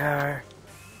 Future.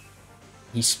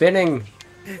 He's spinning.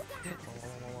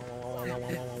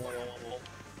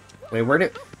 Wait,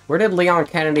 where did Leon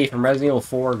Kennedy from Resident Evil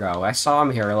 4 go? I saw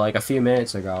him here like a few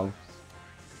minutes ago.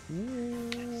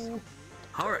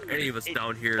 How are any of us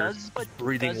down here Does, but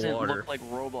breathing doesn't water? look like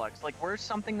Roblox. Like, where's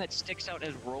something that sticks out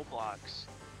as Roblox?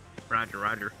 Roger,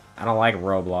 roger. I don't like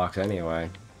Roblox anyway.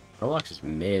 Roblox is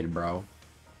mid, bro.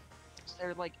 Is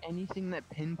there like anything that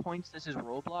pinpoints this is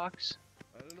Roblox?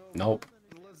 Nope.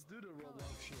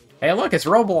 Hey, look, it's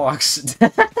Roblox.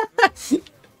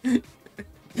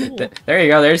 There you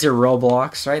go. There's your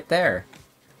Roblox right there.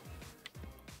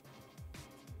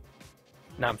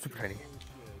 Nah, I'm super tiny.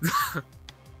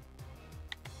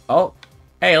 Oh,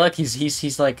 hey, look,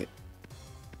 he's like,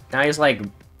 now he's like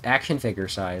action figure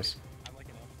size.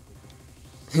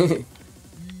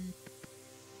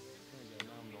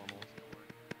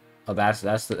 Oh,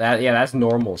 that's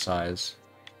normal size.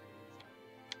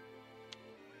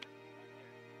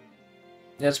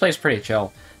 Yeah, this place is pretty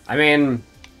chill. I mean,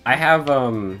 I have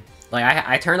like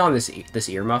I turned on this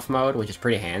earmuff mode, which is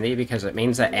pretty handy because it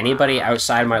means that anybody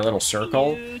outside my little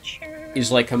circle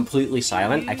is like completely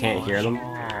silent. I can't hear them.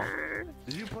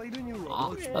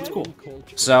 That's cool.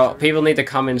 So people need to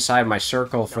come inside my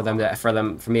circle for me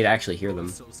to actually hear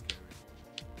them.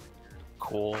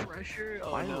 Cool. Pressure?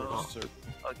 Oh no.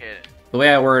 Okay. The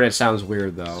way I word it sounds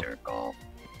weird though. Circle.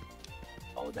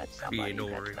 Oh, that's somebody.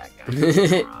 That's that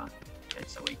guy.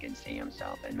 It's so he can see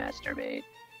himself and masturbate.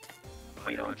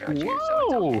 We don't judge here,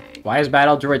 so it's okay. Why is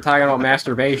Battle Droid talking about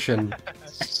masturbation?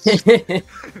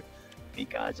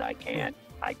 Because I can't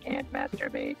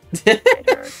masturbate. It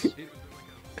hurts.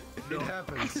 It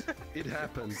happens. It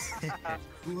happens.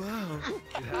 Wow.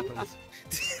 It happens.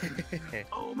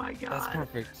 Oh my god. That's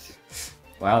perfect.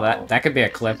 Well, that could be a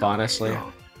clip, honestly.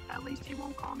 At least he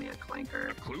won't call me a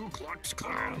clanker. Ku Klux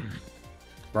Klan.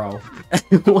 Bro,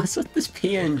 what's with this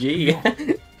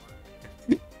PNG?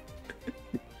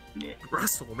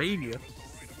 WrestleMania.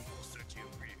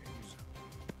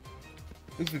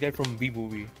 This is the guy from B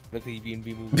movie. Look like he be in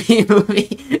B movie. B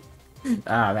movie.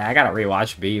 Ah man, I gotta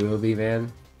rewatch B movie,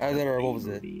 man. I don't know, what was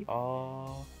it? The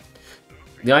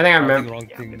only thing I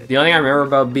remember,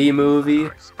 about B movie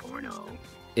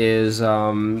is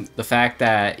the fact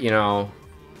that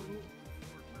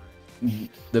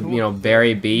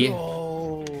Barry B.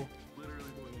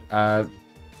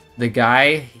 The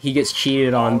guy, he gets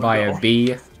cheated on by a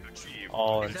bee.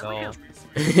 Oh Is no.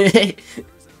 Is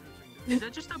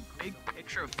that just a big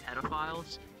picture of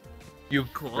pedophiles? You're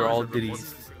all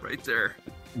Diddy's. Right there.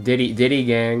 Diddy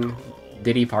gang,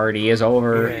 Diddy party is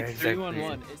over. Yeah,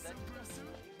 exactly.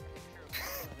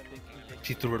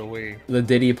 She threw it away. The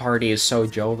Diddy party is so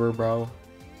Jover, bro.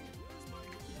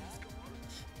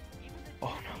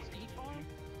 Oh no.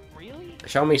 Really?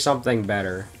 Show me something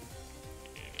better.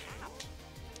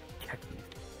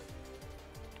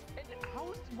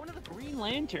 How is one of the Green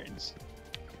Lanterns?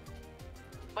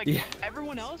 Like, Yeah.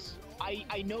 everyone else,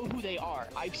 I know who they are.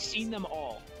 I've seen them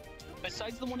all.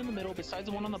 Besides the one in the middle, besides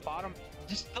the one on the bottom,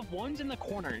 just the ones in the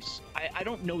corners. I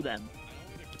don't know them.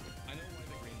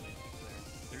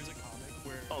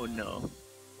 Oh no.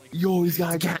 Yo, he's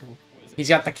got a cat. He's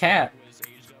got the cat.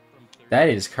 That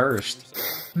is cursed.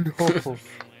 No.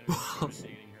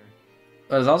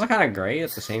 But it's also kind of great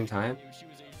at the same time.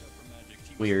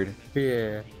 Weird.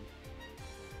 Yeah.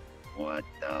 What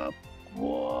the?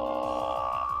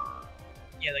 What?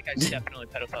 Yeah, that guy's definitely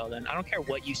a pedophile then. I don't care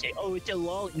what you say. Oh, it's a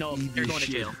lol. No, they're going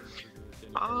to jail.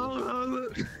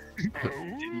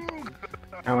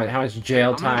 How much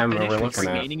jail time are we looking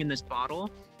at? Remaining in this bottle,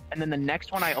 and then the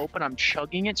next one I open, I'm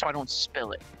chugging it so I don't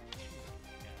spill it.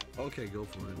 Okay, go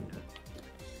for it.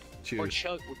 Or Cheers.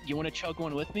 chug. You want to chug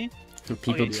one with me?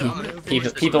 People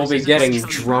Yeah. will be getting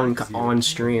drunk on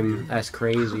stream. That's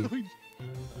crazy.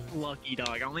 Lucky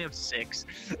dog. I only have 6.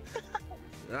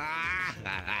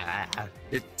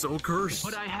 It's so cursed.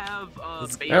 But I have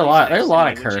There's a lot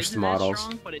of which cursed isn't as models.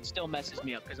 strong, but it still messes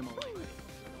me up because I'm a lightweight.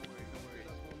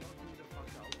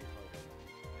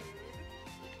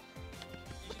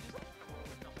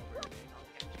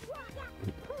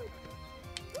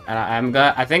 And I'm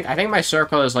good. I think my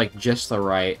circle is like just the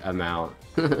right amount.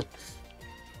 Because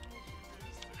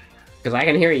I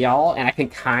can hear y'all, and I can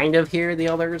kind of hear the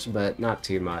others, but not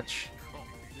too much.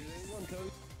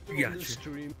 Yeah.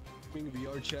 Streaming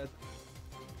VRChat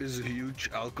is a huge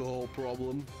alcohol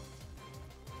problem.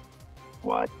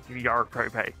 What? VR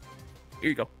Krab. Here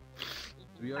you go.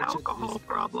 VRChat Alcohol is...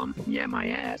 problem? Yeah, my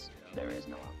ass. There is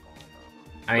no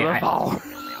alcohol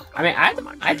I mean, I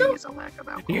don't. It's a lack of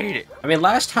alcohol. You hate it. I mean,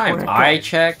 last time I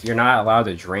checked, you're not allowed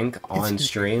to drink on Hate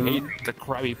stream. the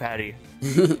Krabby Patty.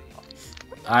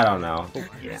 I don't know.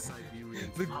 Yeah.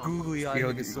 The googly eyes.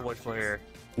 You'll get so much flair.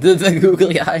 The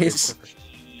googly eyes.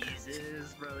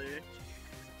 Jesus, brother.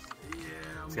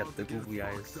 It's got the googly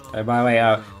eyes. By the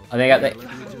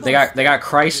way, they got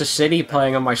Crisis City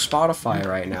playing on my Spotify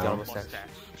right now.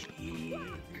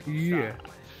 Yeah.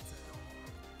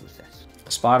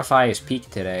 Spotify is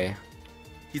peaked today.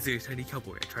 He's a tiny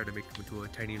cowboy. I tried to make him into a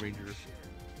tiny ranger.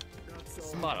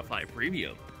 Spotify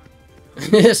Premium.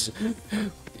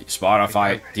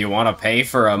 Spotify, do you want to pay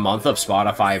for a month of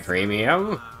Spotify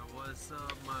Premium? What's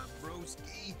up, my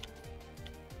broski?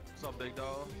 What's up, big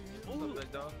dog? What's up,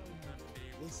 big dog?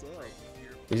 What's up?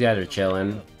 These guys are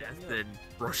chilling. Death and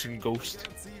Russian Ghost.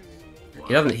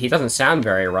 He doesn't sound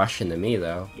very Russian to me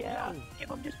though. Yeah, give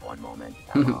him just one moment.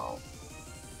 Hello.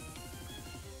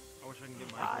 I wish I can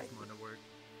get my Hi. Pokemon to work.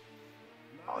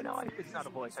 Oh no, it's not a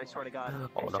voice, I swear to God.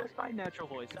 Oh, It's no. just my natural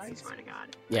voice, I swear to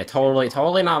God. Yeah, totally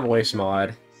not voice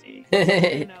mod. See?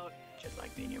 Just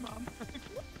like me and your mom.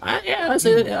 Yeah, I'll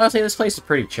say this place is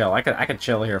pretty chill. I could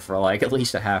chill here for like at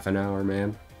least a half an hour,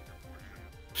 man.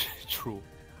 True.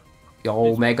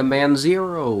 Yo, Mega Man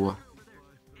Zero.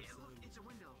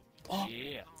 Oh,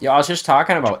 yeah. Yo, I was just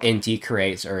talking about Inti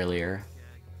crates earlier.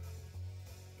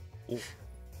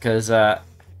 Cause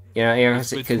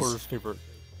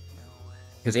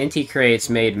because Inti crates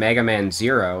made Mega Man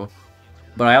Zero,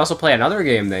 but I also play another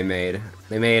game they made.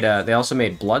 They also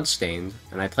made Bloodstained,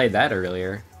 and I played that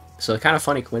earlier. So kind of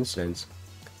funny coincidence.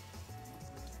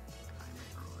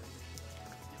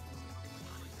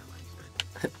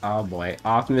 Oh boy,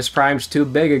 Optimus Prime's too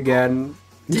big again.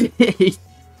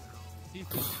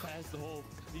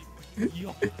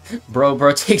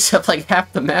 Bro takes up like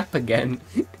half the map again.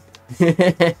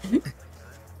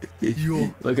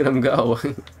 Look at him go.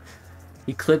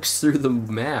 He clips through the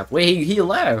map. Wait, he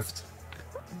left.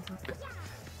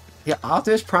 Yeah,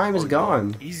 Optimus Prime is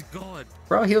gone. He's gone.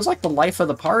 Bro, he was like the life of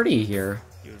the party here.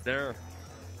 He was there.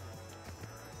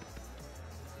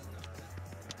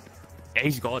 Yeah,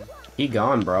 he's gone. He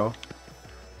gone, bro.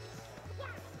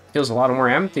 Feels a lot more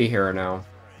empty here now.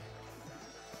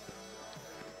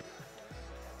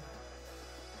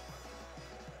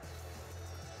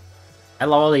 I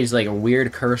love all these like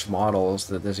weird cursed models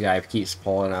that this guy keeps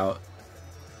pulling out.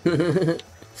 Look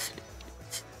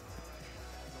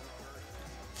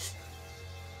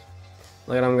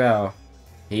at him go.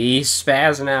 He's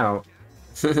spazzing out.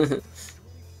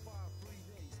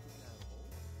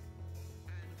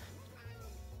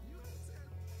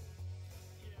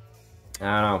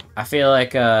 I don't know. I feel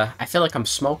like I'm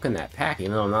smoking that pack,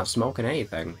 even though I'm not smoking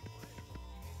anything.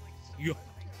 Yo.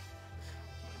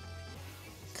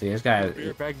 See, this guy.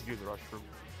 Your bag is the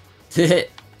restroom.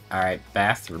 Alright,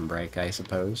 bathroom break, I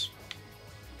suppose.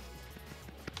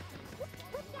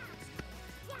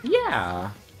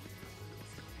 Yeah.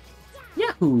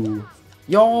 Yahoo!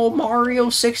 Yo, Mario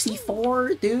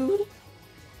 64, dude.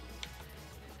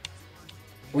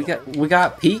 We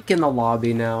got Peak in the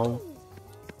lobby now.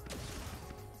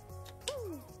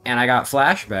 And I got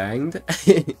flashbanged.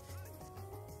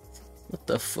 What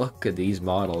the fuck are these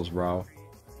models, bro?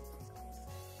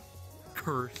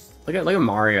 Curse. Look at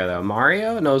Mario though.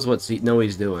 Mario knows what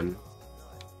he's doing.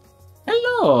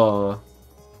 Hello.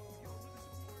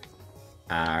 All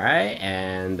right,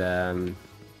 and I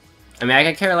mean, I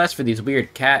could care less for these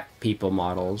weird cat people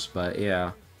models, but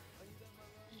yeah.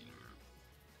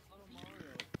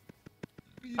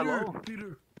 Hello.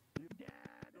 Peter.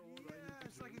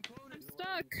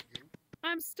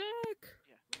 I'm stuck.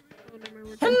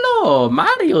 Hello,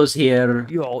 Mario's here.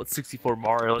 Yo, it's 64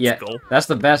 Mario. Let's Yeah, go. that's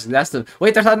the best.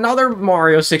 Wait, there's another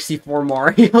Mario 64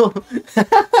 Mario.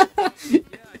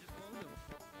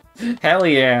 Hell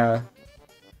yeah.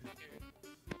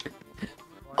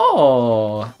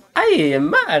 Oh, I am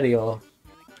Mario.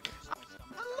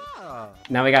 Hello.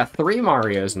 Now we got 3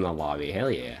 Marios in the lobby.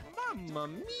 Hell yeah. Mamma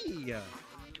mia.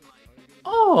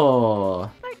 Oh.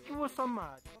 Thank you so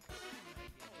much.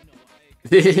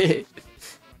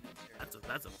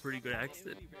 That's a pretty good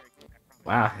accent.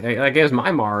 Wow, that gives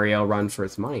my Mario run for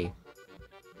its money.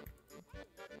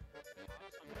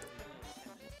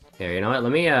 Here, you know what?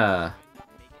 Let me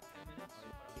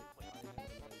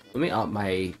up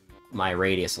my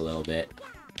radius a little bit.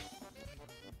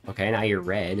 Okay, now you're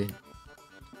red.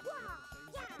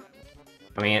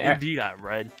 I mean, You got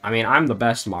red. I mean, I'm the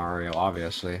best Mario,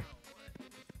 obviously.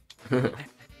 Because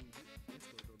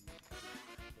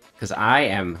I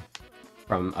am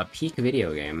from a peak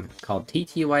video game called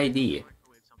TTYD.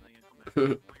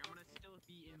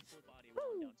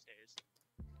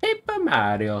 Paper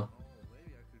Mario.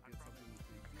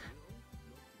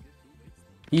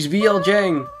 He's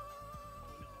VLJing.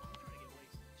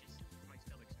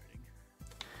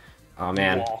 Oh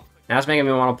man, now it's making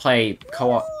me want to play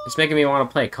co-op. It's making me want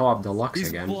to play co-op deluxe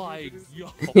again. He's flying, yo.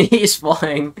 He's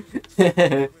flying.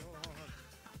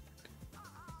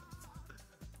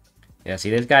 Yeah, see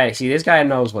this guy. See this guy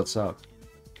knows what's up.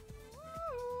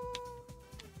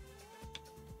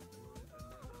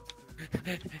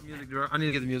 Music, girl. I need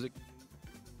to get the music.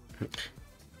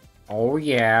 Oh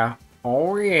yeah.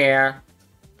 Oh yeah.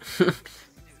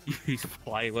 He's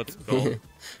flying. Let's go.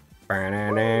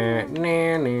 Yeah.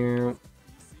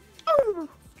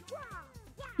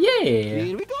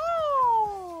 Here we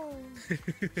go.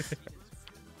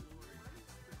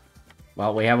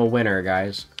 Well, we have a winner,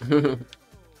 guys.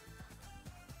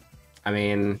 I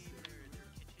mean,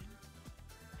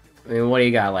 what do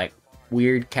you got? Like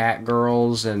weird cat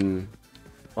girls and,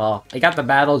 well, I got the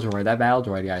battle droid. That battle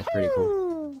droid guy's pretty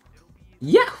cool.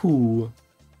 Yahoo!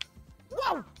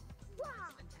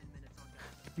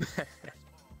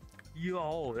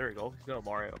 Yo, there we go. He's got a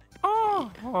Mario.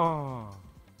 Oh,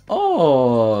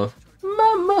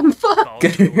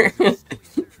 motherfucker!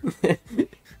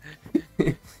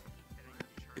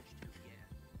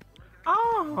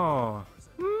 Oh,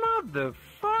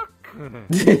 motherfucker!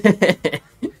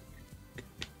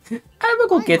 I'm gonna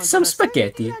go get some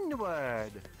spaghetti.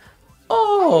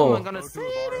 Oh, I'm gonna say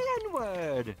the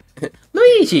N-word.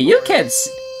 Luigi, you can't.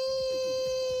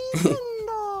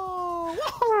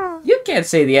 You can't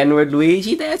say the N-word,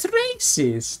 Luigi. That's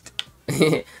racist.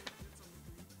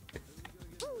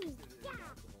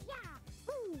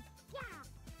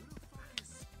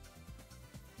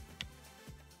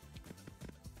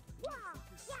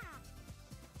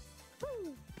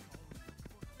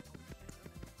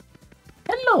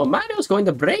 Hello, Mario's going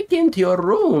to break into your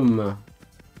room.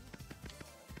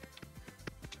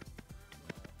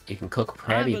 You can cook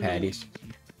Krabby Patties.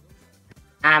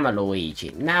 I'm a Luigi,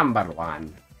 number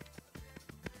one.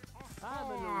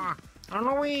 I'm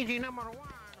Luigi, number one.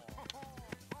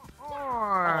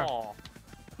 Oh.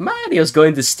 Mario's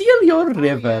going to steal your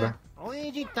river.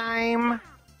 Luigi time.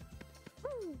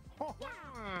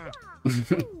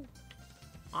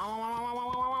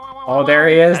 Oh, there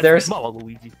he is. There's Mama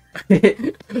Luigi.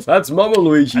 That's Mama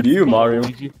Luigi to you, Mario.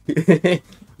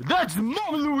 That's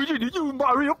Mama Luigi to you,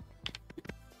 Mario.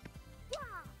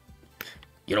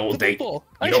 You know what they?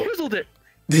 I You know, frizzled it.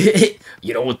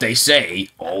 you know what they say?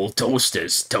 All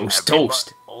toasters toast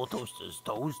toast. All toasters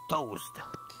toast toast.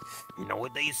 You know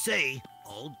what they say?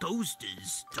 All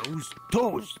toasters toast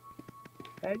toast.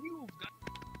 And you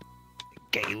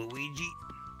Gay Luigi.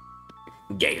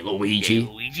 Gay Luigi. Gay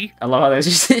Luigi. I love how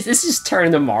this is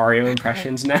turning to Mario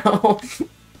impressions now.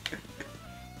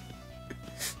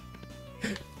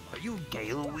 Are you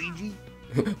gay, Luigi?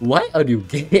 What? Are you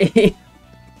gay?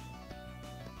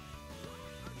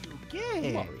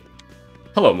 gay?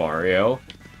 Hello, Mario.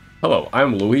 Hello,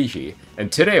 I'm Luigi,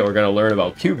 and today we're gonna learn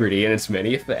about puberty and its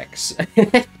many effects.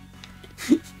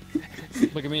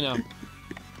 Look at me now.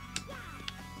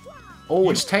 Oh,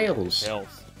 it's Tails.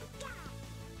 Tails.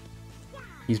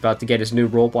 He's about to get his new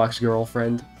Roblox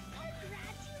girlfriend.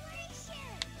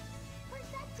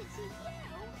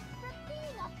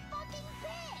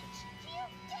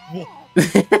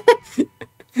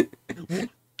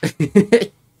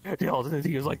 Tails didn't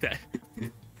think he was like that.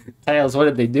 Tails, what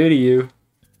did they do to you?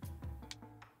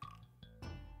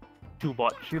 Too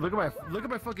much. Dude, look at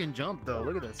my fucking jump though.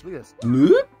 Look at this. Look at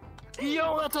Whoop. this.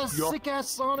 Yo, that's a sick ass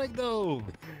Sonic though.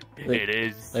 It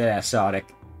is. Look at that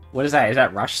Sonic. What is that? Is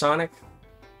that Rush Sonic?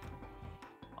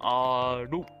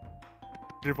 Nope.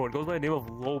 Different one. Goes by the name of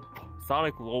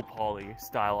Sonic Low Poly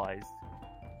stylized.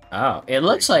 Oh, it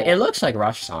looks like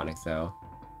Rush Sonic though.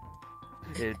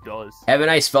 It does. Have a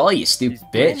nice fall, you stupid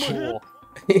bitch.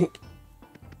 Cool.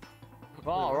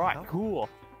 All right, cool.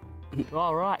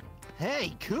 All right.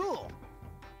 Hey, cool.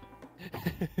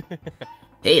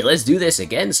 Hey, let's do this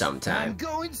again I'm sometime.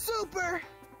 going super.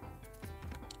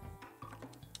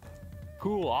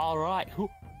 Cool. All right. Cool.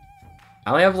 I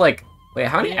only have like, wait,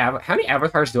 how many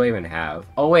avatars do I even have?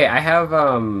 Oh wait, I have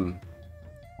all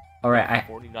right,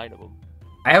 49 of them.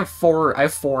 I have four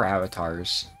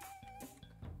avatars.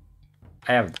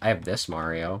 I have this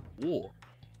Mario. Ooh.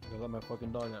 I got my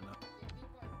fucking dog out now.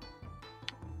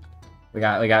 We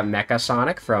got Mecha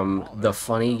Sonic from the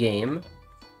funny game.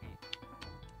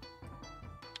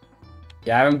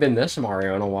 Yeah, I haven't been this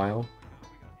Mario in a while.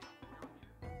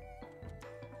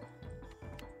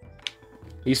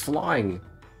 He's flying.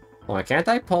 Hold on, can't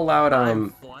I pull out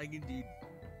Flying indeed.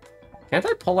 Can't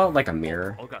I pull out like a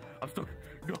mirror? Oh god, I'm stuck.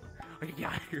 No, I can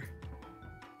get out of here.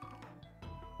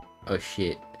 Oh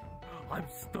shit. I'm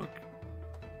stuck.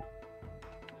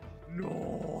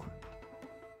 No.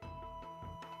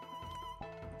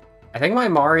 I think my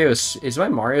Mario is my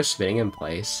Mario spinning in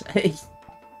place.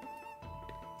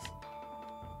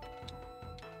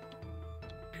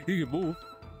 You can move.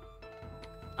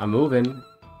 I'm moving.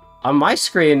 On my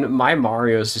screen, my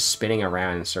Mario's just spinning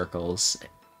around in circles.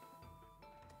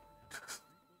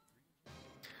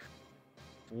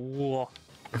 Whoa.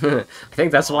 I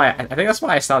think that's why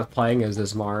I stopped playing as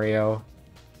this Mario.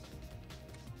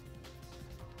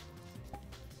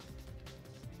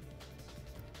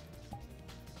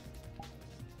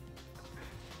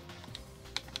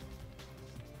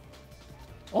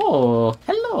 Oh,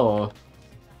 hello.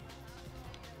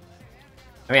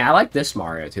 I mean, I like this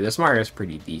Mario too. This Mario is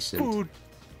pretty decent. Food.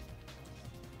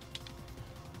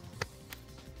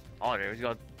 Oh, there he's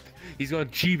got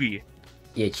Chibi.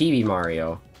 Yeah, Chibi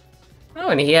Mario. Oh,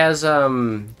 and he has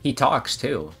he talks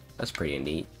too. That's pretty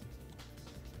neat.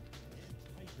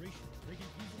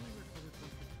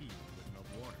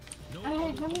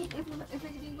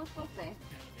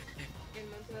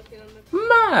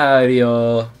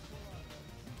 Mario.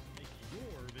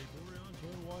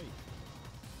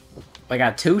 I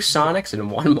got 2 Sonics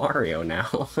and 1 Mario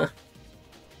now.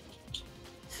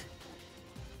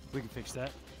 We can fix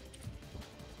that.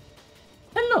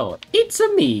 Hello, it's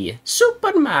me,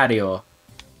 Super Mario.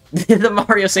 The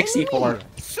Mario 64.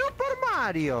 Super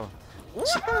Mario.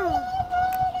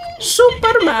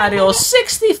 Super Mario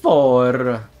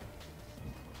 64.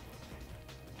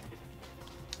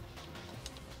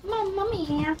 Mamma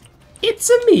mia.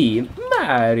 It's me,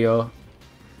 Mario.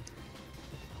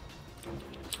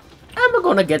 I'm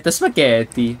gonna get the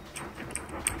spaghetti.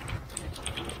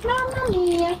 Mamma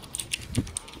mia.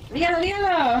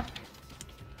 Dígalo.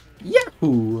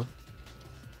 Yahoo!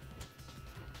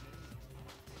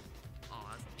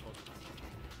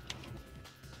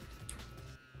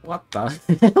 What the?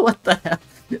 What the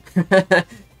hell?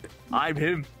 I'm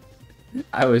him.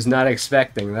 I was not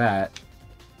expecting that.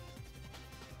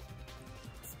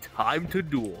 It's time to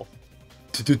duel.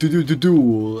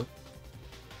 Duel.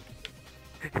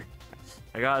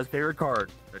 I got his favorite card,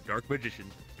 the Dark Magician.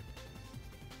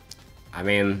 I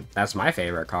mean, that's my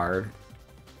favorite card.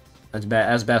 That's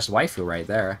best waifu right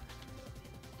there.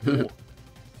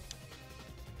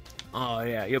 Oh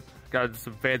yeah, yep. Got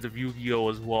some fans of Yu-Gi-Oh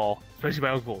as well. Especially my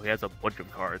uncle. He has a bunch of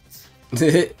cards,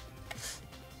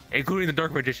 including the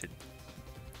Dark Magician.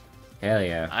 Hell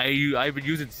yeah! I've been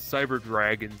using Cyber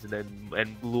Dragons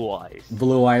and Blue Eyes.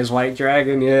 Blue Eyes White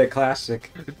Dragon, yeah,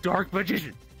 classic. Dark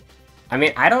Magician. I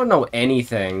mean, I don't know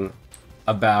anything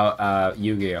about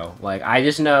Yu-Gi-Oh. Like, I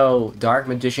just know Dark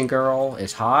Magician Girl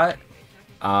is hot.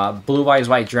 Blue Eyes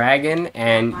White Dragon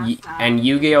and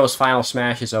Yu-Gi-Oh's Final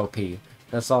Smash is OP.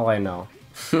 That's all I know.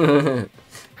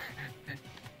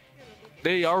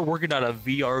 They are working on a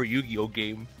VR Yu-Gi-Oh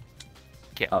game.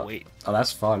 Can't wait. Oh,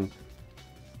 that's fun.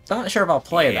 Not sure if I'll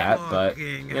play that, but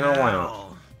you know, why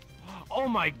not? Oh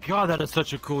my god, that is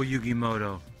such a cool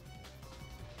Yu-Gi-Moto.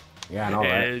 Yeah, I know, It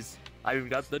right? is. I even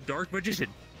got the Dark Magician.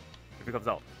 If it comes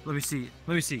out. Let me see.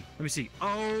 Let me see. Let me see.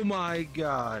 Oh my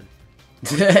god.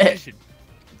 Magician.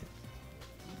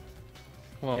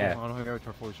 Well, Yeah. I don't have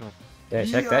avatar fully shown. Yeah,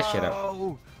 check that shit out.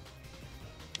 Yo!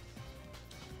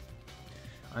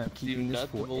 I am keeping Even this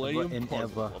got the for Millennium and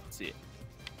Puzzle. ever. Let's see it.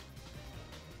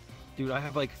 Dude, I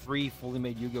have like 3 fully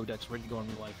made Yu-Gi-Oh decks ready to go in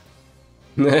real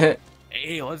life.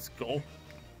 Hey, let's go.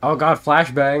 Oh god,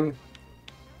 flashbang.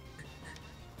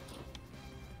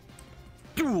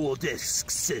 Dual disc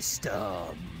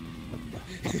system.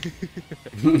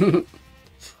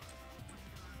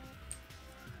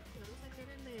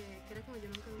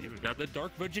 Even got the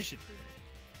Dark Magician.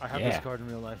 I have Yeah. this card in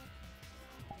real life.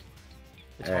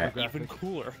 It's Alright. holographic. Even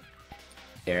cooler.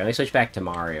 Here, let me switch back to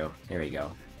Mario. Here we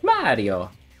go. Mario.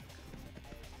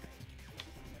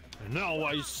 And now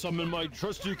I summon my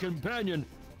trusty companion,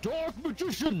 Dark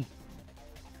Magician.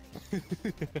 Dark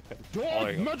Oh,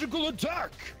 yeah. magical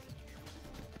attack.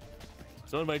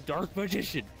 So my Dark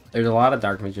Magician. There's a lot of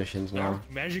dark magicians now.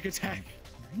 Magic attack.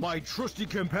 My trusty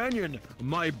companion,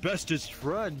 my bestest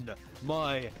friend,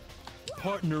 my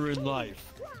partner in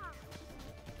life.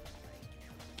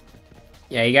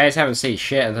 Yeah, you guys haven't seen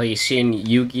shit until you've seen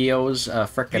Yu-Gi-Oh's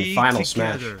frickin' Final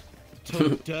Smash.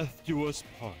 Till death do us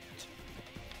part.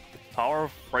 Power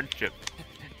of friendship.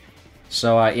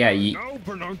 So, yeah, Now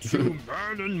pronounce you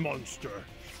man and monster.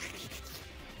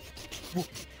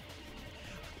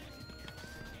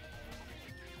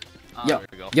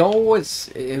 Yo, who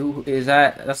is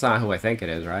that? That's not who I think it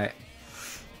is, right?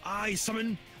 I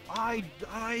summon Pot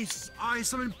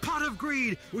of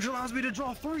Greed, which allows me to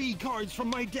draw 3 cards from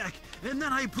my deck, and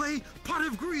then I play Pot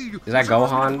of Greed. Is that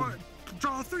Gohan?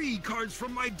 Draw 3 cards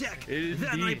from my deck. It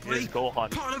then I play is Gohan.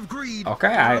 Pot of Greed. Okay,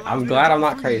 I'm glad I'm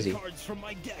not crazy. Cards from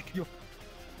my deck.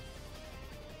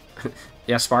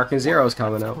 Yeah, Sparking Zero's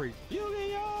coming out.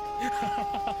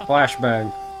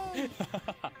 Flashbang.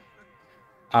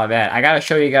 Oh man, I gotta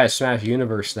show you guys Smash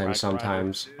Universe then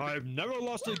sometimes. I've never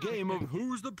lost a game of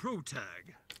Who's the Pro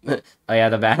Tag. Oh yeah,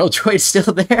 the battle droid's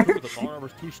still there. The power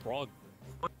armor's too strong.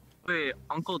 Wait,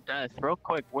 Uncle Death, real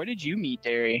quick, where did you meet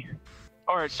Derry?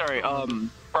 Or sorry,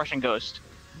 Russian Ghost.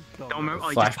 Don't remember. Oh,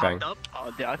 he just Flashbang. popped up.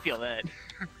 Oh, dude, I feel that.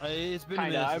 It's been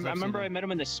Kinda. I minutes since I've remember seen I him. met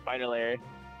him in the spider lair.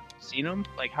 Seen him?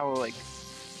 Like how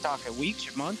talking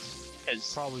weeks or months?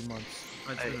 Cause Probably months.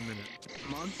 It's been a minute.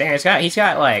 months. Dang, he's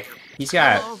got like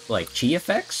chi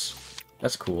effects.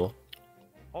 That's cool.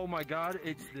 Oh my god,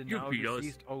 it's the now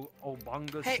deceased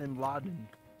Obanga Hey. Bin Laden.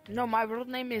 No, my real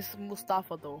name is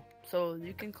Mustafa though, so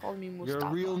you can call me Mustafa. Your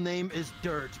real name is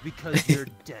Dirt because you're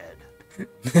dead.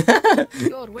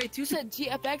 Yo, wait, you said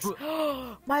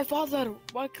GFX? My father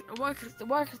worked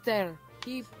there.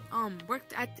 He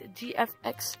worked at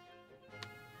GFX.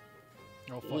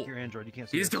 Oh fuck your Android, you can't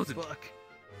see He's that. tilted. Fuck.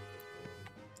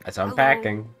 That's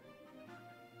unpacking.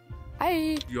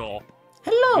 Hi. Yo.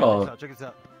 Hello. Check this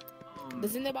out.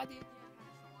 Does anybody?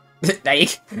 Hey,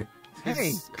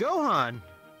 Gohan!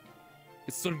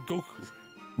 It's Son Goku.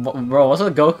 Bro, what's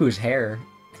with Goku's hair?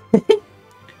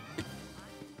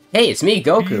 Hey, it's me,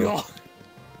 Goku. Yo.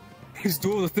 He's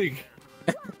doing the thing.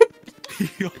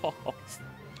 Yo.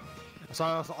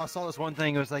 So I saw this one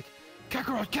thing, it was like,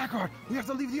 Kakarot, we have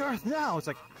to leave the Earth now! It's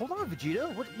like, hold on,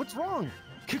 Vegeta, what's wrong?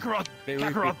 Kakarot,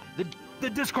 the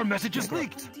Discord message is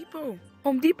leaked!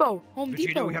 Home Depot.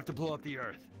 Vegeta, we have to blow up the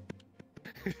Earth.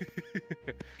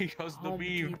 He does the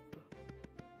meme.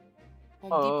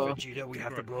 Vegeta, we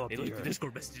have to blow up They the leaked the Earth.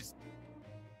 Discord messages.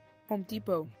 Home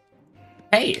Depot.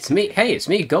 Hey, it's me,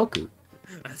 Goku.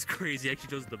 That's crazy. He actually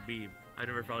does the meme. I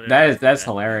never found That's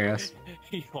hilarious.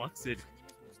 He locks it.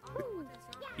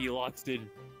 He locks in.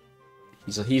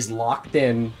 He's locked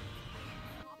in.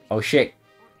 Oh shit.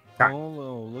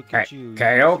 Oh, look at you.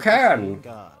 Kaioken.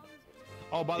 God.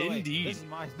 Oh, by the Indeed. way, this is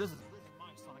my Sonic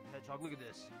the Hedgehog. Look at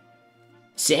this.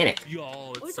 Sonic.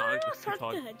 Yo, it's Sonic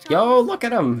the Hedgehog. Yo, look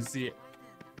at him. See it.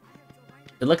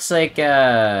 It looks like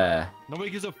Nobody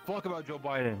gives a fuck about Joe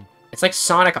Biden. it's like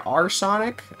Sonic R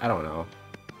Sonic? I don't know.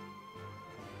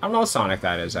 I don't know what Sonic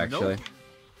that is actually.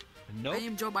 Nope. I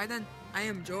am Joe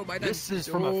Biden. This is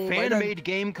from a fan-made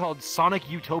game called Sonic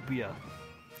Utopia.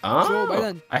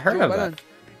 Oh, I heard of that.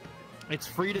 It's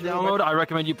free to download. I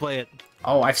recommend you play it.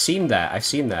 Oh, I've seen that.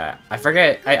 I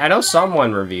forget. I know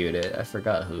someone reviewed it. I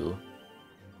forgot who.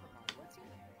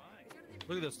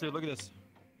 Look at this, dude. Look at this.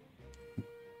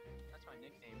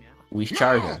 He's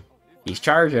charging. He's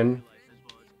charging.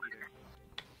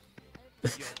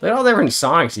 Look at all the different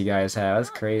Sonics you guys have. That's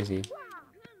crazy.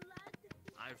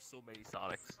 I have so many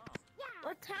Sonics.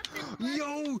 What's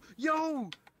happening? Yo!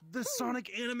 The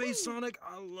Sonic anime Sonic.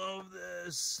 I love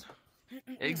this.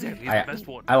 Exactly, he's the best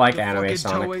one. I like the anime fucking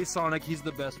Sonic. Toei Sonic. He's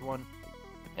the best one.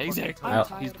 Exactly.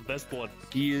 He's the best one.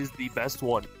 He is the best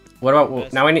one. What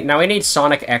about now? We need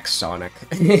Sonic X Sonic.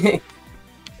 You're doing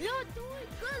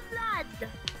good, lad.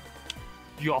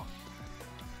 Yo.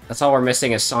 That's all we're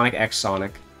missing is Sonic X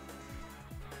Sonic.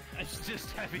 It's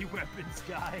just Heavy Weapons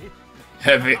Guy.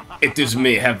 It is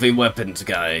me, Heavy Weapons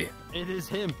Guy. It is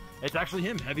him. It's actually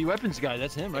him. Heavy Weapons Guy.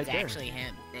 That's him right It's there. actually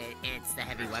him. It's the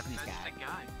heavy weapons guy.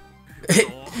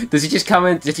 Does he just come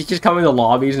in? Does he just come into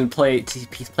lobbies and play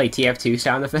TF2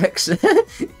 sound effects?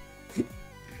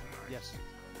 Yes.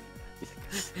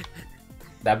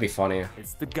 That'd be funny.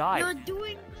 It's the guy. You're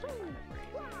doing good.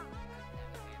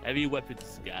 Heavy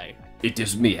weapons guy. It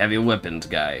is me, Heavy Weapons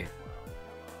Guy.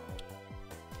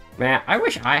 Man, I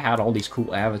wish I had all these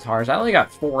cool avatars. I only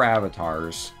got 4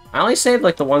 avatars. I only saved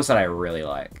like the ones that I really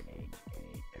like.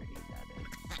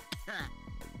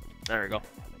 There we go.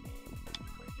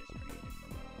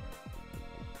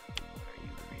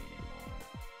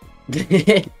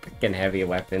 Fucking heavy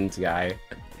weapons guy.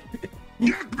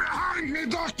 Get behind me,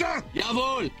 Doctor!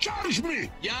 Jawohl! Charge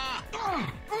me! Ja!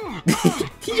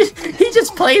 he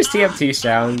just plays TFT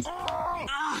sounds.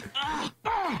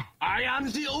 I am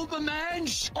the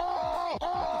Übermensch!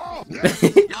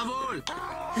 Jawohl!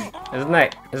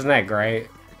 Isn't that great?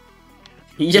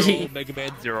 He just Mega Man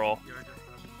Zero.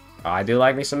 Oh, I do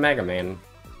like me some Mega Man.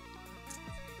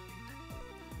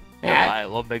 Yeah, I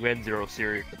love Mega Man Zero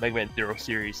series. The Mega Man Zero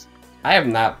series. I have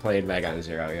not played Mega Man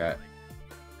Zero yet.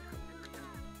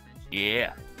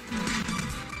 Yeah.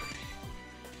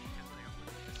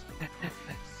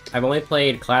 I've only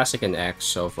played Classic and X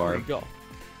so far. There you go.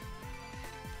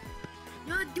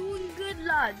 You're doing good,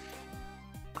 lad.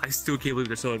 I still can't believe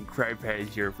they're selling Krab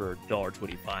Patties here for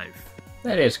 $1.25.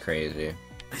 That is crazy.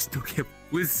 I still can't.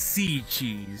 With sea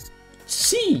cheese.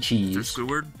 Sea cheese. Mr.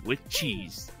 Squidward with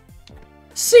cheese.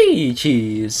 Sea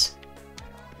cheese.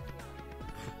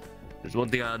 There's one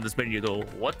thing on this menu though.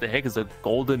 What the heck is a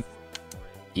golden?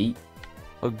 Eat.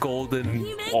 A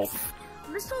golden wolf.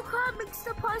 Mr. Krab makes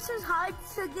the prices high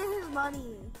to get his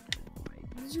money.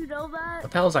 Did you know that?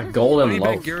 What the hell's a golden Money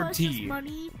loaf? back guarantee.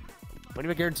 Money. Money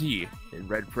back guarantee in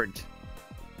red print.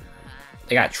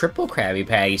 They got triple Krabby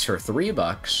Patties for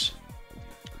 $3.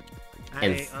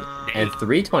 And Hey, and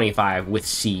 $3.25 with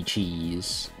sea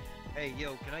cheese. Hey,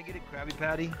 yo, can I get a Krabby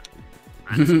Patty?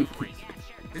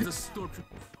 It's a stormtrooper.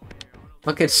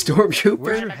 Fucking stormtrooper.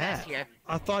 Where's your hat?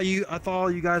 I thought you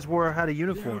guys had a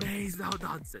uniform. Days, no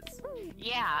nonsense.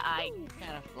 Yeah, I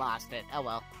kind of lost it. Oh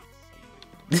well.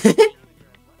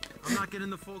 I'm not getting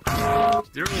the full.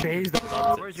 0 days, no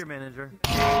nonsense. Where's your manager?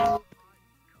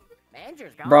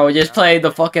 Manager's gone. Bro, just played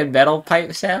the fucking metal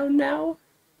pipe sound now.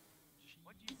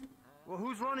 Well,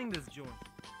 who's running this joint?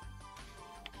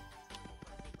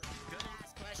 Good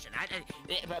ass question.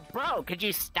 But bro, could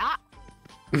you stop?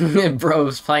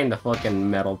 Bro's playing the fucking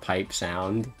metal pipe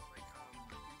sound.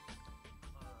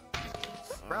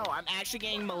 Bro, I'm actually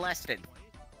getting molested.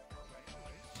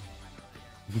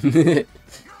 Here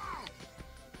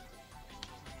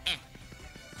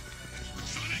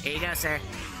you go, sir.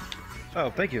 Oh,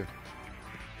 thank you.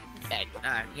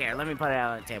 Here, let me put it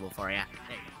out on the table for you.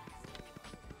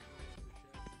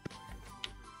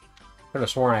 Could have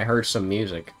sworn I heard some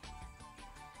music.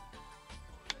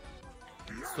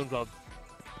 SpongeBob.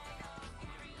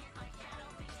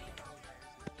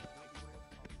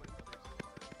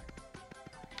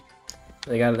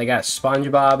 They got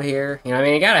SpongeBob here. You know what I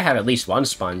mean? You gotta have at least one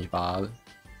SpongeBob.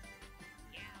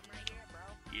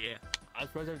 Yeah. I'm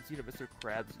surprised I haven't seen a Mr.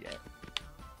 Krabs yet.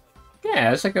 Yeah,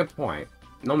 that's a good point.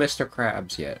 No Mr.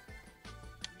 Krabs yet.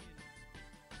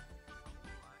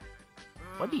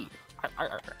 What do you...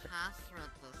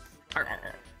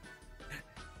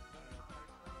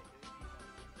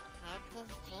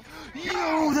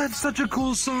 Yo, that's such a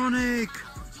cool Sonic.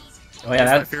 Oh yeah,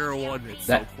 that's my favorite one. It's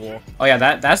so cool. Oh yeah,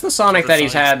 that's the Sonic that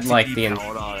he's had like the.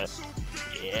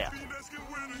 Yeah.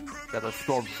 Got a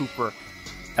stormtrooper.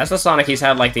 That's the Sonic he's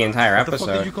had like the entire What the episode.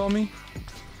 fuck did you call me?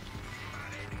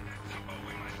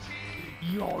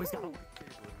 You always got.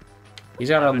 He's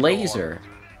got a laser.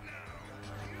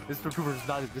 This stormtrooper's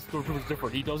not. This stormtrooper's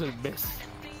different. He doesn't miss.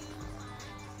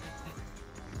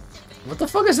 What the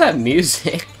fuck is that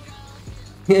music?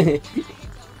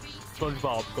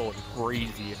 SpongeBob going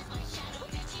crazy.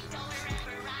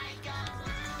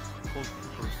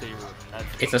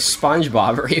 It's a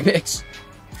SpongeBob remix.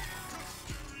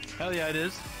 Hell yeah, it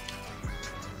is.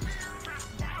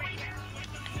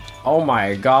 Oh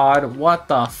my god, what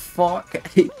the fuck?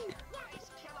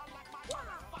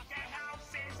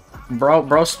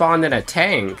 Bro spawned in a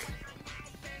tank.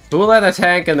 Who let a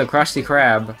tank in the Krusty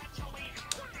Krab?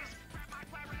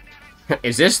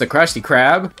 Is this the Krusty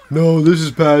Krab? No, this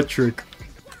is Patrick.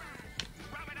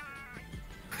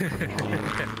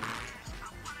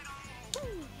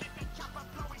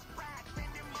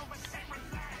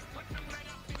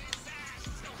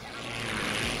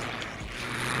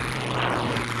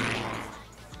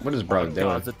 What is bro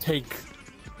doing? It's a tank.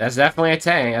 That's definitely a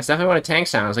tank. That's definitely what a tank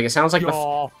sounds like. It sounds like you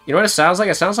know what it sounds like?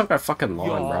 It sounds like a fucking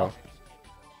lawn, bro.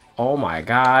 Oh my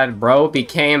god, bro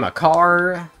became a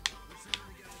car.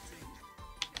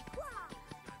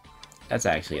 That's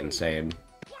actually insane.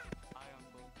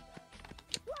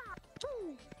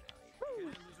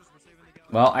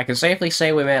 Well, I can safely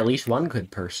say we met at least one good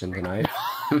person tonight.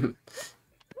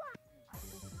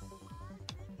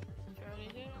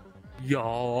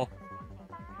 Y'all.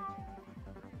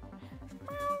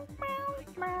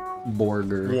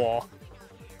 Burger. Wah.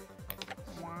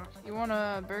 You want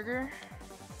a burger?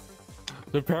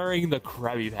 Preparing the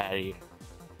Krabby Patty.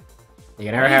 You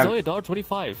can never have. It's only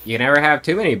 $1.25. You can never have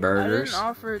too many I burgers. didn't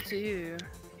offer it to you.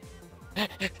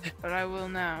 But I will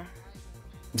now.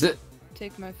 Z-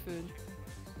 Take my food.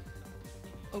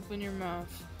 Open your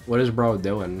mouth. What is bro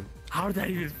doing? How did that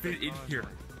even fit in here?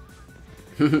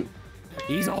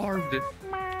 He's armed.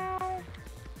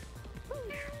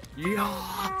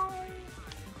 Yeah.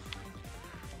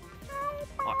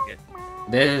 Fuck it.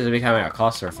 This is becoming a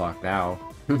clusterfuck now.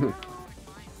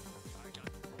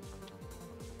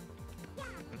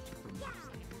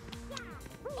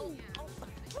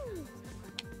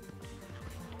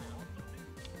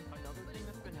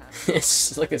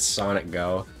 Look at Sonic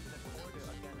go.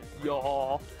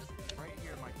 Yo.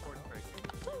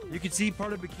 You can see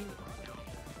part of bikini.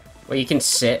 Well, you can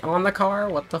sit on the car?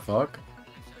 What the fuck?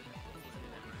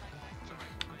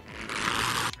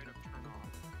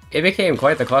 It became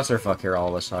quite the clusterfuck here all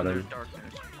of a sudden.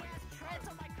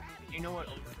 You know what?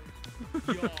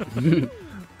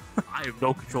 I have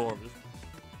no control of this.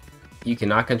 You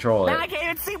cannot control Now I it. can't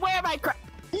even see where my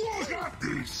Who got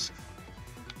this?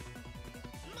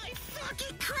 My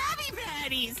fucking Krabby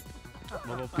Patties!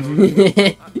 Yo,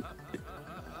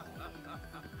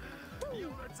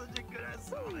 that's such a good ass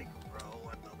Sonic, bro.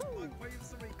 What the fuck? Why you have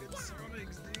so many good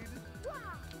Sonics, dude?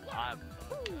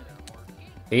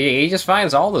 He just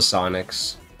finds all the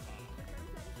Sonics.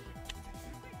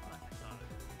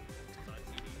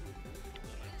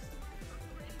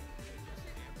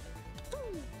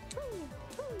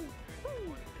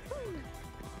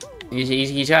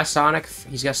 He's got Sonic.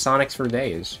 He's got Sonics for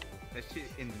days. That shit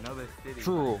in another city.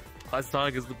 True. That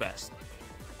Sonic is the best.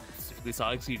 Specifically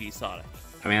Sonic CD Sonic.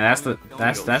 I mean, that's the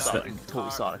Sonic,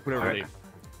 Total Sonic, whatever Alright. it is.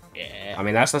 Yeah. I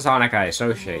mean, that's the Sonic I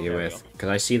associate you with, because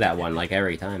I see that one like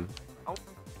every time. Oh,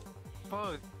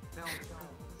 fuck.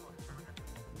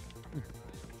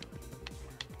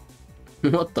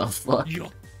 What the fuck?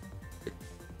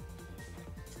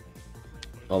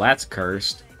 Well, that's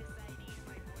cursed.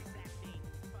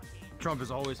 Trump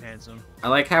is always handsome. I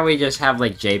like how we just have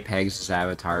like JPEGs as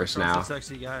avatars now. Trump's a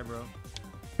sexy guy, bro.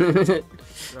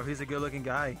 Bro, he's a good-looking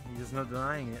guy. He's not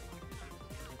denying it.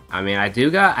 I mean, I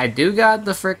do got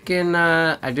the frickin'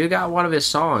 I do got one of his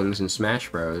songs in Smash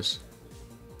Bros.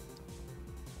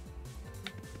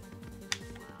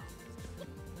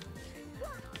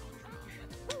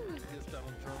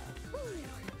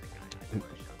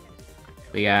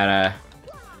 We got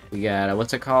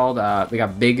what's it called? We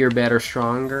got Bigger, Better,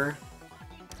 Stronger.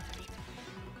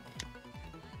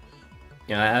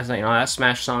 Yeah, that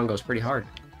Smash song goes pretty hard.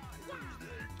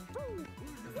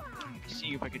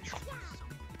 See if I can.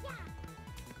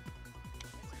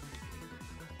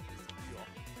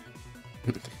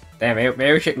 Damn,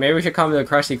 maybe we should come to the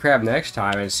Krusty Krab next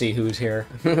time and see who's here.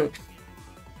 Yeah,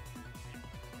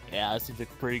 that seems like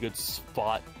a pretty good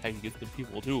spot. I can get the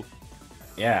people too.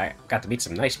 Yeah, I got to meet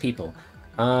some nice people.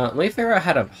 Let me figure out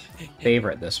how to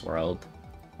favorite this world.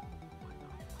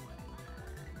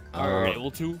 Are you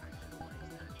able to?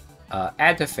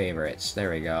 Add to favorites.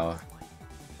 There we go.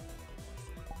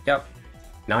 Yep.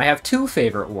 Now I have two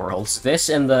favorite worlds. This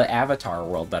and the Avatar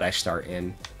world that I start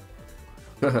in.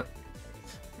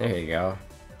 There you go.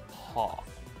 Huh.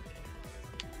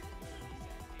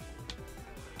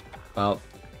 Well,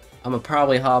 I'm gonna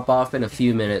probably hop off in a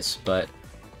few minutes, but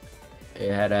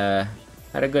it had a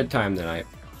good time tonight.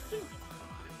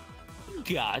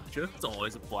 Gotcha. It's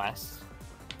always a blast.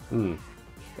 I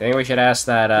think we should ask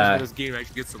that. This game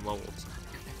actually gets some levels.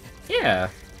 Yeah.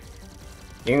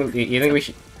 You think we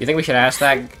should? You think we should ask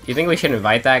that? You think we should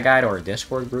invite that guy to our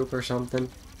Discord group or something?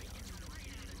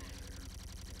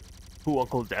 Who,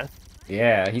 Uncle Death?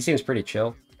 Yeah, he seems pretty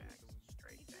chill.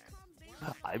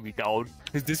 I'd be down.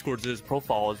 His Discord's in his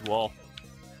profile as well.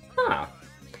 Huh.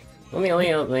 Let me,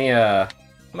 I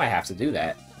might have to do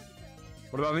that.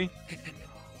 What about me?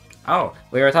 Oh,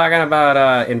 we were talking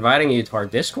about, inviting you to our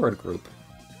Discord group.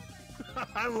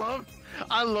 I love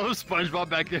SpongeBob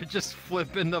back there just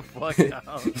flipping the fuck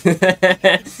out.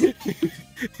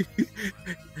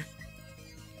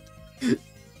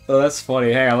 Oh, that's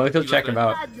funny. Hang on, let me go check him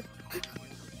out.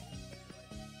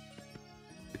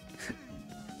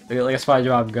 Look at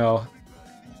SpongeBob go.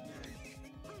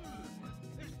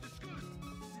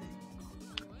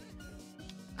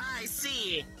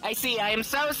 I see. I am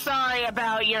so sorry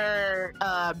about your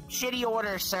shitty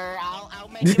order, sir. I'll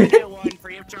make you a new one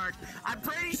free of charge. I'm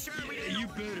pretty sure we did. You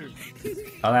better.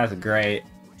 Oh, that's great.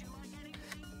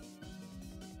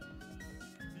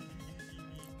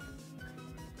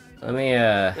 Let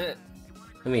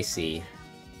me see.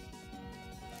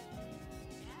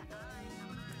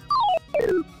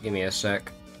 Give me a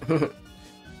sec. let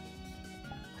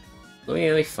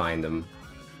me find them.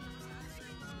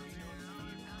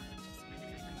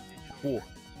 Cool.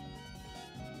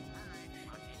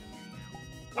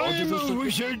 I'm a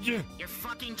wizard. You're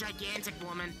fucking gigantic,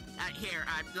 woman. Here,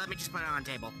 let me just put it on the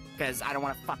table, because I don't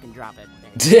want to fucking drop it.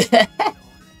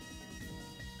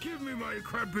 Give me my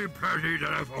Krabby Patty that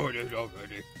I've ordered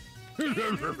already. You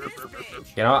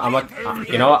know, I'm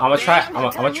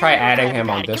gonna try adding him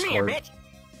on Discord.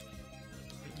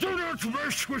 Do not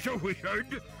mess with a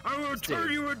wizard. I will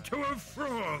turn you into a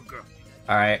frog.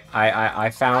 All right, I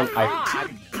found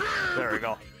There we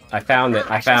go. I found it.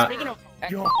 I found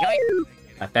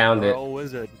it. Oh,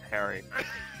 wizard, Harry.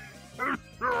 Here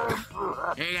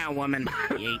you go, woman.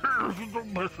 Yeet.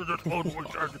 Don't mess with that old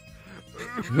wizard.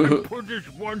 Put this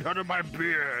one out of my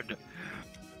beard.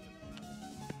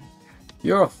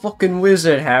 You're a fucking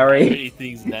wizard, Harry. Many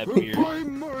things in that beard. My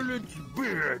Merlin's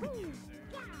beard.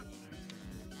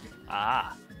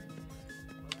 Ah.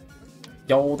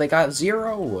 Yo, they got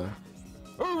 0.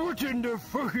 Oh, what in the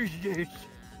fuck is this?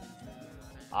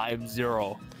 I'm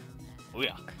 0. Oh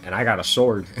yeah. And I got a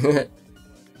sword.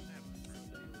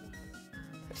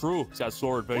 True, he's got a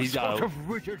sword, but he's got a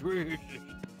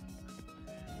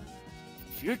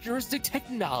futuristic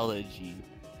technology.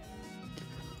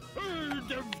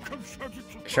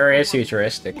 Sure is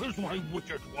futuristic. Where's my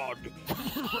wizard wand?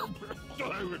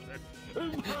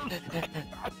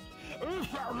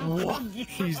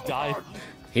 He's dying.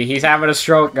 He's having a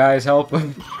stroke, guys. Help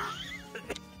him.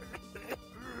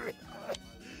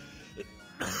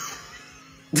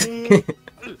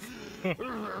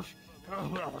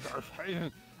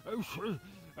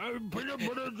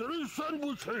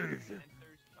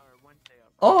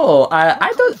 Oh,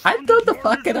 I don't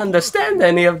fucking understand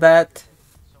any of that.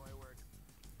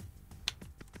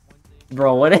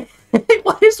 Bro, what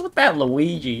is with that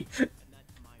Luigi?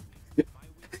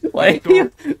 Why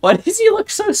does he look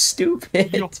so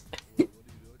stupid?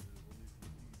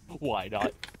 Why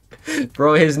not?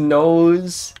 Bro, his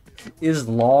nose is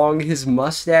long, his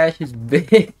mustache is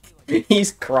big,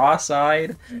 he's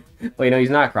cross-eyed. Wait, no, he's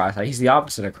not cross-eyed, he's the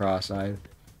opposite of cross-eyed.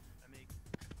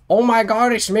 Oh my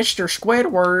god, it's Mr.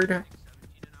 Squidward!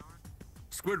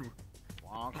 Squidward.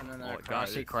 Welcome to the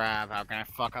Krusty Krab. How can I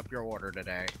fuck up your order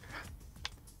today?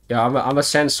 Yeah, I'm gonna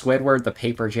send Squidward the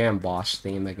Paper Jam boss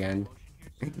theme again.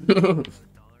 What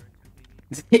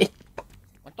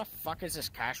the fuck is this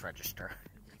cash register?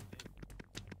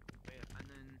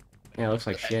 Yeah, it looks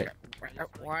like shit.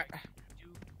 What?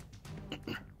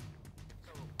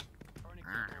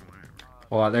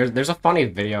 Well, there's a funny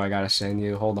video I gotta send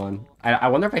you. Hold on. I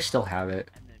wonder if I still have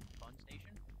it.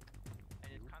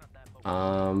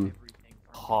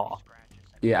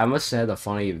 Yeah, I must send a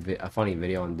funny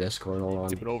video on Discord. Hold on.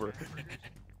 Tip it over.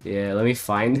 Yeah, let me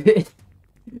find it.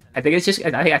 I think it's just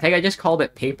I think I just called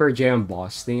it Paper Jam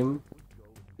Boss Theme.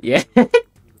 Yeah.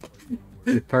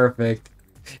 Perfect.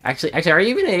 Actually, are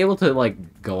you even able to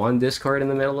like go on Discord in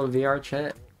the middle of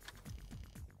VRChat?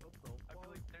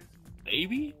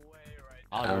 Maybe.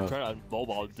 I don't know. Try on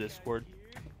mobile Discord.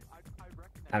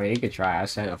 I mean, you could try. I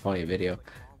sent a funny video.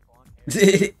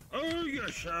 Oh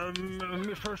yes,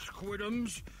 Mr.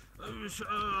 Squidums.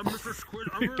 Mr. Squid,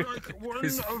 I would like one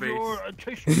of your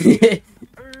tasty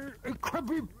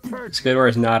Krabby Patty.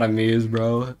 Squidward's not amused,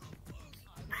 bro.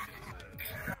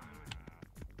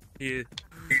 Yeah.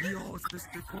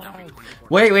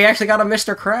 Wait, we actually got a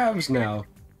Mr. Krabs now.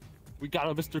 We got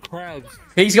a Mr. Krabs.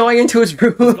 He's going into his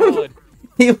room.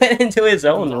 He went into his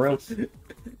own room.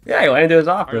 Yeah, he went into his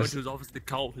office. I went to his office to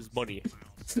count his money.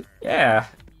 Yeah.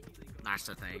 That's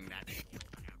the thing.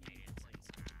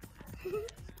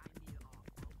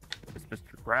 It's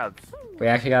Mr. Krabs. We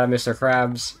actually got a Mr.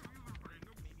 Krabs.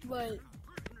 What?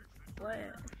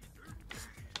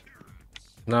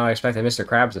 No, I expected Mr.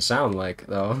 Krabs to sound like,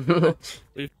 though.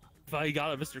 If I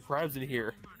got a Mr. Krabs in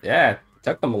here. Yeah,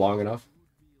 took them long enough.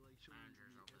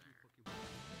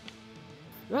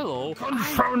 Hello.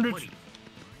 Confound it!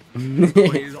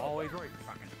 He's always right.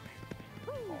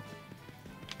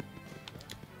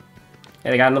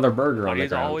 Hey, they got another burger on the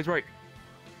He's ground. always right.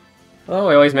 Oh,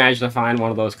 we always managed to find one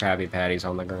of those Krabby Patties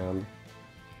on the ground.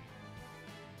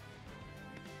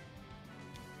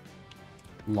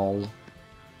 Lol.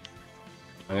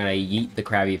 I'm gonna yeet the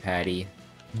Krabby Patty.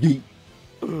 Yeet.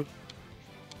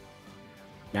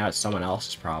 Now it's someone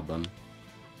else's problem.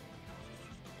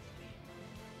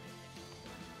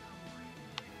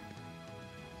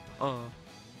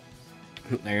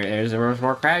 There's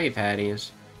more Krabby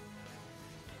Patties.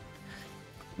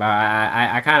 But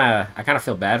I kind of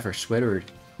feel bad for Squidward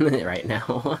right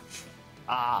now.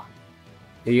 Ah.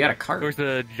 You got a cart. He works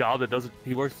a job that doesn't.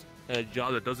 He works a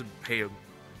job that doesn't pay him.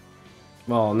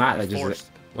 Well, not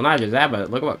just that,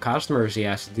 but look at what customers he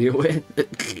has to deal with.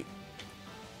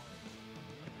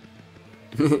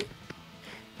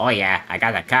 Oh yeah, I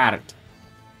got a cart.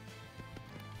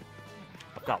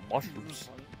 got mushrooms.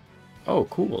 Oh,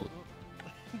 cool.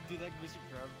 Dude, that Krusty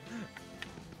Krab.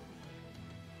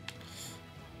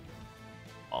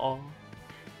 Oh.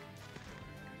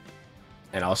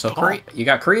 And also, you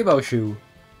got Karibo shoe.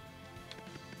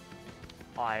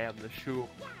 I am the shoe.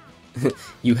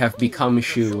 You have become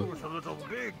shoe. It's a little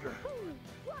big.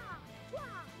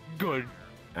 Good.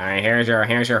 Alright, here's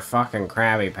your fucking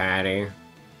Krabby Patty.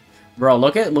 Bro,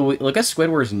 look at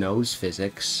Squidward's nose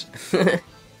physics.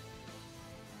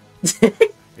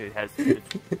 It has. We're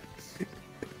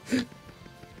here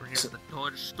at the toy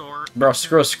store. Bro,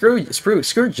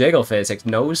 screw jiggle physics.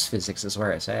 Nose physics is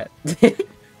where it's at.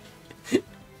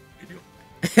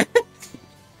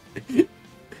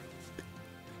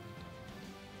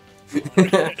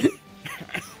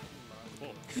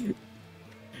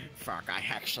 Fuck, I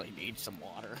actually need some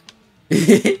water.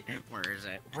 Where is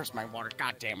it? Where's my water?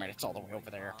 God damn it, it's all the way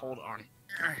over there. Hold on.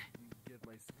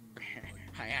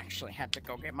 I actually have to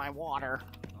go get my water.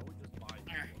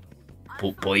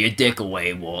 Pull your dick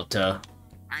away, Walter.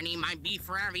 I need my beef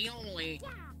ravioli.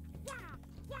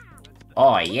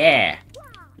 Oh yeah,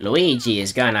 Luigi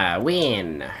is gonna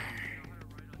win.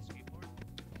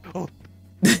 Oh.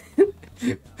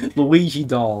 Luigi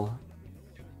doll.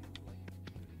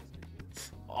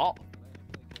 Oh.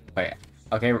 Wait.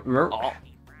 Okay. Remember? Oh.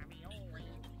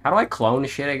 How do I clone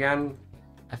shit again?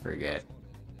 I forget.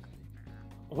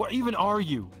 What even are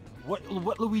you? What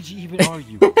Luigi even are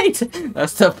you?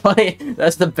 That's the funny.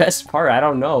 That's the best part. I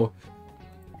don't know.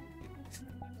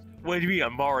 What do you mean,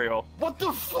 I'm Mario? What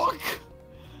the fuck?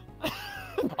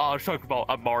 I was talking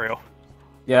about Mario.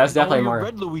 Yeah, that's definitely you're Mario.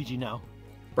 Red Luigi now.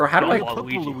 Bro, how do No, I?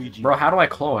 Luigi. Bro, how do I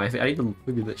clone? I need to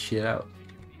figure that shit out.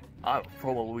 I'm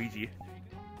promo Luigi.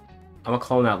 I'm gonna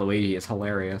clone that Luigi. It's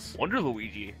hilarious. Wonder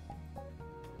Luigi.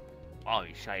 Oh,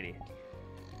 he's shiny.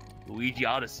 Luigi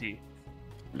Odyssey.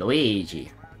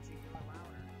 Luigi.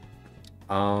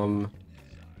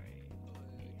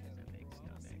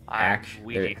 Action.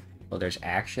 Luigi. Well, there's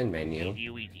action menu.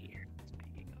 Luigi.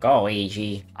 Go,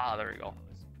 Luigi. Ah, there we go.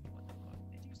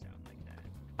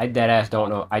 I deadass don't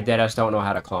know. I deadass don't know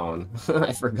how to clone.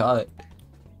 I forgot.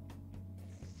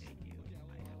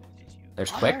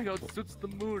 There's quick. There we go. It's the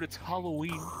mood. It's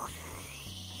Halloween.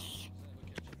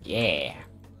 Yeah.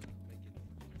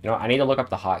 You know, I need to look up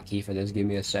the hotkey for this. Give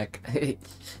me a sec.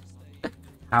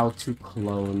 How to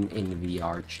clone in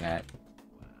VRChat.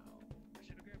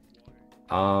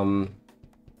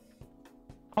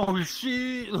 Oh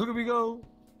shit! Look at me go!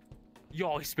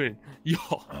 Yo, he's spinning. Yo.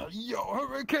 Yo,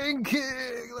 Hurricane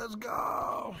King! Let's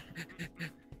go!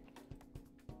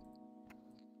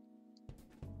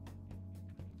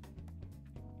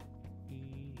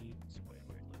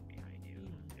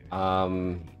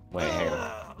 Wait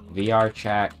here.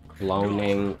 VRChat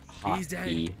cloning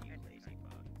hotkey.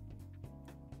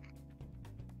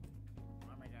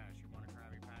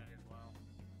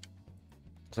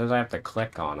 Says I have to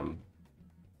click on them.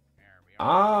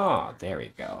 Ah, there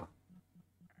we go.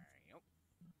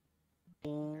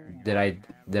 Did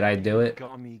I do it?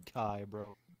 Gummy Kai,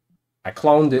 bro. I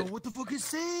cloned it. Yo, what the fuck is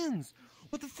Sans?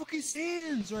 What the fuck is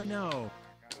Sans right now?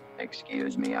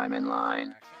 Excuse me, I'm in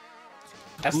line.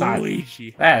 That's not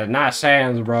Luigi. That is not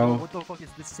Sans, bro. What the fuck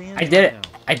is the Sans? I did it.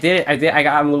 I did it. I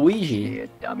got him Luigi. You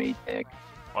dummy dick.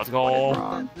 Let's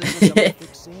go.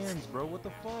 Sans, bro. What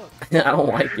the fuck? I don't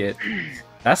like it.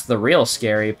 That's the real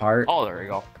scary part. Oh, there we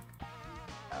go.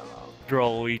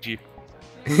 Draw Luigi.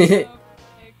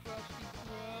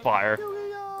 Fire.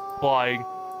 Flying.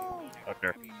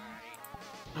 Thunder.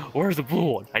 Where's the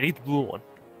blue one? I need the blue one.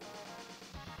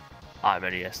 I'm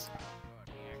NES.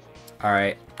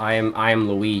 Alright, I am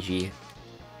Luigi.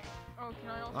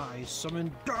 I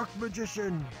summon Dark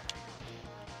Magician.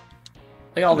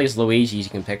 Look at all these Luigis you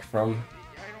can pick from.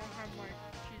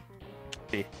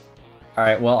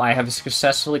 Alright, well, I have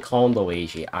successfully cloned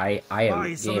Luigi. I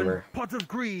am gamer. Pot of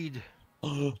Greed.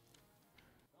 Thank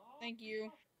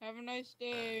you. Have a nice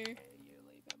day.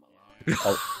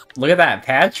 Oh, look at that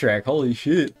Patrick. Holy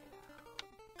shit.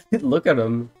 Look at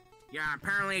him. Yeah,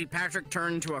 apparently Patrick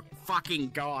turned into a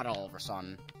fucking god all of a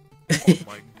sudden. Oh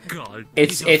my god.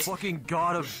 He's a fucking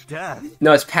god of death.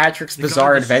 No, it's Patrick's The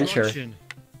Bizarre god of Adventure. destruction.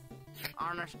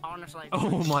 Honestly.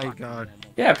 Oh my god.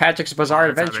 Yeah, Patrick's Bizarre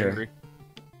Adventure.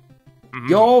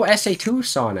 Yo, SA2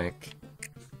 Sonic.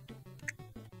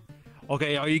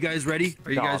 Okay, are you guys ready?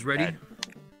 Are you guys ready?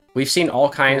 We've seen all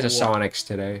kinds of Sonics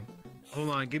today. Hold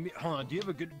on, hold on. Do you have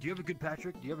a good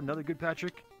Patrick? Do you have another good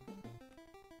Patrick?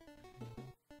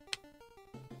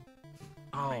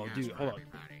 Oh, dude, hold on.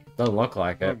 Doesn't look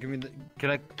like Hold it. on, give me the,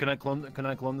 can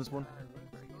I clone this one?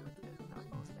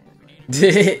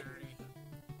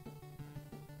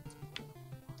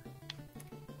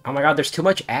 Oh my god, there's too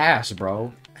much ass,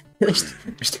 bro.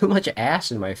 there's too much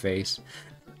ass in my face.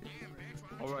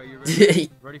 Alright, you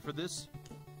ready? Ready for this?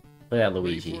 Look at that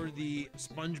Luigi. Ready for the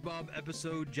SpongeBob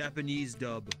episode Japanese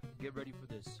dub. Get ready for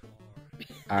this.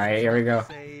 Alright, here we go.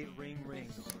 Say ring ring.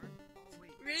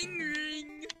 Ring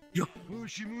ring. Yo,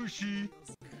 mushi mushi.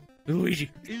 Luigi.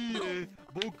 Yeah,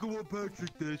 boku wa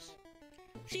Patrick this.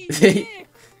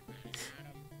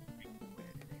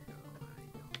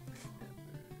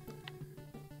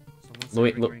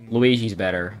 Luigi's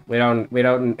better. We don't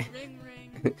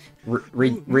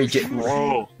reject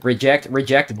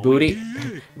booty.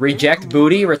 Reject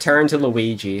booty, return to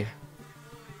Luigi.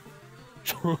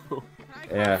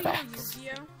 Yeah.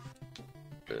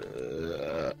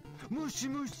 Mushi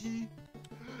mushi.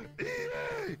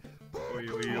 Oi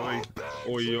oi oi.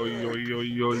 Oi oi oi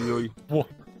oi oi oi. Whoa.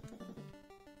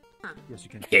 Yes, you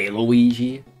can. Hey,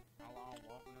 Luigi.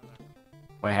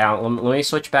 Wait, hang on, let me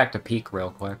switch back to peak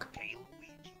real quick.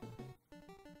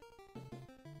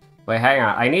 Wait, hang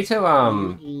on. I need to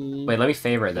wait, let me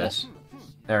favorite this.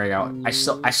 There we go. I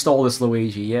stole this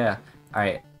Luigi. Yeah. All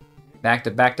right. Back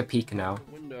to peak now.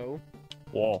 Window.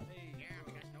 Whoa.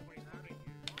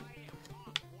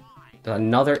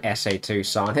 Another SA2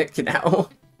 Sonic now.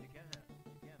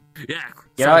 Yeah.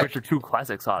 You know what? Sonic 2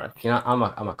 Classic Sonic. You know, I'm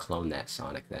a clone that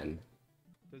Sonic then.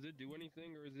 Does it do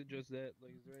anything, or is it just that?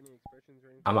 Like, is there any expressions or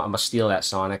anything? I'm gonna steal that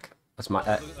Sonic. That's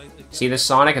my. See this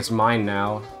Sonic? It's mine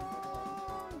now.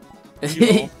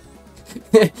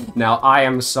 Now I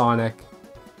am Sonic.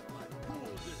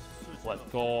 Let's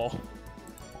go.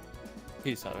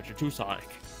 He's Sonic 2 Sonic.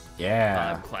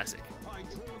 Yeah. Classic.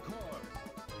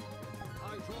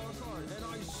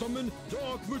 Summon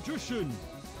Dark Magician.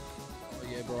 Oh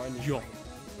yeah, bro. I need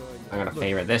I'm gonna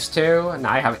favorite this too.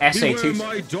 Now I have SA2. Beware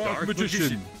my Dark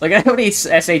Magician. Look at how many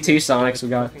SA2 Sonics we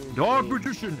got. Dark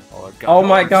Magician. Oh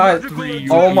my god.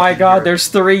 Oh my god, there's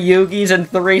 3 Yugis and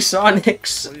 3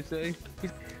 Sonics. What do you say?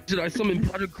 Did I summon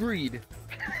Pot of Greed?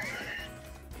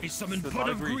 I summon Pot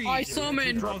of Greed. I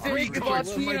summon Big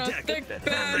Latina Thick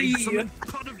I summon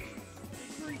Fatty. Pot of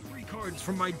three cards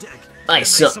from my deck. I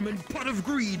summon Pot of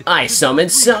Greed. I summon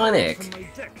Sonic. From my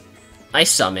deck. I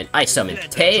summon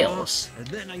Tails. And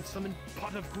then I summon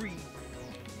Pot of Greed.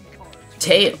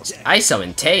 Tails. I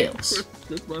summon Tails.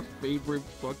 That's my favorite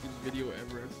fucking video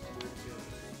ever.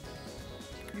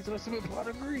 He's gonna summon Pot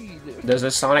of Greed. Does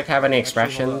this Sonic have any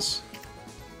expressions? Oh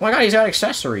my god, he's got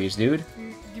accessories, dude.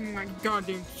 Give me my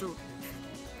goddamn suit.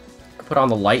 Put on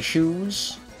the light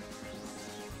shoes.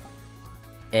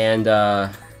 And,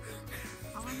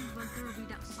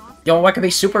 yo, what could be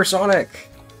Super Sonic?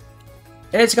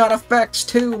 And it's got effects,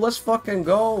 too! Let's fucking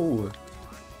go!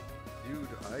 Dude,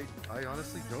 I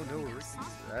honestly don't know where Ricky's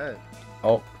at.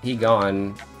 Oh, he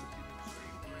gone.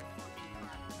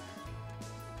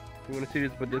 You wanna see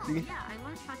this Badissy? Yeah, I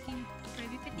want fucking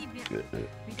gravy 50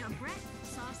 without bread,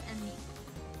 sauce, and meat.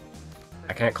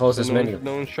 I can't close this menu.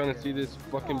 No one's trying to see this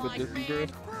fucking Badissy, bro.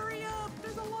 Hurry up!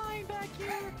 There's a line back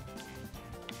here.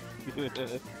 We're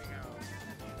doing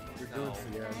yeah, no,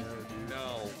 dude.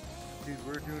 No. Dude,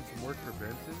 we're doing some work for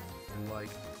Benson, and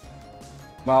like...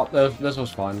 Well, this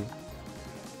was fun.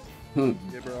 Yeah,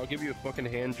 bro, I'll give you a fucking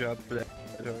hand job for that.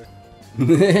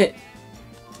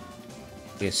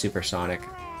 Be a Super Sonic.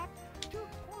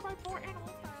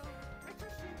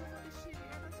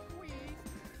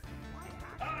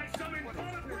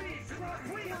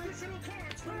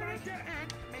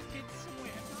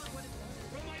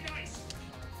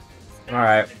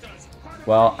 Alright.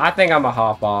 Well, I think I'm a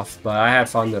hop off, but I had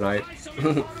fun tonight.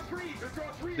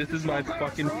 This is my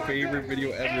fucking favorite video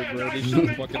ever, bro. This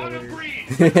shit's fucking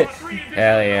hilarious.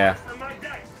 Hell yeah.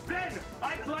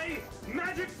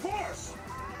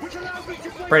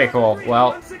 Pretty cool.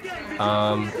 Well,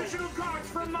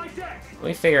 let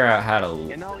me figure out how to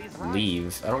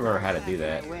leave. I don't remember how to do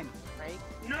that. No. You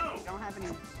don't have any.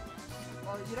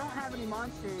 Well, you don't have any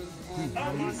monsters. And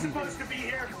oh, he's supposed to be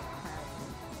here.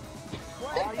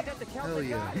 Oh, you got the Celtic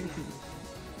yeah.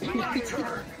 My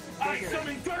turn. I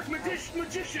summon Dark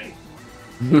Magician.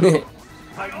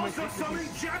 I also summon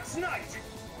Jack's Knight.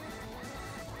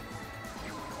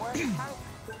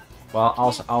 Well,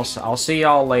 I'll see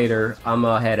y'all later. I'm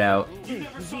gonna head out.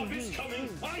 Whoever saw this coming,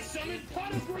 I summoned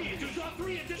Pot of Greed to draw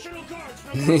 3 additional cards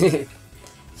from my deck.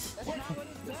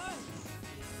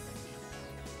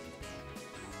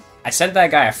 I sent that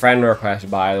guy a friend request,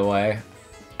 by the way.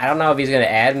 I don't know if he's gonna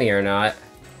add me or not.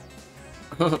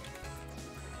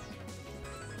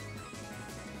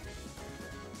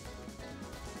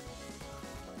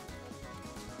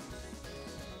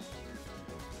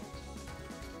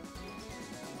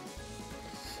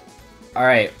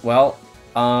 Alright, well,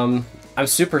 I'm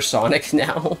supersonic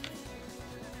now.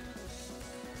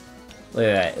 Look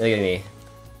at that. Look at me.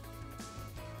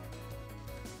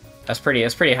 That's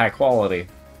pretty high quality.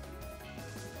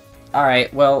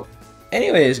 Alright, well,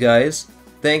 anyways, guys,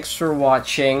 thanks for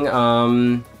watching,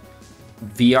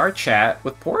 VRChat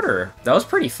with Porter. That was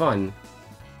pretty fun.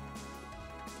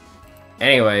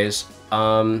 Anyways,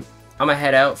 I'm gonna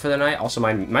head out for the night. Also,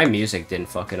 my music didn't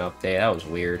fucking update. That was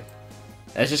weird.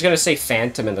 I was just gonna say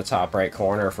Phantom in the top right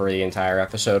corner for the entire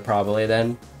episode, probably,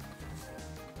 then.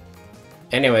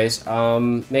 Anyways,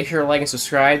 make sure to like and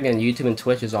subscribe on YouTube and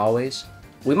Twitch, as always.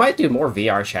 We might do more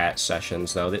VRChat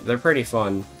sessions, though. They're pretty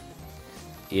fun.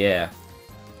 Yeah.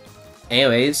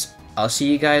 Anyways, I'll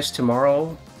see you guys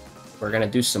tomorrow. We're gonna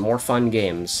do some more fun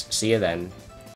games. See you then.